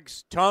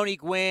Boggs, Tony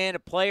Gwynn, a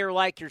player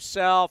like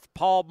yourself,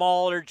 Paul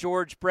Molitor,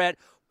 George Brett,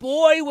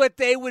 boy, what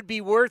they would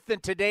be worth in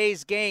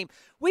today's game.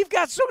 We've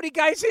got so many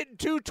guys hitting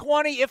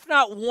 220, if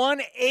not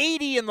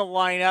 180 in the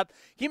lineup.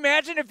 Can you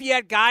imagine if you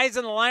had guys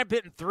in the lineup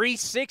hitting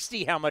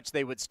 360, how much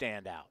they would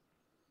stand out?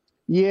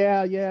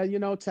 Yeah,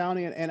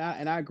 Tony, and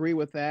I agree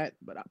with that.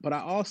 But I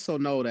also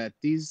know that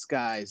these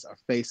guys are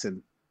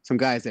facing some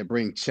guys that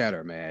bring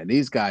cheddar, man.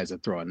 These guys are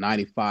throwing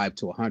 95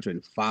 to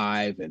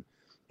 105,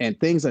 and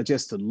things are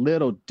just a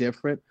little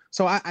different.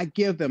 So I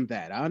give them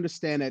that. I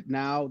understand that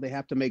now they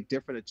have to make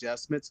different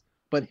adjustments.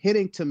 But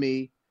hitting to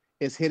me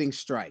is hitting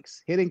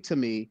strikes. Hitting to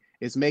me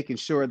is making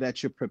sure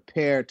that you're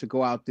prepared to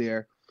go out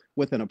there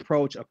with an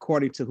approach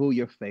according to who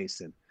you're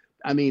facing.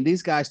 I mean,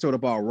 these guys throw the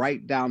ball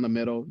right down the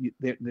middle.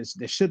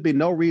 There should be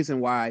no reason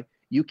why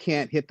you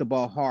can't hit the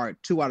ball hard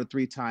 2 out of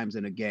 3 times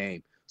in a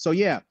game. So,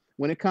 yeah,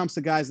 when it comes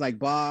to guys like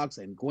Boggs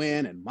and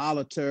Gwynn and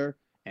Molitor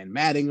and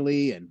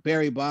Mattingly and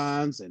Barry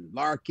Bonds and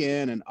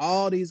Larkin and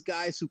all these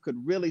guys who could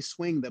really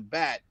swing the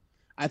bat,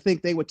 I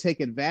think they would take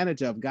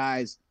advantage of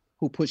guys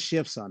who put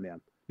shifts on them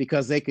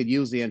because they could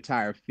use the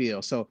entire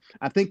field. So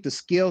I think the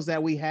skills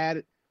that we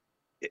had,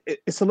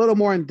 it's a little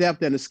more in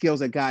depth than the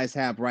skills that guys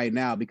have right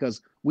now,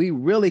 because we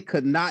really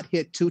could not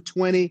hit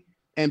 220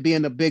 and be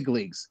in the big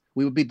leagues.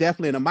 We would be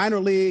definitely in the minor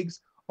leagues,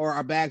 or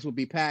our bags would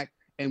be packed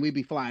and we'd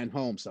be flying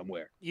home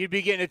somewhere. You'd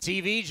be getting a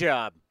TV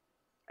job.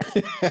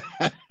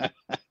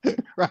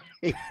 Right.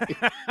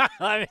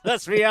 I mean,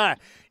 let's be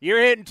honest.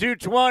 You're hitting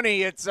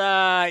 220. It's,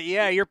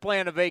 you're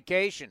playing a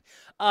vacation.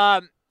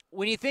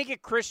 When you think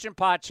of Christian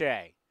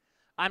Pache,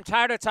 I'm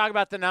tired of talking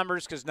about the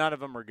numbers because none of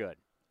them are good.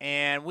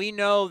 And we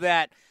know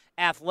that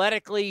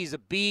athletically he's a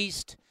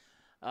beast.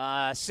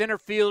 Center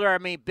fielder, I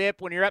mean, Bip,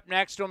 when you're up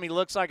next to him, he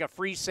looks like a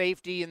free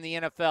safety in the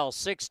NFL.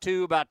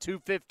 6'2", about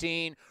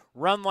 215,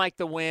 run like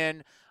the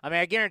wind. I mean,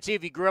 I guarantee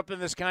if he grew up in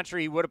this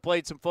country, he would have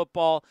played some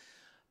football.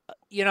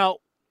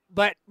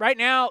 But right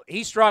now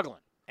he's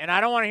struggling. And I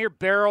don't want to hear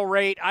barrel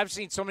rate. I've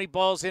seen so many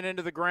balls hit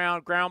into the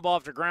ground ball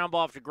after ground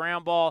ball after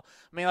ground ball.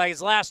 I mean, like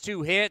his last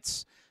 2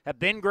 hits have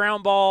been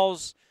ground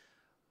balls.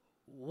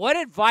 What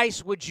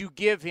advice would you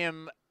give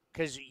him?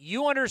 Because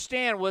you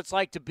understand what it's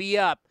like to be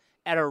up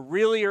at a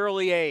really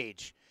early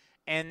age.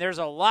 And there's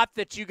a lot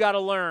that you got to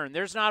learn.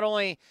 There's not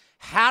only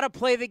how to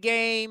play the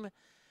game,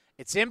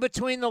 it's in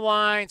between the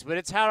lines, but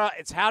it's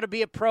how to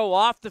be a pro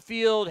off the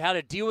field, how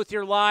to deal with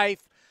your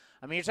life.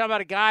 I mean, you're talking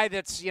about a guy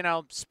that's,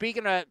 doesn't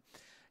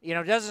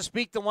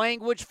speak the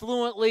language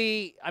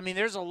fluently. I mean,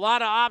 there's a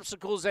lot of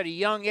obstacles at a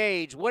young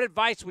age. What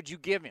advice would you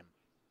give him?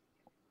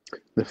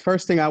 The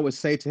first thing I would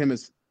say to him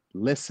is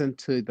listen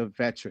to the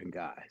veteran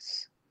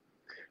guys.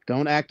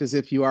 Don't act as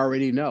if you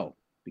already know,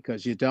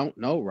 because you don't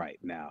know right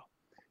now.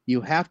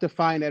 You have to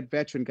find that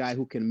veteran guy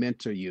who can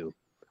mentor you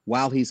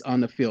while he's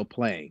on the field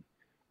playing.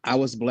 I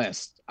was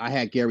blessed. I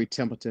had Gary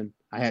Templeton.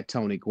 I had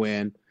Tony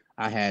Gwynn.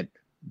 I had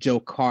Joe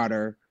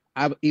Carter.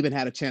 I've even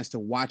had a chance to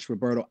watch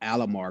Roberto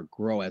Alomar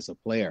grow as a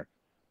player.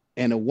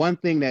 And the one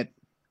thing that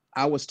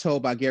I was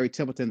told by Gary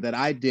Templeton that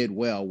I did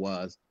well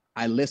was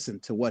I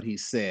listened to what he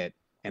said,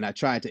 and I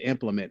tried to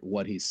implement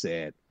what he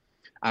said.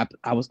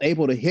 I was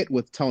able to hit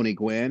with Tony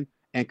Gwynn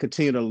and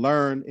continue to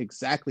learn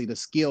exactly the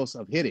skills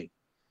of hitting.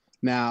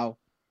 Now,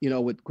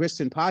 with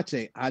Christian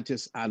Pache,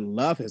 I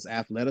love his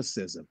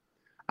athleticism.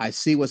 I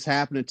see what's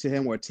happening to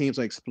him where teams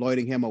are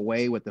exploiting him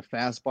away with the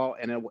fastball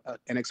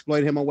and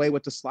exploiting him away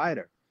with the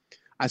slider.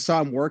 I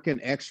saw him working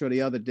extra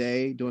the other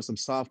day, doing some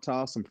soft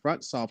toss, some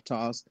front soft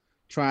toss,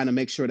 trying to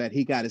make sure that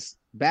he got his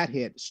bat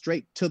hit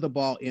straight to the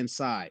ball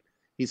inside.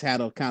 He's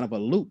had a kind of a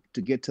loop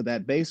to get to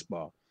that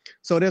baseball.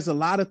 So there's a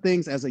lot of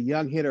things as a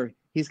young hitter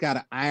he's got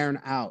to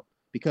iron out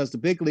because the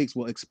big leagues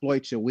will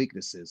exploit your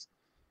weaknesses.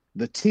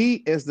 The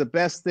tee is the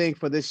best thing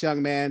for this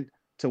young man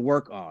to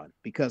work on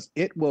because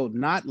it will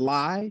not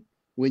lie.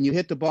 When you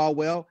hit the ball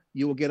well,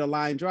 you will get a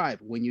line drive.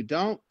 When you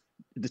don't,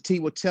 the tee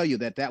will tell you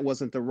that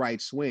wasn't the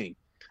right swing.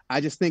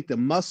 I just think the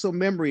muscle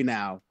memory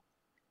now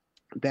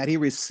that he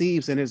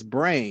receives in his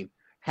brain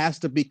has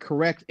to be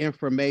correct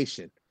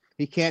information.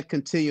 He can't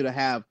continue to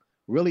have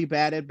really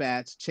bad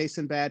at-bats,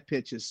 chasing bad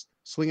pitches,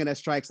 swinging at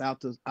strikes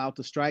out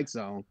the strike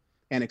zone,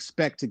 and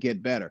expect to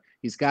get better.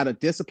 He's got to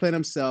discipline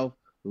himself,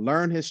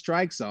 learn his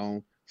strike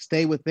zone,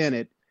 stay within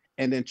it,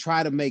 and then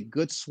try to make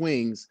good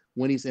swings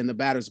when he's in the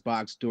batter's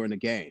box during the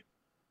game.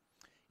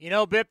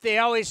 Bip, they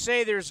always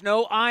say there's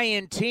no I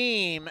in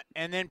team,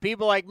 and then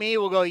people like me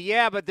will go,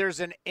 yeah, but there's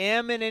an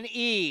M and an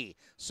E.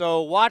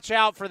 So watch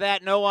out for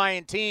that no I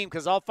in team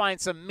because I'll find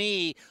some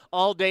me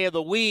all day of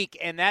the week,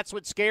 and that's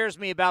what scares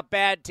me about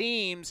bad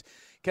teams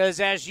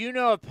because, as you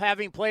know,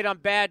 having played on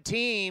bad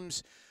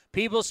teams,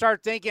 people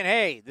start thinking,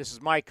 hey, this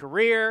is my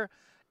career.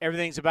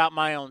 Everything's about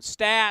my own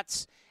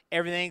stats.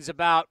 Everything's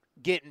about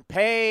getting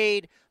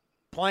paid,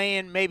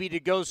 playing maybe to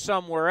go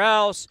somewhere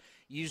else.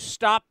 You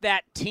stop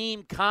that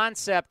team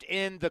concept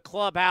in the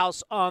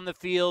clubhouse on the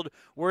field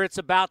where it's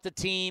about the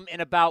team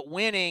and about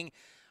winning.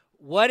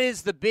 What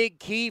is the big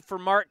key for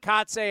Mark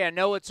Kotsay? I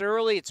know it's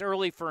early. It's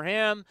early for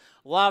him.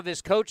 A lot of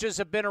his coaches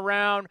have been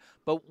around.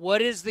 But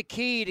what is the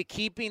key to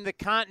keeping the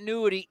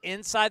continuity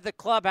inside the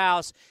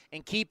clubhouse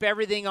and keep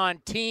everything on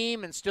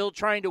team and still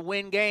trying to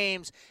win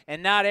games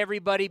and not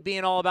everybody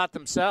being all about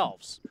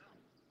themselves?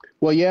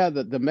 Well, yeah,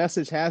 the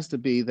message has to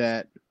be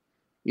that,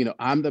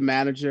 I'm the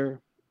manager.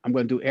 I'm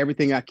going to do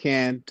everything I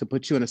can to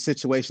put you in a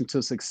situation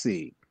to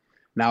succeed.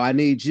 Now, I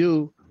need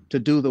you to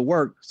do the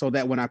work so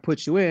that when I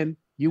put you in,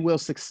 you will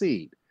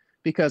succeed.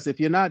 Because if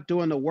you're not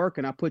doing the work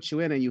and I put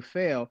you in and you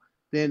fail,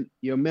 then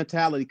your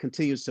mentality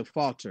continues to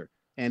falter.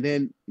 And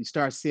then you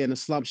start seeing the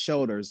slumped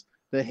shoulders,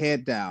 the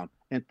head down,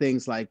 and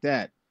things like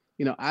that.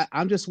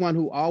 I'm just one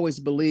who always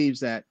believes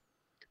that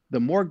the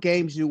more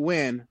games you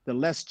win, the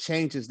less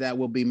changes that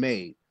will be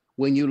made.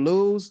 When you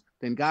lose,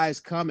 then guys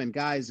come and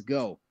guys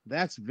go.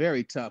 That's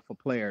very tough for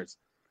players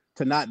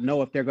to not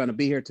know if they're going to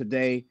be here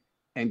today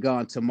and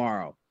gone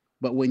tomorrow.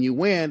 But when you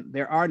win,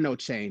 there are no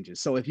changes.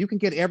 So if you can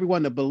get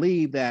everyone to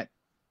believe that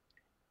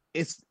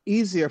it's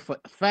easier for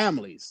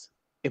families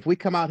if we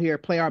come out here,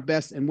 play our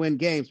best, and win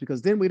games,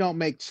 because then we don't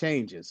make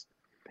changes.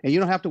 And you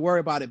don't have to worry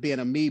about it being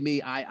a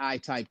me, I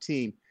type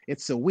team.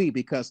 It's a we,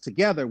 because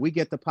together we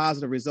get the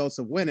positive results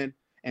of winning,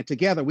 and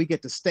together we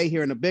get to stay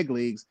here in the big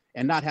leagues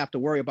and not have to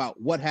worry about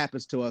what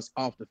happens to us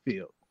off the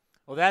field.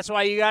 Well, that's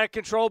why you got to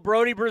control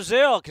Brody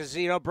Brazil, because,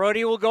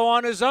 Brody will go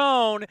on his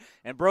own,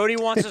 and Brody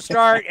wants to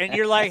start, and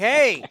you're like,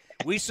 hey,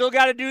 we still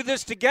got to do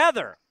this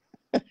together.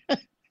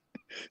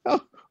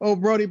 Oh,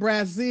 Brody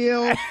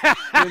Brazil,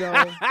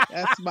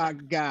 that's my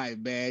guy,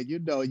 man.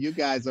 You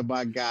guys are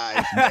my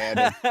guys,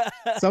 man. And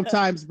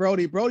sometimes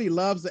Brody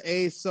loves the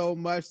A's so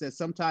much that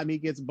sometimes he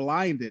gets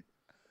blinded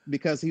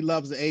because he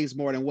loves the A's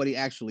more than what he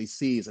actually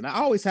sees. And I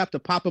always have to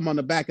pop him on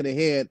the back of the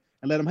head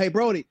and let him, hey,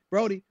 Brody,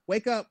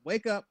 wake up,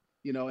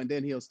 and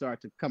then he'll start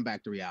to come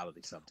back to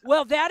reality sometimes.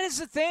 Well, that is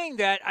the thing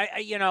that,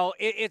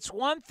 it's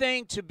one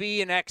thing to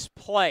be an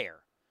ex-player.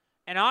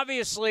 And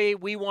obviously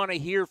we want to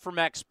hear from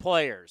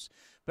ex-players.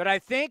 But I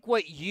think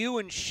what you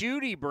and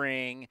Shooty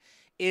bring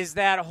is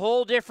that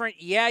whole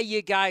different,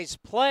 you guys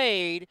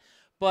played,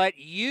 but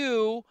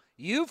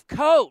you've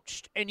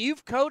coached, and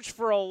you've coached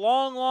for a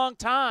long, long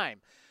time.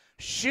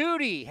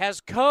 Shooty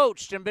has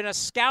coached and been a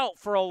scout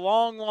for a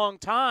long, long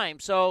time.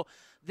 So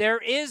there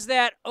is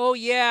that,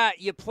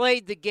 you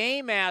played the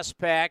game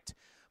aspect,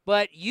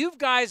 but you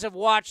guys have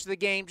watched the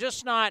game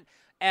just not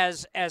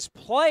as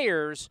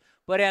players,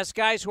 but as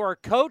guys who are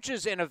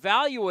coaches and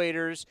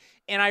evaluators,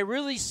 and I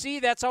really see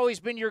that's always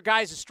been your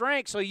guys'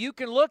 strength. So you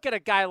can look at a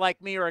guy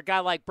like me or a guy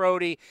like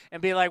Brody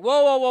and be like,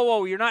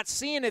 whoa, you're not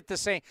seeing it the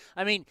same.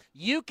 I mean,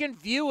 you can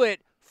view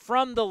it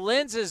from the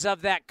lenses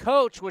of that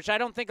coach, which I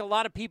don't think a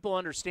lot of people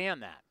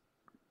understand that.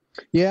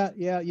 Yeah,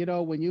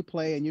 when you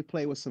play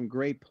with some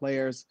great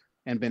players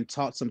and been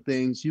taught some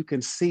things, you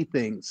can see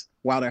things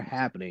while they're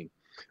happening.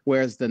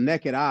 Whereas the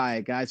naked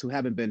eye, guys who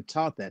haven't been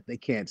taught that, they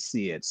can't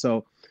see it.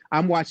 So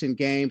I'm watching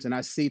games and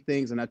I see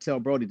things and I tell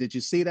Brody, did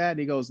you see that? And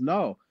he goes,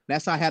 no.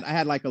 That's how I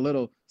had like a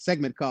little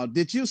segment called,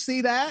 did you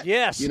see that?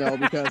 Yes.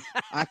 Because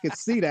I could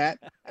see that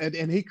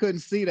and he couldn't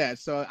see that.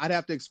 So I'd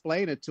have to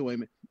explain it to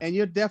him. And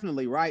you're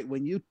definitely right.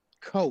 When you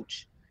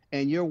coach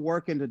and you're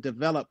working to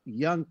develop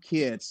young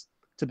kids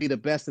to be the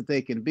best that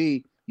they can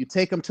be, you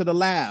take them to the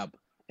lab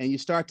and you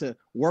start to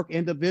work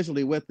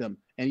individually with them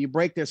and you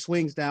break their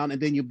swings down and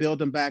then you build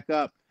them back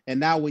up. And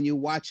now when you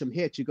watch them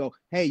hit, you go,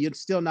 hey, you're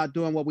still not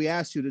doing what we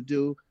asked you to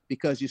do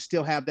because you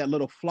still have that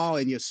little flaw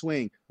in your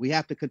swing. We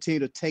have to continue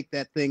to take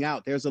that thing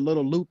out. There's a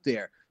little loop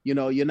there.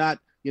 You're not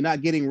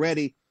getting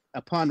ready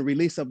upon the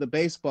release of the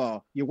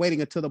baseball. You're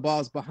waiting until the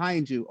ball's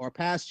behind you or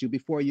past you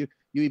before you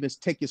even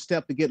take your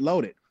step to get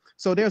loaded.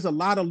 So there's a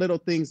lot of little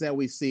things that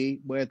we see,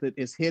 whether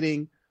it's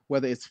hitting,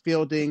 whether it's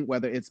fielding,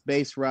 whether it's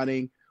base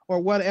running, or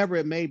whatever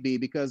it may be,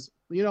 because,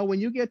 when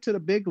you get to the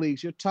big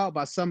leagues, you're taught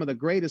by some of the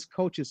greatest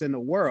coaches in the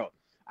world.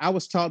 I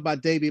was taught by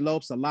Davey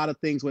Lopes a lot of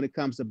things when it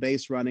comes to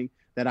base running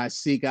that I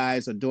see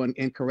guys are doing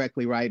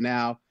incorrectly right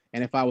now.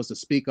 And if I was to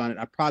speak on it,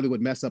 I probably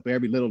would mess up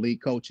every little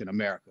league coach in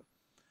America.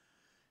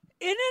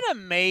 Isn't it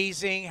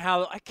amazing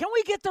how – can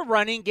we get the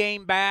running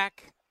game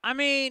back? I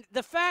mean,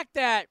 the fact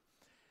that –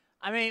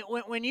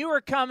 when you were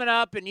coming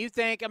up and you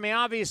think –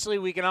 obviously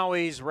we can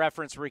always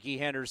reference Rickey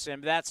Henderson,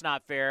 but that's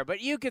not fair.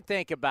 But you could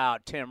think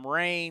about Tim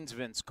Raines,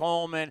 Vince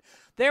Coleman.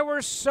 There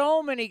were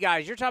so many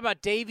guys. You're talking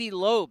about Davey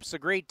Lopes, the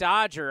great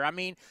Dodger.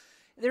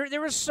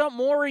 There was some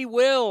Maury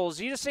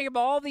Wills. You just think about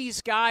all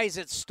these guys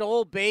that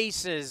stole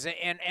bases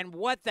and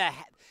what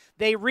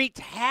they wreaked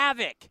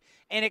havoc.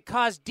 And it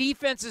caused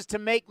defenses to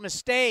make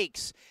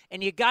mistakes.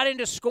 And you got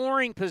into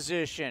scoring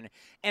position.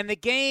 And the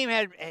game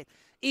had –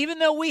 even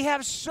though we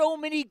have so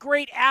many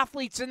great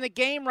athletes in the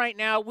game right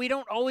now, we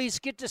don't always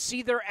get to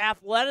see their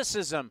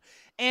athleticism.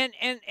 And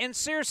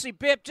seriously,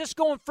 Bip, just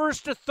going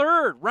first to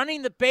third,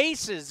 running the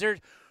bases.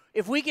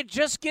 If we could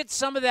just get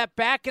some of that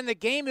back in the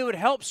game, it would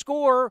help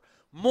score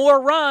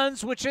more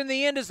runs, which in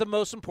the end is the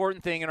most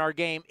important thing in our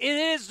game. It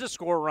is to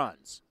score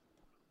runs.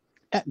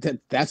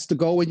 That's the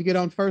goal when you get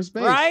on first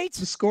base. Right?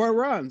 To score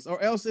runs, or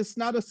else it's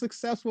not a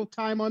successful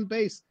time on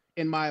base,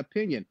 in my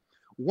opinion.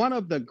 One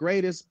of the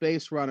greatest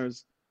base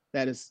runners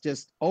that is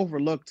just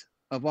overlooked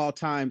of all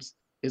times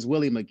is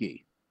Willie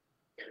McGee.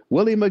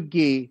 Willie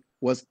McGee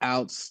was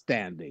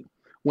outstanding.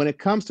 When it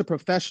comes to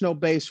professional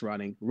base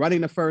running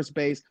to first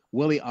base,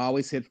 Willie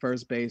always hit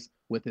first base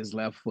with his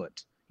left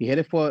foot. He hit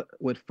it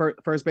with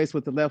first base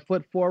with the left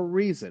foot for a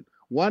reason.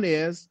 One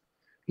is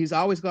he's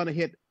always going to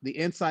hit the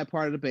inside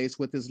part of the base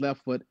with his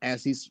left foot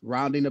as he's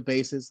rounding the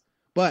bases.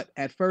 But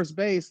at first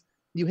base,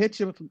 you hit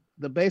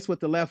the base with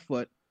the left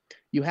foot.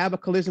 You have a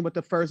collision with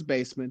the first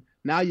baseman.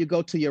 Now you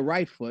go to your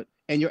right foot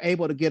and you're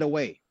able to get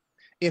away.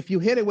 If you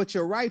hit it with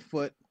your right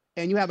foot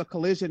and you have a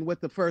collision with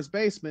the first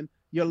baseman,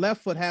 your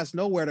left foot has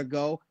nowhere to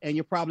go and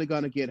you're probably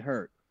going to get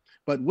hurt.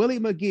 But Willie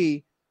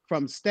McGee,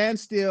 from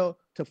standstill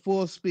to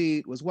full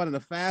speed, was one of the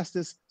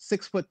fastest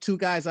 6'2"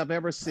 guys I've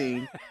ever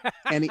seen.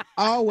 And he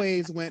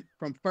always went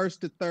from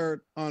first to third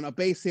on a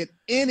base hit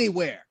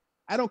anywhere.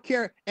 I don't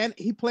care. And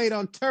he played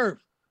on turf,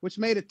 which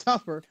made it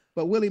tougher.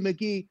 But Willie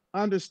McGee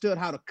understood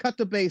how to cut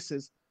the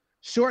bases,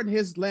 shorten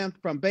his length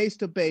from base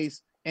to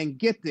base, and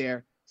get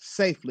there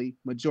safely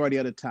majority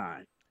of the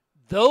time.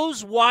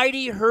 Those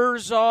Whitey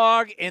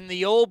Herzog in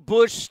the old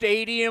Busch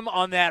Stadium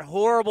on that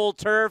horrible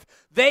turf,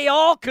 they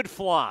all could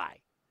fly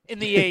in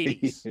the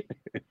 80s.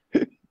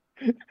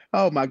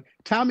 Oh, my.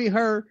 Tommy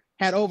Herr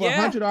had over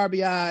 100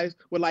 RBIs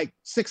with like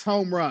 6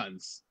 home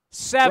runs.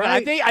 7.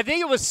 Right? I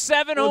think it was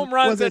 7 home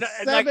runs. Was it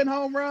 7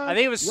 home runs? I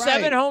think it was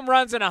 7 home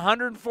runs and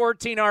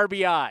 114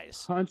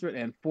 RBIs.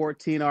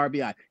 114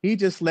 RBI. He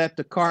just let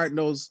the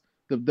Cardinals,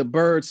 the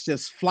birds,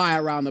 just fly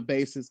around the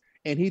bases,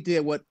 and he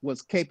did what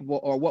was capable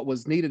or what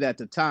was needed at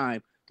the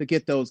time to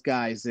get those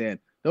guys in.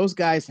 Those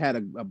guys had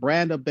a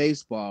brand of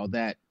baseball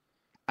that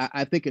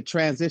I think it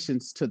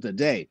transitions to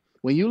today.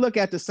 When you look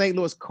at the St.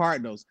 Louis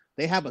Cardinals,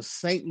 they have a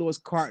St. Louis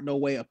Cardinal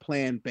way of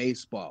playing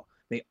baseball.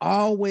 They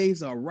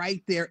always are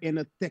right there in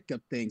the thick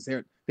of things.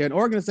 They're an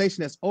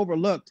organization that's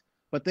overlooked,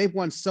 but they've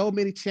won so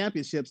many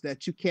championships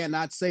that you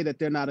cannot say that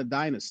they're not a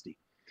dynasty.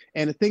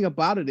 And the thing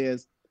about it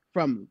is,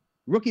 from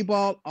rookie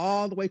ball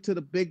all the way to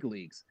the big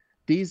leagues,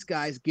 these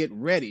guys get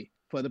ready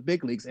for the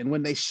big leagues. And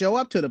when they show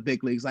up to the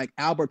big leagues, like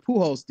Albert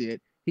Pujols did,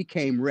 he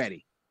came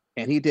ready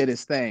and he did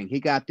his thing. He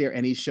got there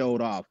and he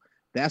showed off.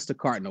 That's the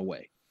Cardinal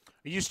way.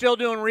 Are you still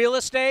doing real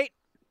estate?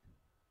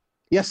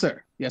 Yes,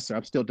 sir. Yes, sir.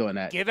 I'm still doing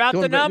that. Give out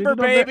the number,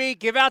 baby.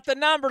 Give out the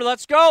number.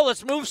 Let's go.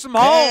 Let's move some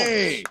homes.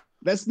 Hey,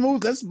 let's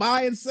move. Let's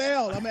buy and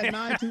sell. I'm at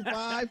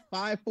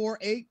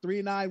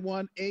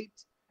 925-548-3918.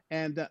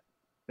 And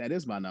that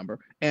is my number.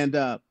 And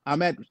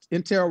I'm at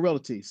Intero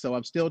Realty. So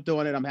I'm still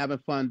doing it. I'm having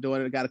fun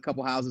doing it. I got a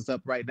couple houses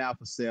up right now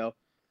for sale.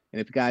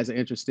 And if you guys are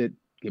interested,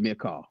 give me a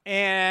call.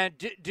 And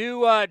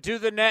do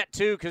the net,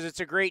 too, because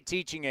it's a great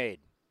teaching aid.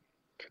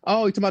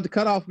 Oh, you're talking about the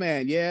Cutoff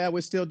Man. Yeah,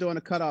 we're still doing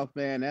the Cutoff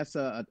Man. That's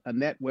a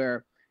net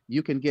where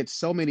you can get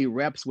so many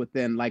reps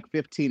within like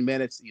 15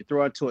 minutes. You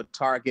throw it to a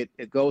target,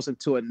 it goes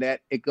into a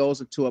net, it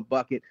goes into a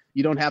bucket.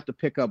 You don't have to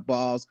pick up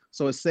balls.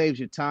 So it saves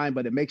you time,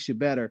 but it makes you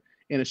better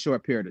in a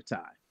short period of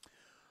time.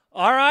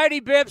 All righty,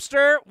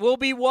 Bipster. We'll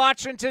be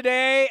watching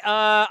today.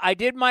 I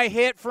did my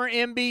hit for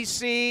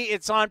NBC.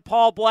 It's on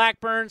Paul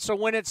Blackburn. So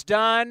when it's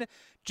done,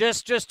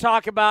 just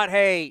talk about,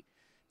 hey,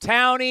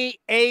 Townie,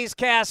 A's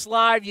Cast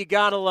Live, you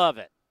got to love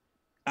it.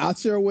 I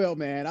sure will,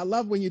 man. I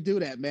love when you do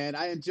that, man.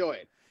 I enjoy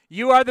it.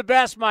 You are the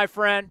best, my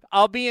friend.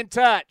 I'll be in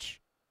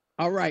touch.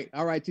 All right.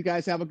 You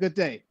guys have a good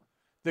day.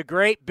 The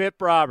great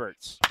Bip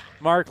Roberts.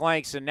 Mark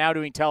Langston now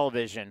doing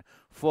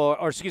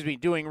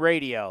doing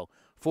radio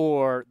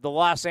for the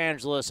Los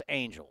Angeles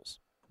Angels.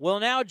 Well,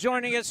 now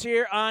joining us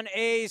here on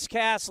A's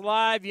Cast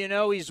Live, you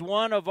know he's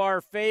one of our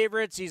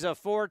favorites. He's a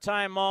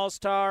 4-time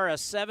All-Star, a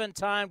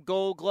 7-time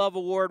Gold Glove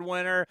Award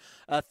winner,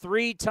 a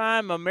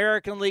 3-time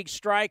American League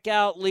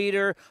strikeout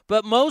leader,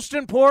 but most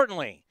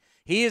importantly,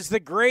 he is the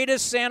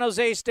greatest San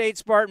Jose State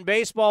Spartan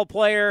baseball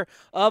player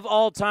of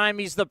all time.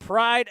 He's the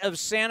pride of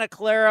Santa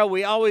Clara.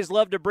 We always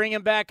love to bring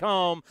him back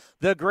home.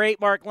 The great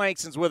Mark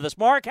Langston's with us.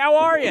 Mark, how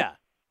are you?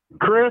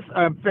 Chris,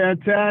 I'm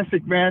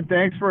fantastic, man.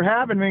 Thanks for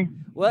having me.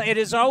 Well, it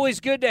is always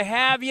good to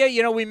have you.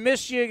 You know, we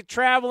miss you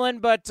traveling,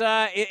 but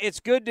it's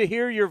good to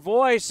hear your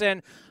voice,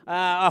 and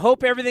I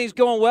hope everything's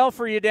going well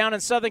for you down in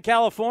Southern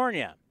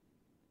California.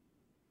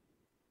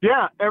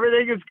 Yeah,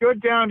 everything is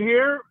good down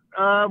here.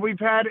 We've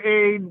had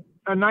a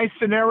nice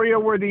scenario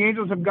where the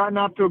Angels have gotten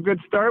off to a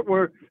good start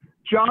where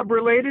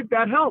job-related,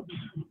 that helps.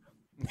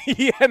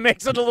 Yeah, it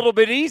makes it a little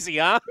bit easy,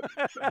 huh?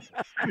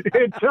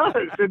 It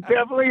does. It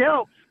definitely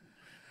helps.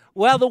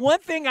 Well, the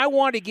one thing I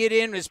want to get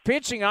in is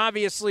pitching,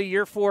 obviously,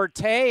 your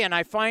forte, and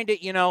I find it,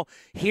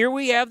 here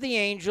we have the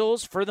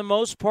Angels. For the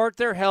most part,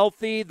 they're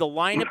healthy. The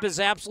lineup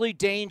is absolutely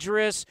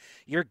dangerous.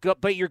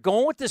 But you're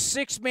going with the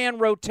 6-man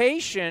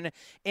rotation,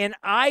 and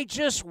I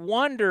just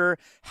wonder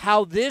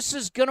how this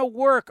is going to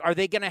work. Are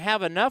they going to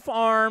have enough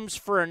arms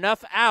for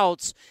enough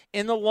outs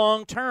in the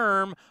long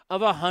term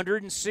of a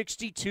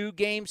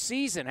 162-game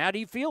season? How do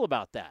you feel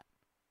about that?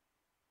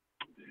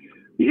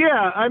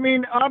 Yeah, I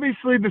mean,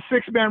 obviously the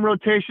 6-man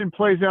rotation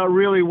plays out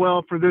really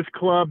well for this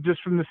club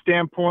just from the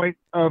standpoint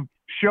of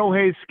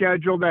Shohei's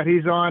schedule that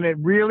he's on. It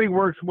really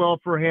works well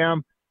for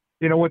him,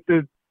 with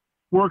the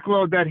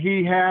workload that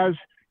he has.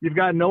 You've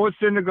got Noah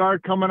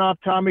Syndergaard coming off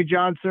Tommy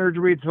John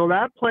surgery, so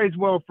that plays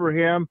well for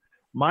him.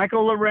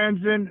 Michael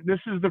Lorenzen, this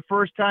is the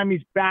first time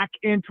he's back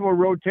into a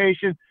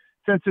rotation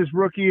since his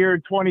rookie year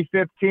in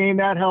 2015.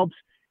 That helps.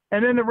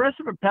 And then the rest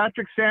of it,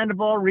 Patrick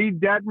Sandoval, Reed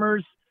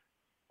Detmers,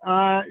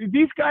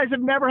 these guys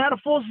have never had a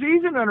full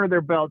season under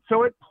their belt,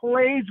 so it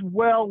plays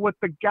well with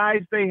the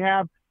guys they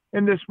have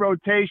in this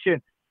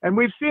rotation. And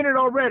we've seen it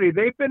already.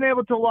 They've been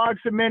able to log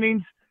some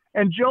innings,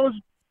 and Joe's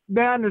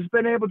man has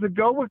been able to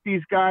go with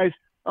these guys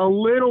a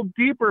little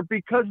deeper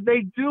because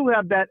they do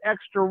have that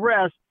extra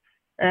rest,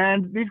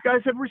 and these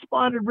guys have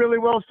responded really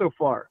well so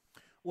far.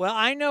 Well,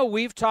 I know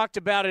we've talked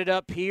about it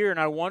up here, and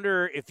I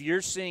wonder if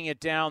you're seeing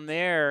it down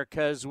there,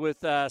 because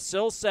with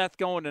Silseth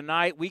going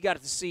tonight, we got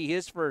to see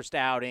his first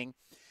outing.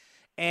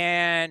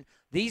 And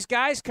these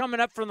guys coming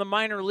up from the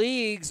minor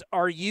leagues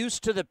are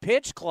used to the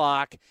pitch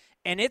clock,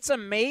 and it's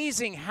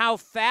amazing how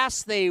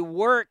fast they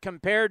work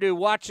compared to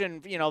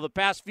watching, the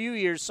past few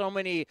years, so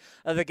many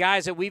of the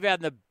guys that we've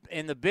had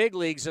in the big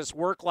leagues just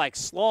work like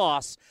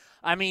sloths.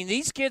 I mean,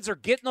 these kids are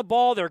getting the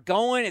ball, they're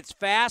going, it's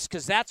fast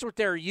because that's what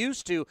they're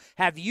used to.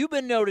 Have you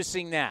been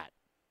noticing that?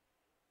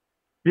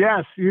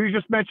 Yes, you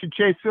just mentioned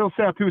Chase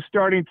Silseth, who's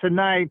starting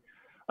tonight.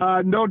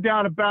 No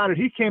doubt about it.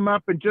 He came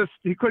up and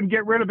he couldn't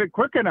get rid of it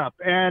quick enough.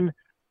 And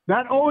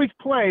that always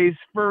plays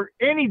for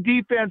any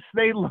defense.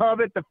 They love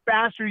it. The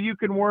faster you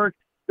can work,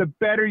 the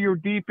better your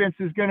defense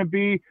is going to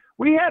be.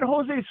 We had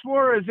Jose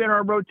Suarez in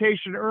our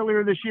rotation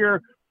earlier this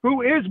year,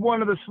 who is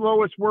one of the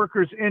slowest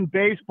workers in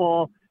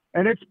baseball.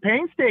 And it's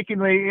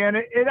painstakingly, and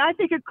I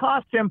think it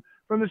cost him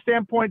from the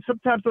standpoint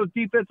sometimes those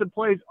defensive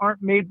plays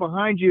aren't made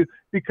behind you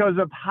because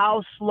of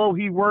how slow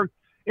he worked.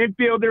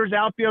 Infielders,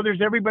 outfielders,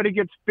 everybody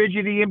gets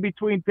fidgety in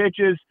between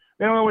pitches.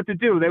 They don't know what to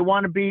do. They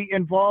want to be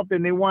involved,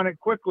 and they want it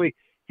quickly.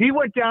 He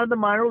went down to the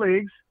minor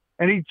leagues,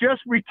 and he just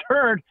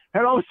returned,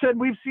 and all of a sudden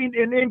we've seen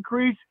an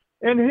increase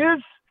in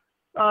his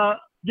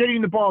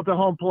getting the ball to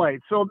home plate.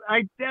 So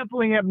I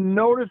definitely have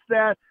noticed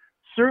that.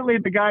 Certainly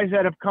the guys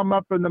that have come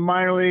up in the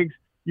minor leagues,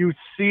 you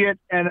see it,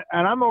 and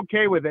I'm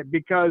okay with it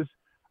because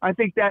I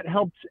think that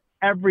helps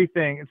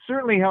everything. It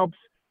certainly helps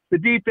the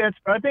defense,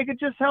 but I think it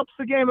just helps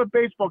the game of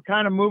baseball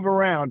kind of move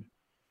around.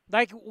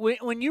 Like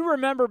when you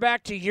remember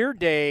back to your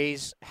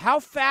days, how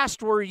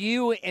fast were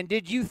you, and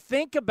did you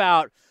think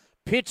about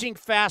pitching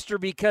faster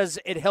because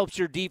it helps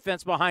your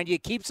defense behind you,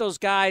 it keeps those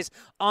guys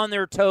on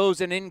their toes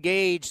and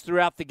engaged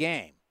throughout the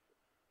game?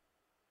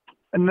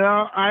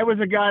 No, I was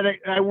a guy that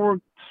I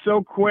worked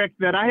so quick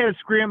that I had to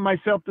scream at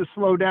myself to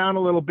slow down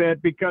a little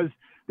bit because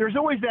there's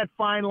always that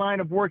fine line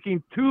of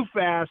working too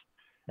fast,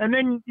 and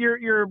then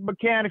your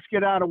mechanics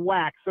get out of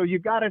whack. So you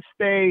got to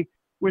stay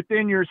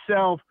within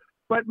yourself.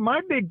 But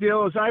my big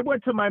deal is I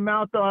went to my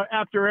mouth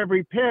after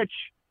every pitch,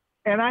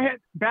 and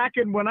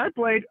when I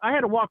played, I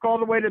had to walk all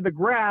the way to the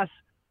grass,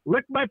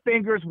 lick my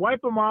fingers,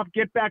 wipe them off,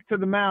 get back to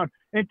the mound.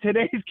 In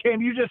today's game,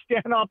 you just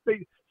stand off the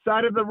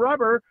side of the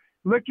rubber,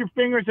 lick your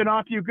fingers, and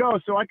off you go.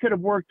 So I could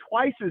have worked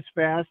twice as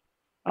fast,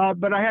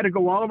 but I had to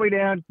go all the way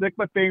down, lick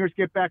my fingers,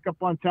 get back up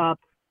on top.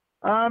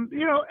 I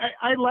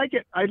like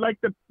it. I like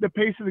the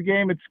pace of the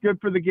game. It's good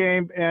for the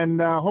game,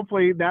 and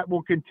hopefully that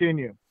will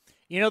continue.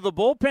 The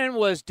bullpen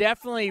was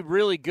definitely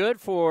really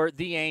good for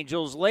the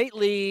Angels.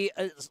 Lately,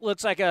 it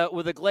looks like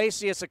with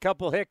Iglesias, a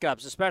couple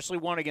hiccups, especially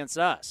one against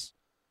us.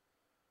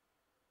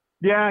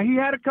 Yeah, he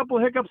had a couple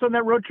of hiccups on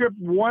that road trip,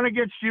 one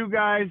against you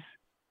guys.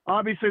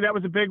 Obviously, that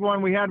was a big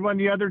one. We had one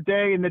the other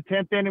day in the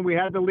 10th inning. We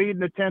had the lead in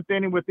the 10th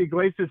inning with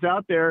Iglesias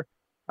out there,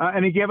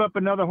 and he gave up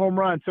another home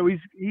run. So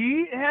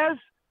he has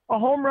a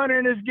home run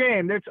in his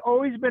game. That's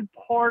always been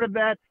part of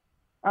that.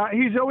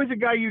 He's always a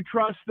guy you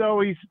trust,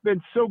 though. He's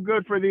been so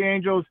good for the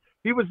Angels.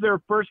 He was their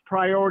first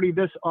priority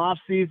this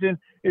offseason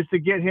is to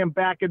get him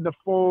back in the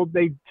fold.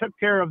 They took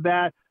care of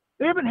that.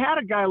 They haven't had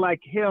a guy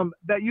like him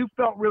that you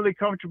felt really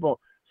comfortable.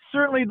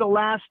 Certainly the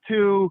last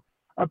two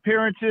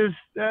appearances,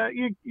 that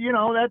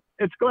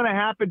it's going to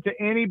happen to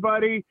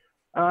anybody.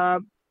 I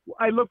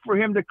look for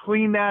him to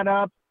clean that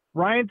up.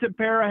 Ryan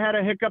Tepera had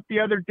a hiccup the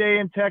other day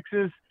in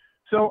Texas.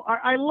 So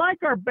I like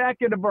our back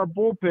end of our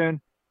bullpen.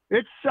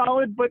 It's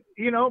solid, but,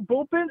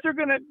 bullpens are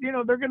going to,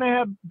 they're going to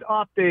have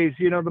off days,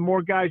 the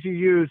more guys you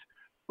use.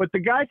 But the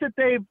guys that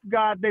they've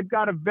got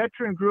a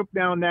veteran group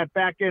now in that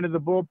back end of the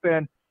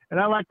bullpen, and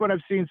I like what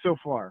I've seen so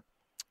far.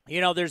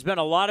 There's been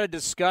a lot of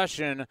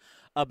discussion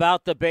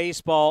about the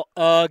baseball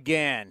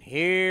again.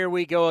 Here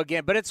we go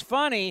again. But it's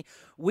funny.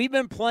 We've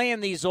been playing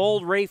these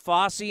old Ray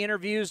Fosse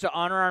interviews to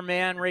honor our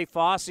man Ray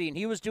Fosse, and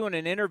he was doing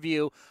an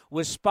interview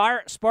with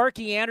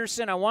Sparky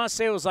Anderson. I want to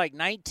say it was like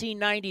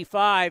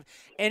 1995.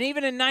 And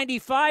even in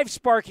 95,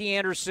 Sparky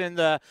Anderson,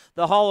 the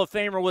Hall of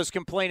Famer, was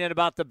complaining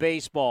about the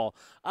baseball.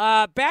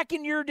 Back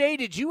in your day,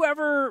 did you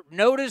ever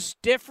notice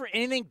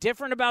anything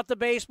different about the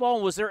baseball?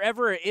 And was there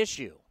ever an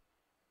issue?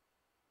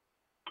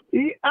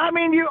 I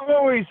mean, you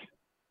always,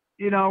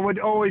 would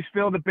always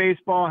feel the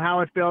baseball, how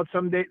it felt.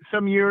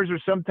 Some years or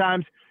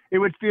sometimes it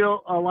would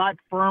feel a lot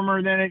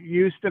firmer than it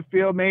used to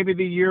feel maybe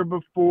the year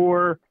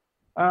before.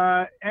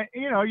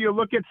 You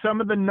look at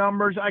some of the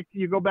numbers.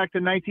 You go back to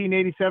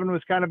 1987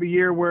 was kind of a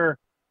year where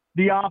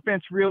the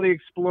offense really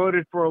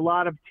exploded for a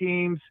lot of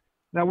teams.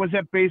 Now, was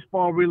that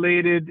baseball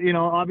related?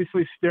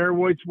 Obviously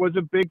steroids was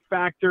a big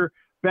factor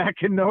back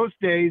in those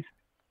days.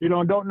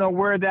 Don't know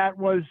where that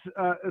was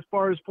as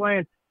far as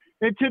playing.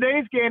 In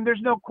today's game, there's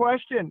no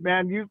question,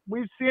 man.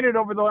 We've seen it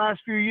over the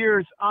last few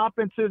years,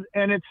 offenses,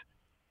 and it's,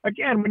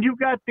 again, when you've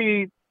got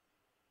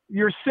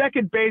your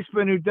second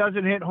baseman who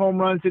doesn't hit home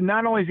runs, and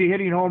not only is he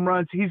hitting home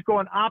runs, he's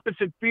going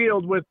opposite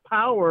field with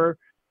power,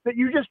 that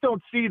you just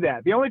don't see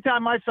that. The only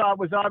time I saw it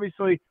was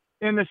obviously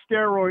in the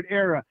steroid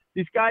era.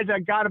 These guys, I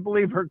got to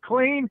believe, are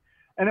clean,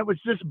 and it was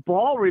just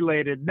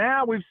ball-related.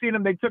 Now we've seen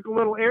them, they took a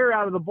little air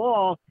out of the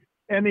ball,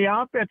 and the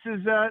offense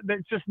is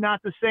that's just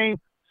not the same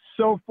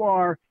so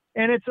far.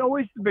 And it's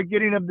always the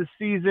beginning of the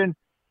season.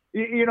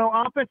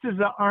 Offenses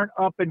that aren't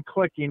up and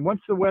clicking.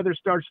 Once the weather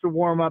starts to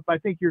warm up, I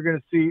think you're going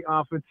to see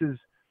offenses.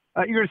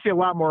 You're going to see a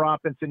lot more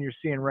offense than you're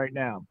seeing right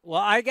now.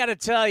 Well, I got to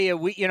tell you,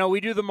 we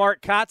do the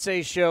Mark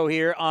Kotze show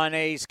here on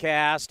A's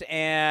Cast,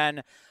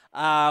 and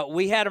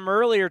we had him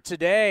earlier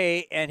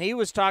today, and he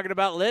was talking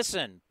about,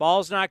 listen,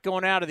 ball's not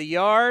going out of the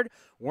yard.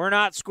 We're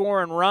not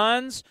scoring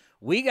runs.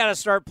 We got to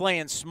start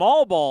playing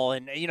small ball.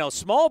 And,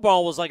 small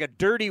ball was like a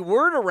dirty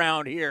word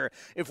around here.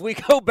 If we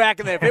go back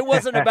in there, if it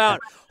wasn't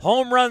about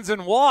home runs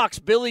and walks,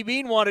 Billy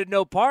Beane wanted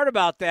no part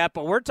about that.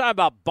 But we're talking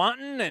about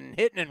bunting and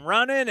hitting and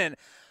running. And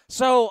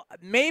so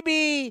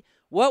maybe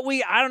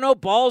I don't know,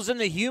 balls in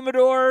the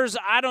humidors,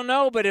 I don't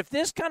know. But if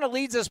this kind of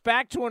leads us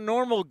back to a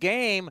normal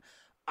game,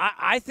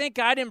 I think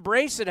I'd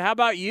embrace it. How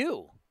about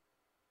you?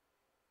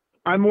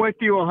 I'm with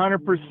you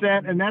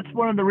 100%, and that's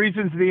one of the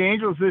reasons the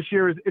Angels this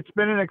year it's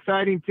been an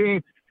exciting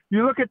team.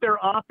 You look at their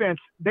offense;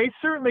 they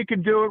certainly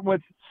can do it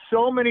with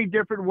so many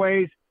different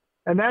ways,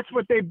 and that's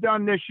what they've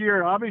done this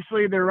year.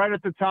 Obviously, they're right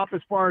at the top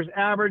as far as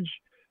average.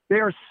 They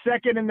are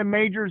second in the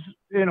majors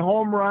in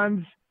home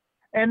runs,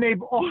 and they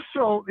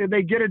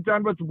get it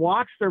done with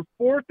walks. They're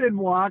fourth in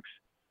walks,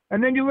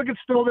 and then you look at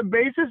stolen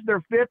bases;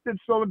 they're fifth in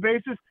stolen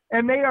bases,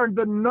 and they are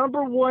the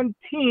number one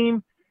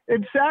team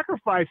in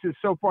sacrifices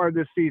so far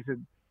this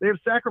season. They have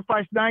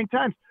sacrificed 9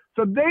 times.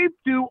 So they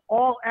do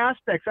all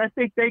aspects. I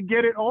think they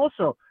get it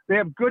also. They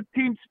have good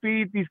team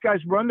speed. These guys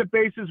run the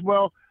bases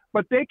well,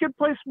 but they can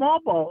play small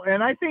ball.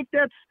 And I think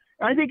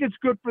it's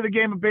good for the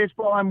game of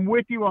baseball. I'm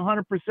with you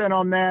 100%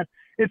 on that.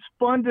 It's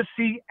fun to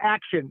see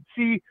action,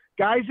 see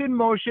guys in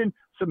motion,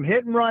 some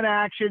hit and run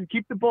action,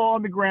 keep the ball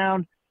on the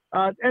ground.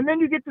 And then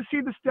you get to see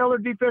the stellar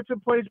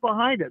defensive plays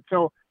behind it.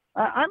 So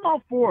I'm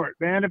all for it,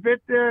 man. If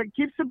it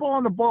keeps the ball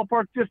in the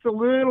ballpark just a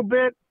little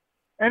bit,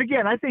 and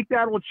again, I think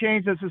that will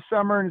change as the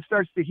summer and it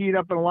starts to heat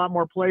up in a lot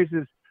more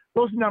places.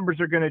 Those numbers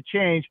are going to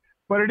change,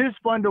 but it is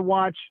fun to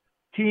watch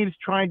teams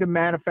trying to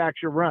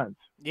manufacture runs.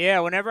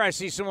 Yeah, whenever I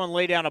see someone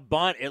lay down a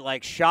bunt, it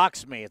like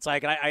shocks me. It's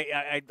like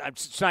I'm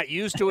just not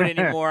used to it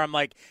anymore. I'm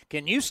like,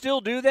 can you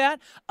still do that?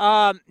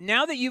 Now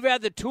that you've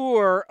had the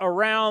tour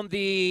around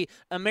the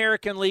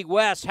American League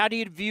West, how do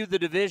you view the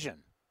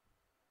division?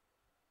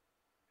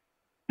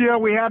 Yeah,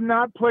 we have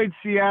not played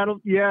Seattle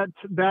yet.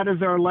 That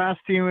is our last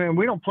team, and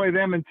we don't play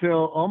them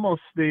until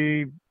almost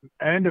the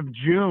end of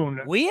June.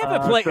 We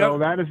haven't played. So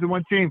that is the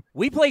one team.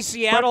 We play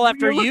Seattle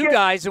after you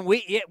guys, and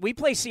we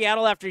play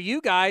Seattle after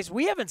you guys.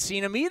 We haven't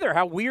seen them either.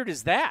 How weird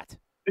is that?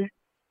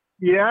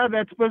 Yeah,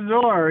 that's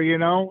bizarre,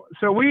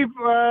 So we've,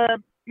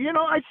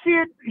 I see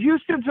it.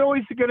 Houston's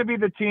always going to be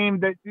the team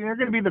that they're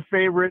going to be the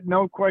favorite,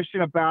 no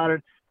question about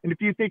it. And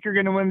if you think you're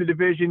going to win the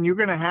division, you're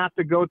going to have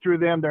to go through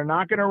them. They're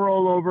not going to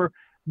roll over.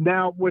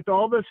 Now, with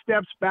all the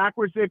steps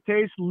backwards they've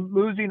taken,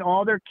 losing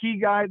all their key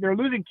guys, they're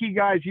losing key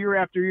guys year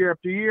after year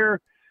after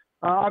year.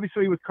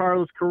 Obviously, with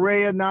Carlos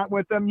Correa not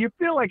with them, you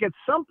feel like at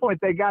some point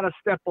they got to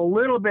step a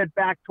little bit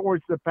back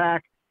towards the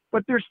pack,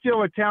 but they're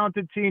still a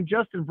talented team.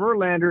 Justin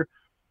Verlander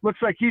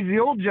looks like he's the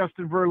old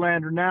Justin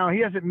Verlander now.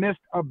 He hasn't missed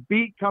a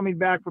beat coming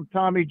back from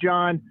Tommy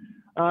John.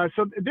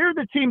 So they're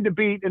the team to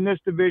beat in this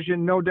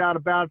division, no doubt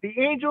about it.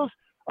 The Angels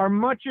are a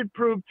much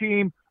improved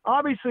team.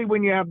 Obviously,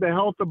 when you have the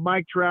health of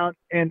Mike Trout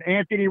and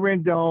Anthony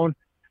Rendon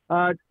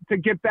to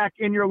get back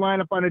in your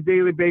lineup on a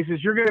daily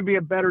basis, you're going to be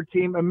a better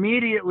team.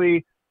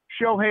 Immediately,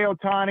 Shohei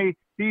Ohtani,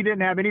 he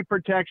didn't have any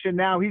protection.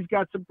 Now he's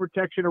got some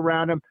protection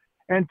around him.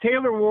 And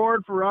Taylor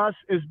Ward, for us,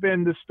 has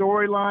been the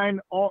storyline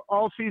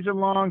all season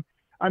long.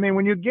 I mean,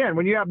 when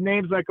you have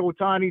names like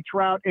Ohtani,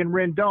 Trout, and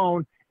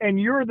Rendon, and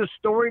you're the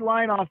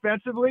storyline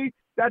offensively,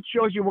 that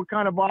shows you what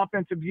kind of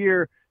offensive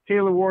year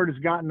Taylor Ward has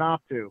gotten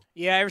off to.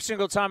 Yeah, every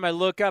single time I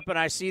look up and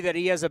I see that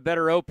he has a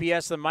better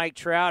OPS than Mike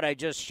Trout, I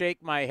just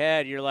shake my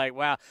head. You're like,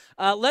 wow.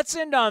 Let's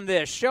end on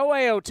this.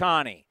 Shohei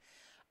Ohtani.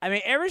 I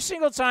mean, every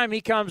single time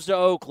he comes to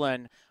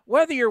Oakland,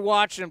 whether you're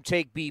watching him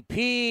take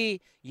BP,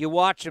 you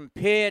watch him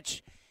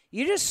pitch,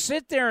 you just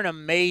sit there in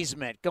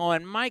amazement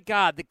going, my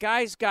God, the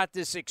guy's got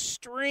this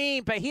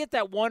extreme – he hit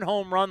that one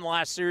home run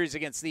last series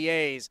against the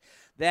A's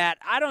that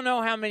I don't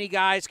know how many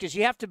guys, because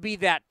you have to be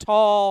that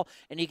tall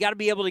and you got to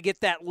be able to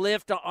get that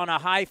lift on a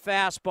high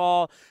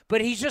fastball.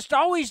 But he's just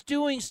always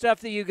doing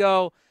stuff that you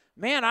go,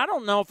 man, I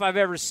don't know if I've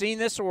ever seen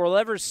this or will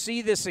ever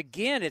see this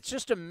again. It's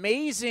just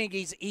amazing.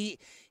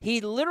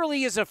 He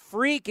literally is a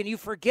freak, and you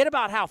forget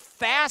about how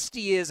fast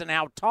he is and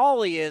how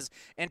tall he is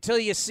until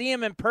you see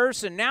him in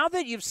person. Now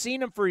that you've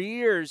seen him for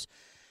years,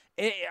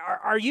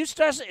 are you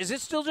stressed? Is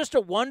it still just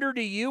a wonder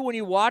to you when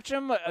you watch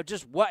him?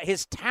 Just what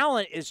his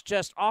talent is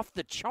just off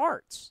the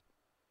charts.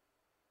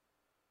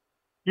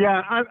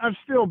 Yeah, I'm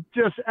still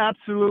just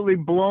absolutely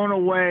blown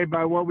away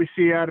by what we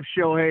see out of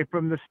Shohei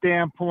from the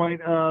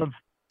standpoint of,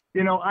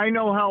 I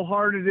know how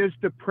hard it is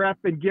to prep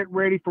and get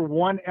ready for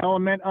one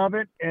element of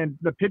it and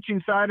the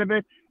pitching side of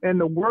it and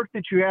the work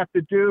that you have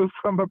to do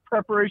from a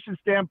preparation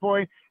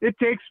standpoint. It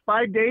takes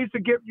 5 days to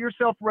get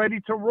yourself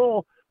ready to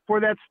roll for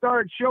that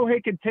start.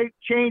 Shohei can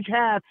change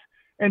hats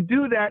and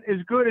do that as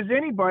good as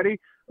anybody.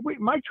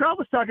 Mike Trout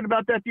was talking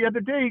about that the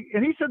other day,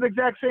 and he said the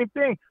exact same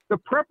thing. The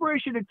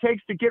preparation it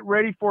takes to get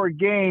ready for a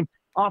game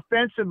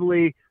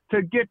offensively,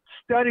 to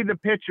study the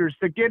pitchers,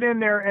 to get in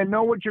there and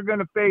know what you're going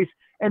to face,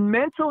 and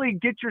mentally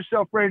get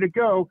yourself ready to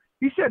go.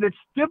 He said it's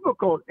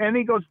difficult. And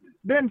he goes,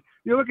 then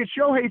you look at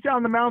Shohei, he's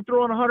on the mound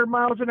throwing 100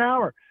 miles an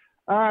hour.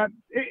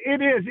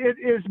 It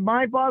is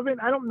mind-boggling.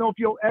 I don't know if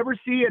you'll ever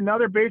see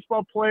another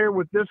baseball player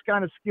with this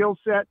kind of skill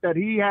set that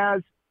he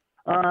has.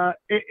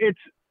 It's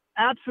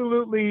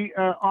absolutely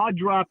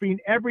awe-dropping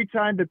every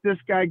time that this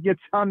guy gets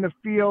on the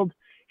field.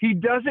 He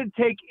doesn't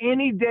take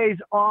any days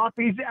off.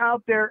 He's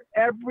out there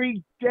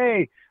every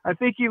day. I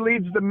think he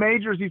leads the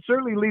majors. He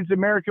certainly leads the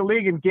American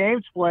League in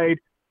games played.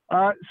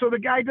 So the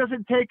guy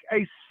doesn't take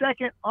a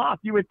second off.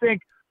 You would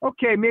think,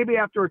 okay, maybe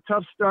after a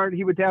tough start,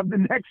 he would have the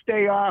next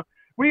day off.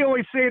 We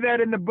always say that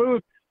in the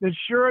booth. And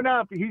sure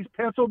enough, he's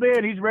penciled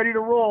in. He's ready to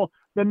roll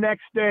the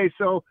next day.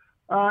 So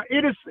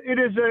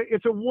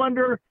it's a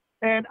wonder.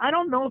 And I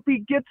don't know if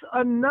he gets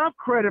enough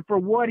credit for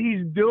what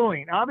he's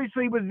doing.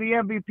 Obviously, he was the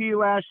MVP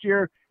last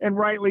year, and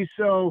rightly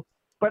so.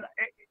 But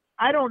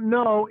I don't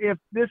know if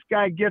this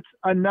guy gets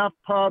enough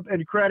pub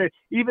and credit,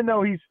 even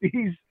though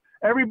he's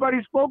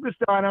everybody's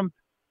focused on him.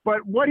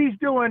 But what he's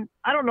doing,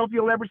 I don't know if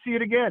you'll ever see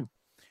it again.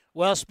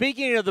 Well,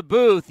 speaking of the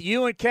booth,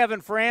 you and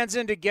Kevin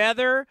Franzen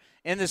together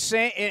in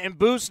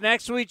booths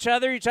next to each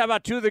other. You talk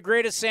about two of the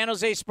greatest San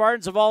Jose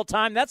Spartans of all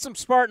time. That's some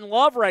Spartan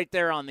love right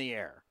there on the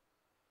air.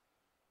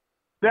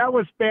 That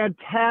was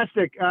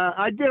fantastic.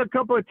 I did a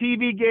couple of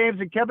TV games,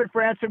 and Kevin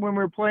Franzen, when we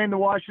were playing the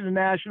Washington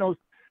Nationals,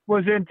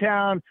 was in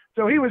town.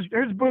 So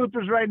his booth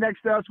was right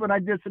next to us when I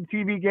did some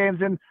TV games.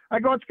 And I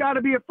go, it's got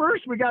to be a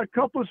first. We got a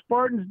couple of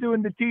Spartans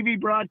doing the TV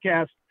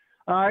broadcast.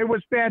 It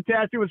was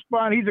fantastic. It was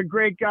fun. He's a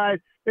great guy.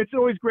 It's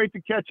always great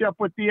to catch up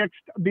with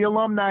the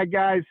alumni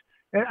guys,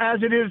 as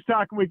it is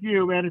talking with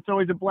you, man. It's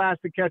always a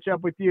blast to catch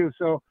up with you.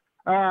 So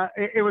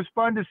it was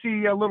fun to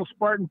see a little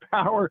Spartan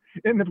power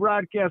in the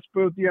broadcast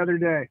booth the other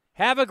day.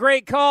 Have a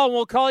great call, and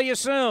we'll call you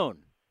soon.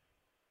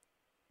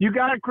 You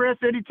got it, Chris.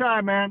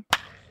 Anytime, man.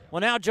 Well,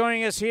 now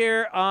joining us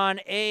here on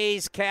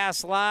A's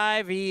Cast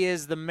Live, he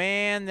is the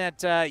man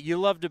that you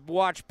love to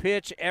watch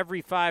pitch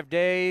every 5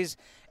 days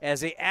as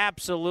he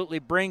absolutely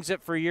brings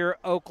it for your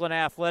Oakland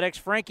Athletics.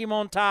 Frankie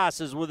Montas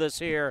is with us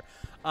here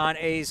on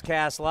A's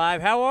Cast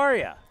Live. How are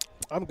you?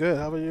 I'm good.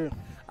 How about you?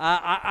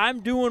 I'm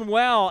doing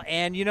well,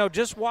 and,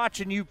 just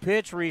watching you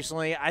pitch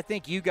recently, I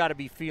think you got to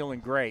be feeling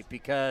great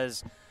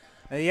because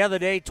the other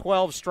day,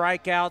 12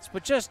 strikeouts,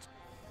 but just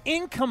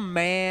in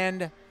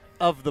command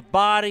of the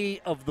body,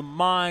 of the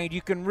mind.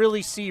 You can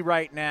really see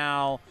right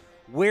now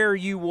where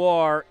you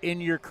are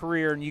in your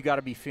career, and you got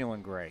to be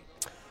feeling great.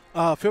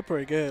 I feel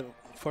pretty good.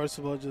 First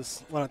of all,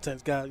 just want to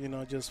thank God,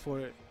 just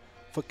for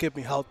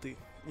keeping me healthy,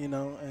 and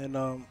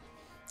I'm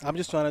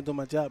just trying to do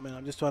my job, man.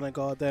 I'm just trying to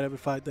go out there every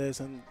 5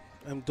 days and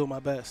do my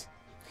best.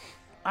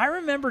 I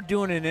remember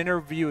doing an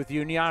interview with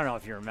you, and I don't know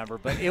if you remember,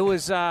 but it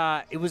was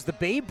the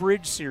Bay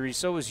Bridge series,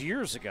 so it was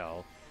years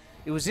ago.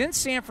 It was in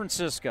San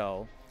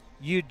Francisco.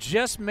 You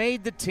just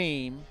made the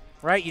team,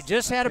 right? You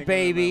just had a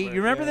baby.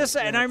 You remember this?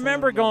 And I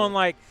remember going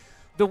like,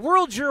 the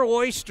world's your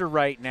oyster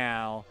right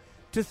now.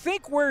 To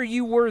think where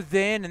you were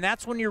then, and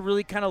that's when you're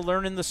really kind of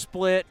learning the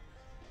split,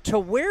 to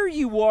where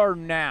you are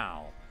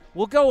now.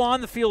 We'll go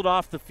on the field,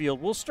 off the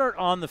field. We'll start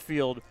on the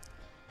field.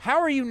 How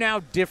are you now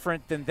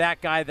different than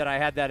that guy that I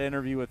had that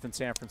interview with in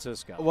San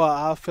Francisco? Well,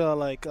 I feel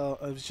like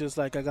it was just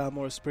like I got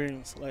more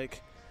experience.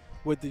 Like,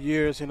 with the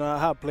years, I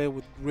have played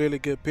with really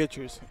good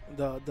pitchers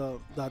that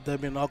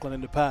they've been in Oakland in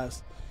the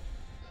past,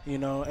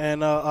 and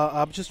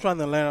I'm just trying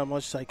to learn as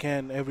much as I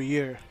can every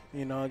year,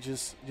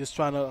 just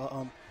trying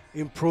to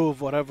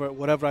improve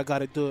whatever I got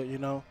to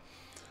do,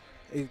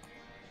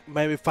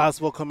 maybe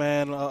fastball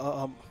command,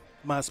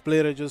 my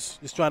splitter,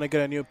 just trying to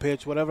get a new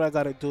pitch, whatever I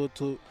got to do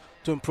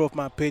to improve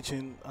my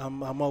pitching,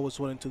 I'm always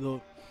willing to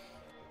do.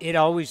 It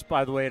always,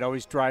 by the way, it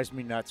always drives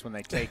me nuts when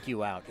they take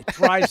you out. It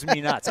drives me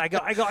nuts. I go,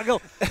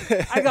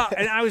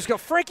 and I always go,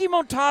 Frankie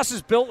Montas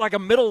is built like a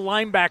middle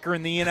linebacker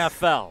in the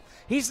NFL.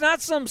 He's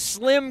not some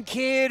slim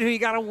kid who you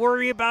got to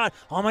worry about,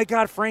 oh, my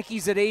God,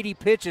 Frankie's at 80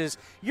 pitches.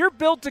 You're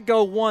built to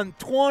go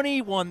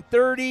 120,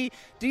 130.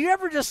 Do you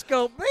ever just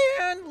go,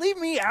 man, leave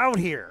me out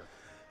here?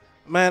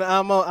 Man,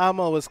 I'm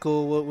always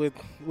cool with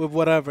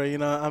whatever,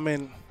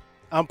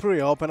 I'm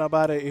pretty open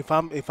about it. If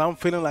I'm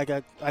feeling like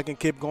I can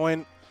keep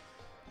going,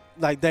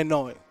 like, they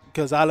know it,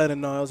 because I let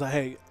them know. I was like,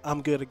 hey,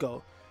 I'm good to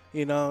go.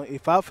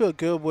 If I feel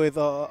good with,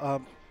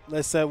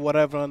 let's say,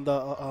 whatever, on the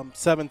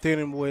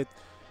 17th with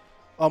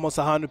almost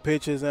 100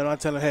 pitches, and I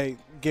tell them, hey,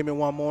 give me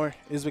one more,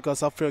 it's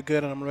because I feel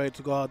good and I'm ready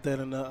to go out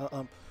there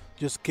and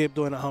just keep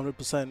doing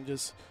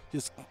 100%.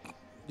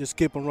 Just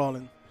keep on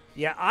rolling.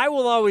 Yeah, I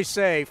will always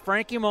say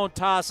Frankie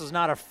Montas is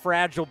not a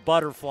fragile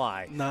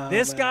butterfly. Nah,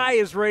 this man. guy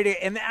is ready,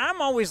 and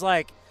I'm always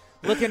like,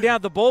 looking down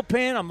at the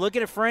bullpen, I'm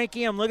looking at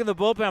Frankie, I'm looking at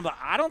the bullpen, I'm like,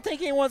 I don't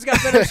think anyone's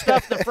got better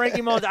stuff than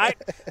Frankie Montas.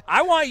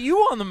 I want you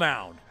on the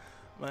mound.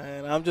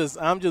 Man, I'm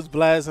just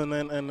blessed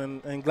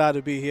and glad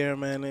to be here,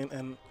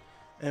 man,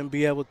 and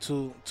be able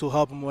to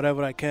help him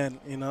whatever I can,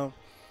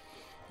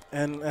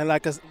 And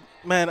like,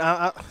 man,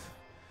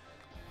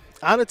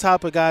 I'm the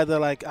type of guy that,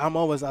 like, I'm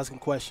always asking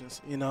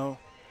questions,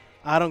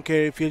 I don't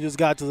care if you just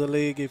got to the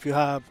league, if you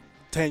have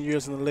 10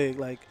 years in the league.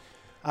 Like,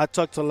 I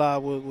talked a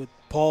lot with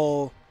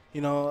Paul,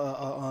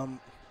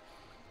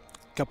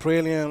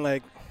 Caprillion,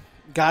 like,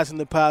 guys in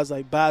the past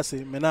like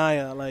Bassi,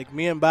 Minaya. Like,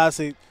 me and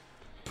Bassi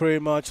pretty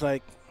much,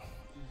 like,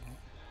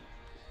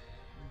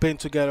 been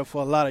together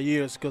for a lot of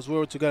years because we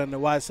were together in the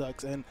White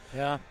Sox. And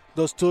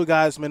those two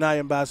guys,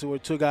 Minaya and Bassi, were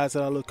two guys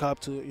that I look up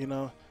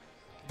to,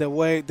 The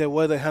way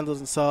they handle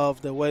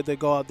themselves, the way they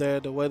go out there,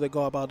 the way they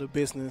go about their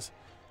business.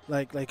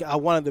 Like I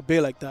wanted to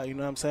be like that, you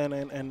know what I'm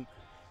saying?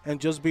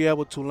 And just be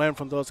able to learn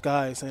from those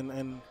guys.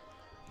 And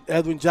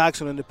Edwin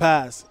Jackson in the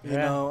past,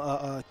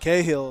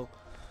 Cahill,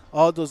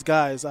 all those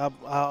guys. I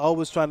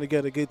always trying to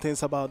get the good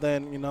things about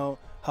them,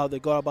 how they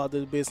go about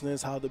their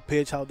business, how they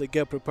pitch, how they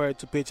get prepared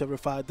to pitch every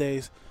 5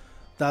 days.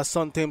 That's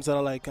some things that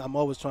I'm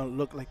always trying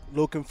to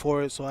looking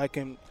for it so I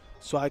can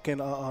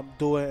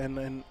do it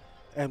and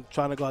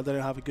trying to go out there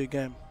and have a good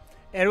game.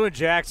 Edwin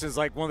Jackson's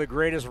like one of the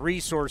greatest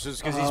resources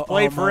because he's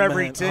played for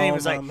every team.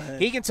 It's like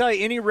he can tell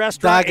you any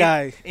restaurant,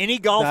 any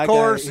golf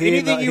course,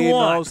 anything you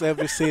want. He knows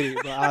every city.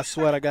 But I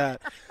swear to God,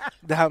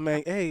 that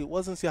man. Hey,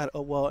 wasn't Seattle?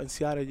 Oh well, in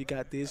Seattle you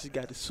got this, you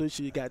got the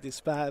sushi, you got this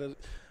spider.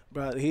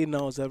 Bro, he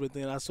knows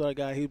everything. I swear to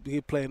God,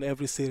 he played in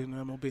every city in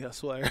MLB. I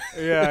swear.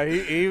 Yeah,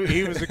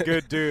 he was a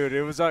good dude.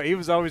 He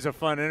was always a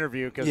fun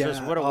interview because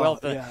what a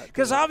wealth.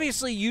 Because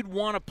obviously you'd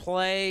want to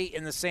play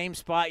in the same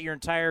spot your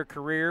entire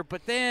career,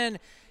 but then.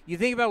 You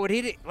think about what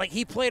he did. Like,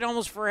 he played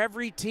almost for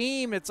every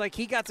team. It's like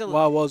he got to –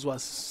 Well, it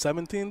was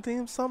 17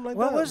 teams, something like that?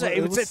 What was it?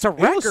 It's a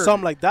record. It was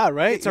something like that,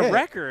 right? It's a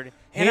record.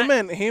 Him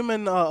and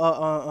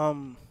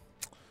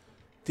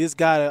this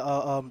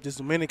guy, this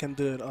Dominican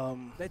dude.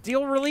 That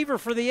deal reliever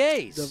for the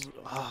A's.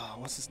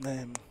 What's his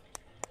name?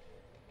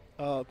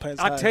 Penn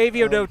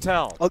Octavio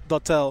Dotel.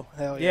 Dotel,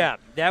 hell yeah. Yeah,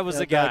 that was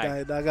the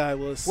guy. That guy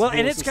was. Well,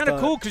 and it's kind of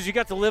cool because you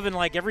got to live in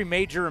like every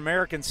major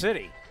American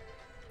city.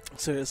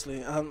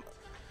 Seriously.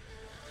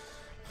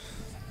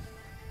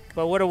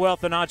 But what a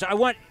wealth of knowledge. I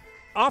want,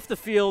 off the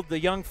field, the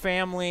young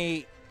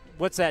family,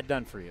 what's that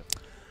done for you?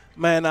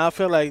 Man, I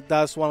feel like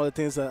that's one of the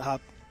things that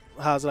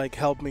has like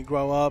helped me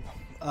grow up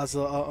as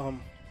a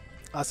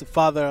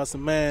father, as a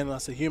man,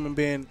 as a human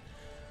being.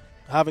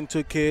 Having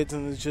 2 kids,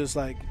 and it's just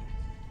like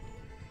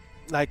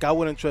I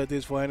wouldn't trade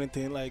this for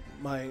anything. Like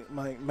my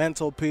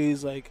mental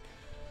peace, like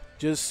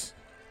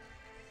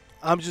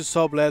I'm just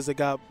so blessed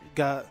that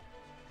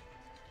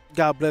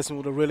God blessed me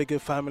with a really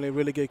good family,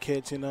 really good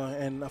kids, and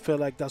I feel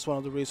like that's one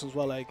of the reasons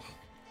why like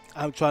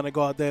I'm trying to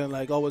go out there and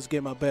like always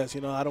give my best.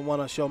 I don't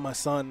want to show my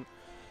son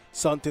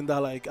something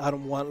that like I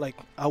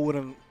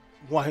wouldn't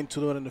want him to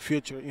do it in the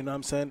future. You know what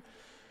I'm saying?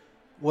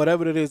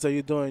 Whatever it is that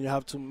you're doing, you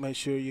have to make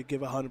sure you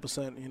give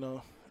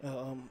 100%.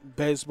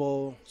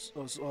 Baseball,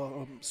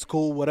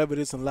 school, whatever it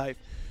is in life,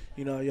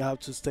 you have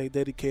to stay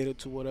dedicated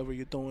to whatever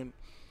you're doing,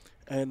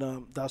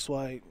 and that's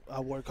why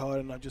I work hard,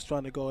 and I'm just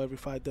trying to go every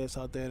 5 days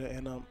out there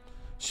and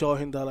show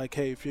him that like,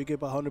 hey, if you give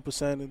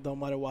 100%, it don't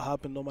matter what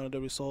happened, no matter the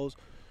results,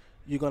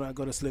 you're gonna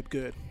go to sleep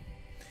good.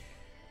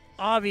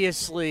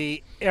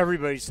 Obviously,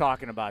 everybody's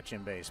talking about you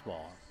in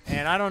baseball,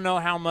 and I don't know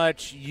how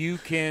much you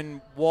can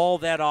wall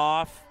that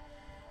off.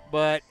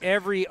 But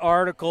every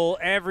article,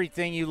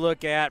 everything you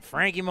look at,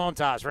 Frankie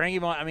Montas,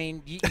 I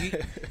mean,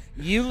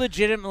 you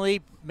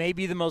legitimately may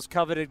be the most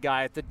coveted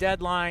guy at the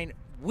deadline.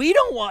 We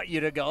don't want you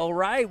to go,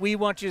 right? We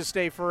want you to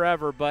stay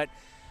forever. But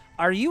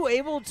are you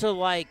able to,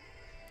 like,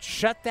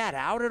 shut that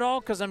out at all?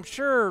 Because I'm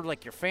sure,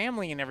 like, your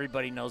family and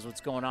everybody knows what's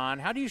going on.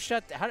 How do you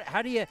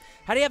how do you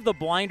have the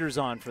blinders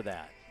on for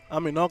that?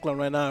 I'm in Oakland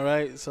right now,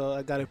 right? So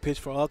I got to pitch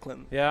for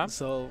Oakland. Yeah.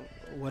 So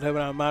whatever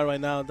I'm at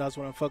right now, that's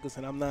what I'm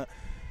focusing. I'm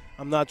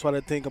not trying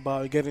to think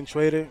about getting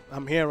traded.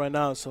 I'm here right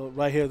now, so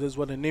right here, this is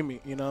what they need me,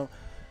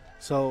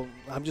 So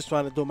I'm just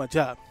trying to do my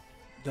job.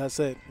 That's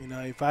it.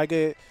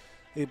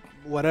 If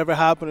whatever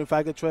happened, if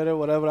I get traded,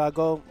 whatever I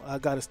go, I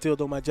got to still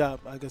do my job.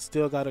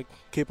 Still got to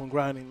keep on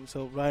grinding.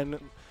 So right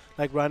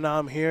now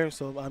I'm here,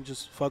 so I'm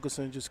just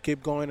focusing, just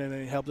keep going and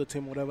then help the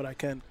team whatever I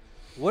can.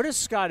 What has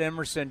Scott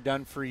Emerson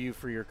done for you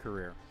for your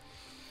career?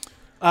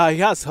 He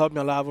has helped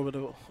me a lot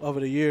over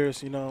the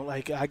years.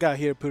 Like I got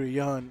here pretty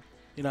young.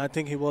 I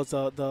think he was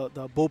the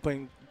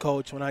bullpen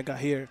coach when I got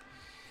here.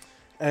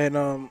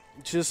 And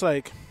just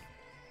like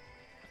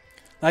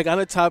I'm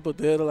the type of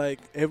deal,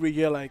 like every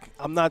year, like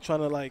I'm not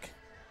trying to like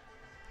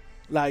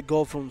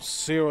go from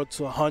 0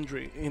 to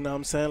 100. You know what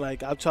I'm saying?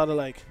 Like I try to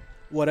like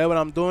whatever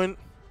I'm doing,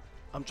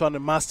 I'm trying to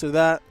master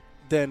that,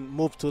 then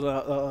move to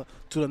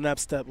the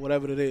next step,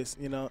 whatever it is.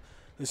 And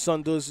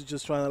some dudes is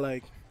just trying to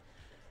like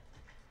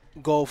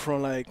go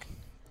from like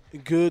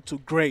good to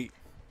great.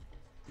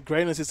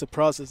 Greatness is a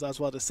process. That's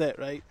what they said,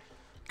 right?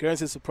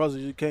 Greatness is a process.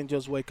 You can't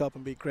just wake up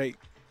and be great,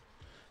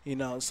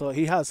 So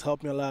he has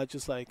helped me a lot,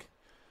 just like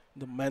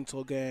the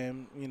mental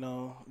game,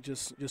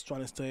 just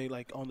trying to stay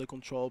like under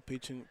control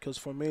pitching. Because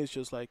for me, it's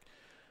just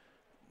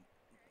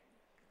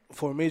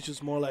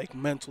more like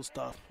mental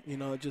stuff,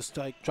 just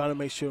like trying to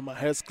make sure my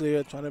head's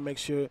clear, trying to make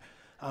sure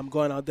I'm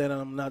going out there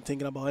and I'm not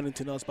thinking about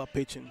anything else but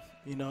pitching,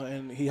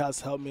 And he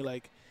has helped me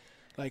like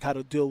how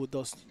to deal with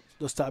those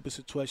type of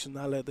situations,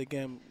 not let the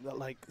game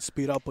like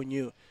speed up on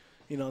you.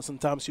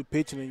 Sometimes you're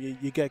pitching and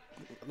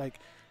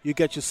you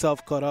get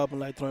yourself caught up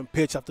and like throwing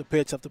pitch after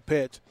pitch after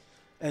pitch,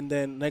 and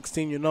then next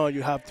thing you know,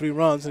 you have 3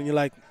 runs and you're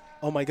like,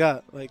 oh my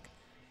God, like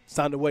it's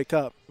time to wake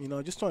up.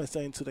 Just trying to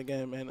stay into the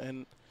game,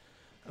 and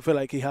I feel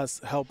like he has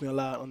helped me a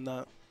lot on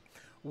that.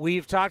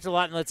 We've talked a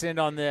lot, and let's end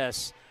on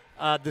this.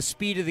 The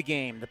speed of the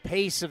game, the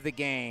pace of the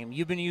game.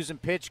 You've been using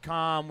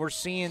PitchCom. We're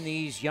seeing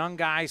these young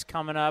guys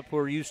coming up who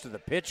are used to the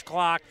pitch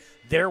clock.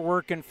 They're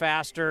working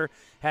faster.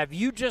 Have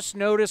you just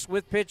noticed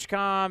with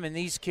PitchCom and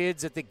these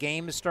kids that the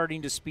game is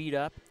starting to speed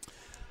up?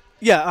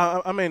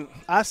 Yeah, I mean,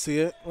 I see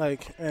it.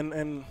 Like,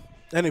 and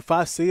if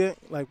I see it,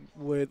 like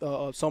with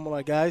some of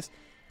my guys,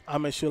 I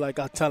make sure like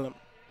I tell them,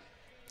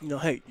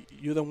 hey,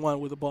 you're the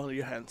one with the ball in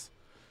your hands.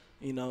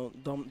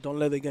 Don't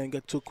let the game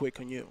get too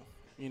quick on you.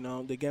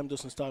 The game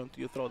doesn't start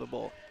until you throw the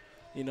ball.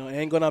 It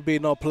ain't going to be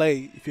no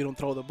play if you don't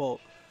throw the ball.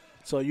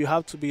 So you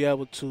have to be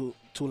able to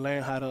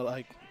learn how to,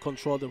 like,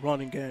 control the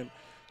running game,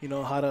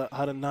 how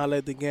to not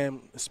let the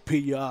game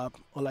speed you up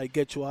or, like,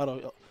 get you out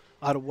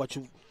of what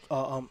you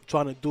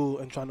trying to do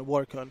and trying to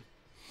work on.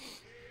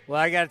 Well,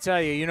 I got to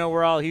tell you,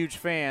 we're all huge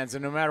fans,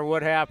 and no matter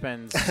what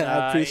happens,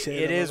 I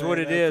appreciate it is what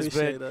it is.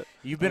 But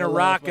you've been a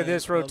rock of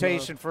this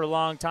rotation for a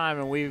long time,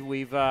 and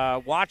we've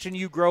watching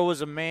you grow as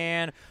a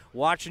man,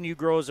 watching you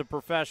grow as a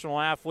professional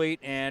athlete,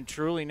 and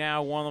truly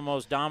now one of the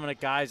most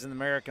dominant guys in the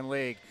American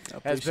League.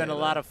 Has been a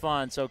lot of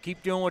fun. So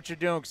keep doing what you're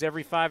doing, because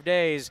every 5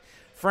 days,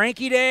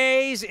 Frankie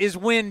Days is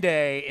win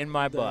day in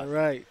my book.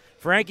 Right.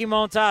 Frankie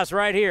Montas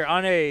right here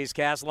on A's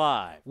Cast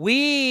Live.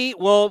 We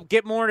will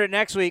get more into it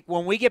next week.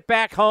 When we get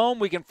back home,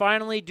 we can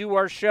finally do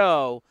our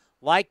show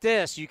like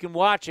this. You can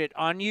watch it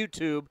on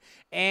YouTube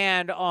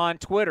and on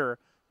Twitter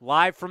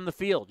live from the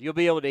field. You'll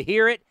be able to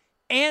hear it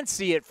and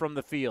see it from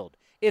the field.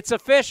 It's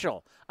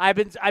official. I've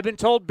been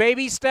told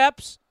baby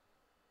steps.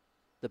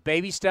 The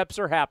baby steps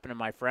are happening,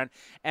 my friend.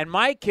 And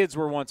my kids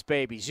were once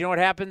babies. You know what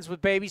happens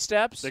with baby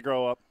steps? They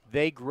grow up.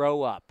 They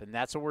grow up, and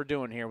that's what we're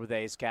doing here with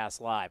A's Cast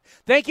Live.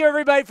 Thank you,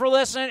 everybody, for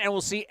listening, and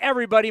we'll see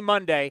everybody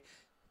Monday.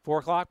 4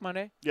 o'clock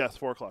Monday? Yes,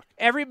 4 o'clock.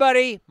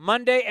 Everybody,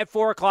 Monday at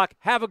 4 o'clock.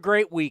 Have a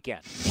great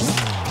weekend.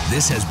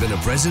 This has been a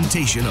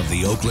presentation of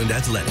the Oakland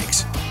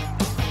Athletics.